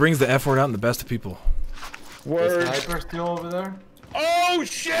game that brings the F word out in the best of people. The Word. sniper still over there? Oh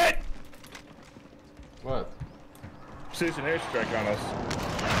shit! What? Precision airstrike on us.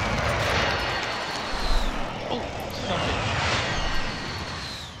 Oh, something.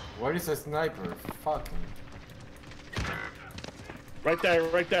 Where is the sniper? Fucking. Right there,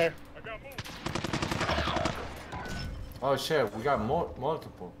 right there. Oh shit, we got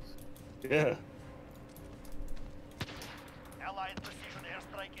multiples. Yeah. Allied precision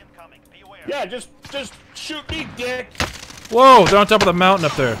airstrike incoming. Beware. Yeah, just shoot me, dick. Whoa, they're on top of the mountain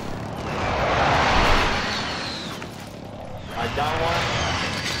up there. I down one.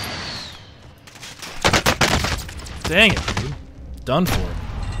 Dang it, dude. Done for.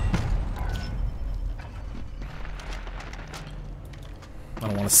 I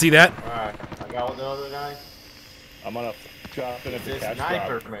don't want to see that. Alright, I got the other guy. I'm gonna drop in at the This cash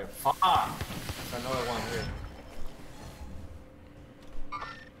sniper, drop. man. Fuck. There's another one here.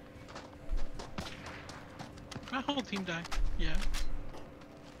 My whole team died. Yeah.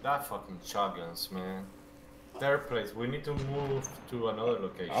 That fucking shotguns, man. Third place. We need to move to another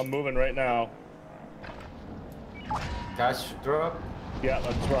location. I'm moving right now. Cash drop. Yeah,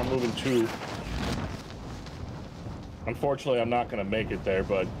 that's where I'm moving to. Unfortunately, I'm not gonna make it there,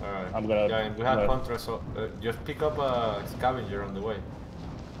 but Alright. I'm gonna. Yeah, and we have contra, so just pick up a scavenger on the way.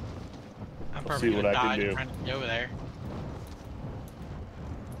 I'm Let's see probably what gonna I die can do. trying to get over there.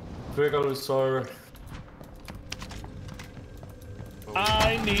 Triggalosaur.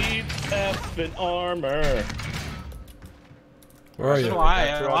 I need effing armor. Where are you?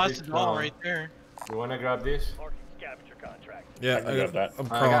 Why? I Drop lost it it all down. right there. You wanna grab this? Marking scavenger contract. Yeah, I got that. I'm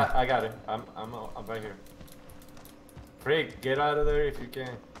crawling. I got it. I'm right here. Freak, get out of there if you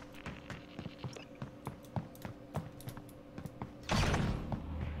can.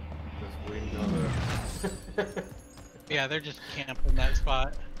 Just wing over. Yeah, they're just camping that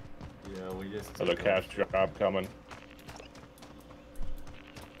spot. Yeah, we just. Another took cash drop coming.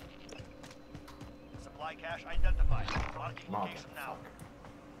 Supply cache identified. Marking Mom. location now.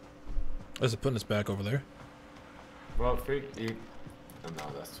 Is it putting us back over there? Bro, Freak, eat. Oh, no,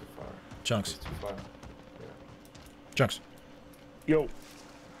 that's too far. Chunks. It's too far. Yeah. Chunks. Yo.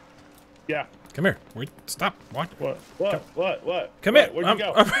 Yeah. Come here. Wait, stop. What? What? What? Come What? here. Where'd I'm- you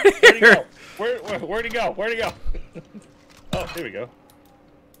go? I'm right Where'd he here. go? Where'd he go? Where'd he go? Oh, here we go.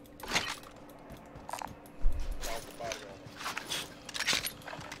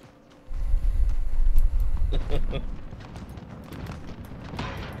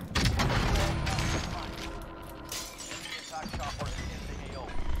 Enemy attack chopper is in the AO.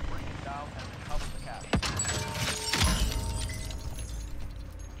 Bring it down and recover the cache.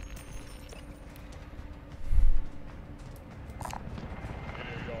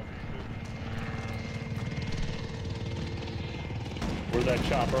 Where'd that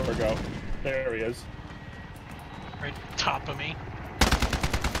chopper go? There he is. Right top of me.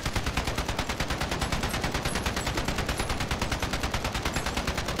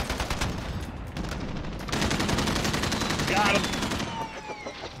 Got him.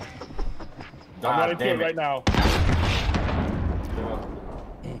 I'm running to it damn right now.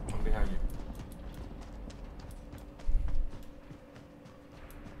 I'm behind you.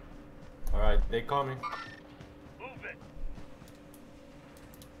 Alright, they coming. Move it.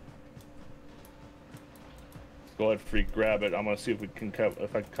 Go ahead, freak, grab it. I'm gonna see if we can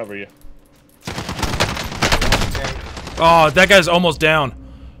if I can cover you. Oh, that guy's almost down.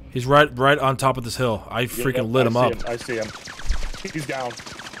 He's right on top of this hill. I freaking lit him up. I see him. He's down.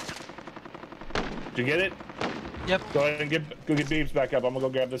 Did you get it? Yep. Go ahead and go get Beebs back up. I'm gonna go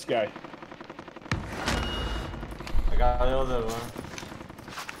grab this guy. I got the other one.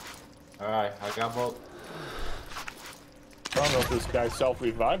 Alright, I got both. I don't know if this guy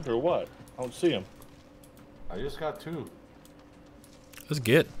self-revived or what. I don't see him. I just got 2. Let's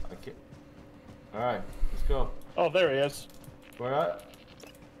get. Okay. Alright, let's go. Oh, there he is. Where at?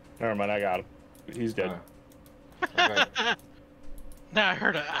 Never mind, I got him. He's dead. Alright. Okay. Now I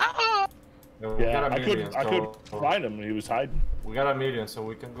heard a. Ah! No, we Yeah, got a I medium, couldn't so find him. He was hiding. we got a medium, so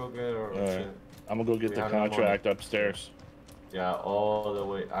we can go get our Alright. shit. I'm gonna go get We the have no money. contract upstairs. Yeah, all the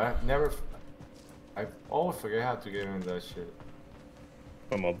way. I always forget how to get in that shit.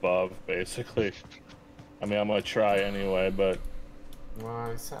 From above, basically. I mean, I'm gonna try anyway, but Well,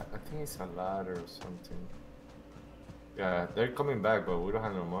 I think it's a ladder or something. Yeah, they're coming back, but we don't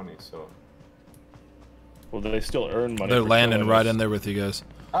have no money, so. well, they still earn money. They're for landing killing right us. in there with you guys.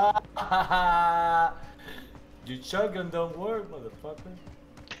 Your shotgun don't work, motherfucker.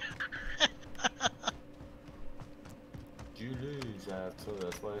 You lose, so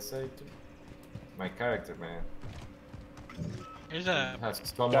that's what I say to my character, man. There's a. Has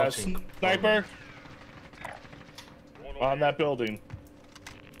so Guys, much in sniper on that building.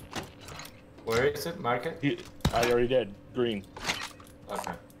 Where is it? Market? I already did. Green.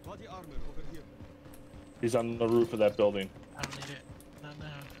 Okay. He's on the roof of that building. I don't need it. Not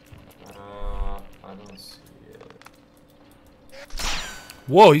now. I don't see it.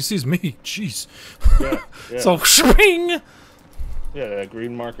 Whoa, he sees me. Jeez. Yeah, yeah. So swing. Yeah, that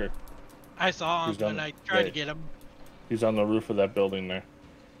green marker. I saw him He's done when it. I tried to Yeah. get him. He's on the roof of that building there.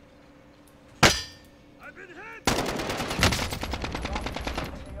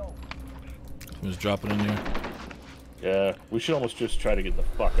 Just drop it in here. Yeah, we should almost just try to get the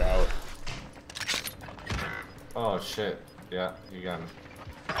fuck out. Oh shit. Yeah, you got me.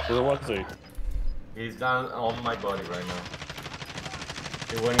 Where was he? He's down on my body right now.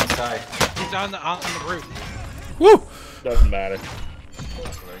 He went inside. He's on the roof. Woo! Doesn't matter.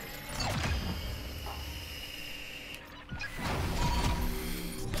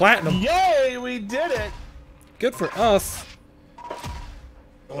 Platinum. Yay, we did it! Good for us.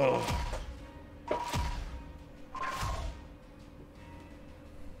 Oh.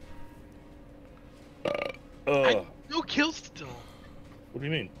 No kills still. What do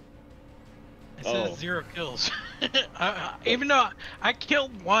you mean? It says Oh. 0 kills. Even though I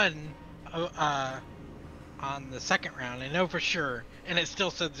killed one on the second round, I know for sure, and it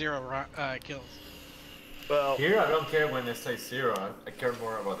still said 0 kills. Well, Here, I don't care when they say 0. I care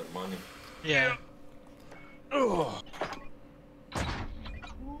more about the money. Yeah.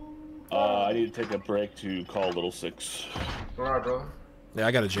 I need to take a break to call Little Six. Alright, bro. Yeah,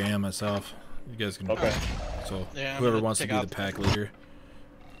 I got a jam myself. You guys can. Okay. So Yeah, I'm whoever gonna wants to take be off. the pack leader.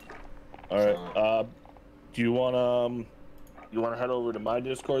 All right. Do you want to head over to my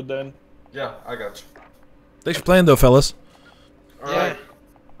Discord then? Yeah, I got you. Thanks for playing though, fellas. Alright.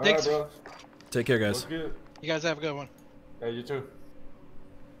 Thanks. Alright, bro. Take care, guys. Look good. You guys have a good one. Yeah, you too.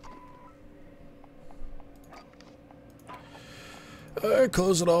 Alright,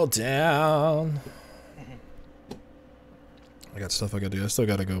 close it all down. I got stuff I gotta do. I still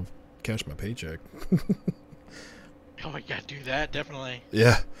gotta go cash my paycheck. Oh, you gotta do that, definitely.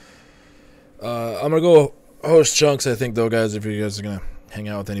 Yeah. I'm gonna go host Chunks, I think, though, guys. If you guys are gonna hang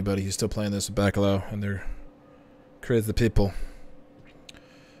out with anybody who's still playing this with Bacalao and they're crazy people.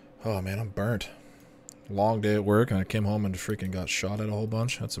 Oh man, I'm burnt. Long day at work, and I came home and freaking got shot at a whole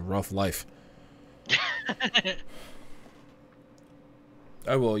bunch. That's a rough life.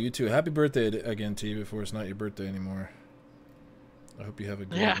 I will. You too. Happy birthday again to you before it's not your birthday anymore. I hope you have a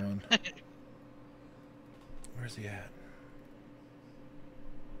great one. Where's he at?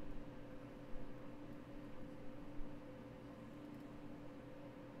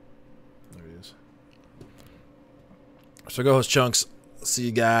 There he is. So go host Chunks. See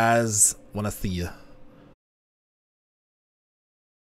you guys when I see you.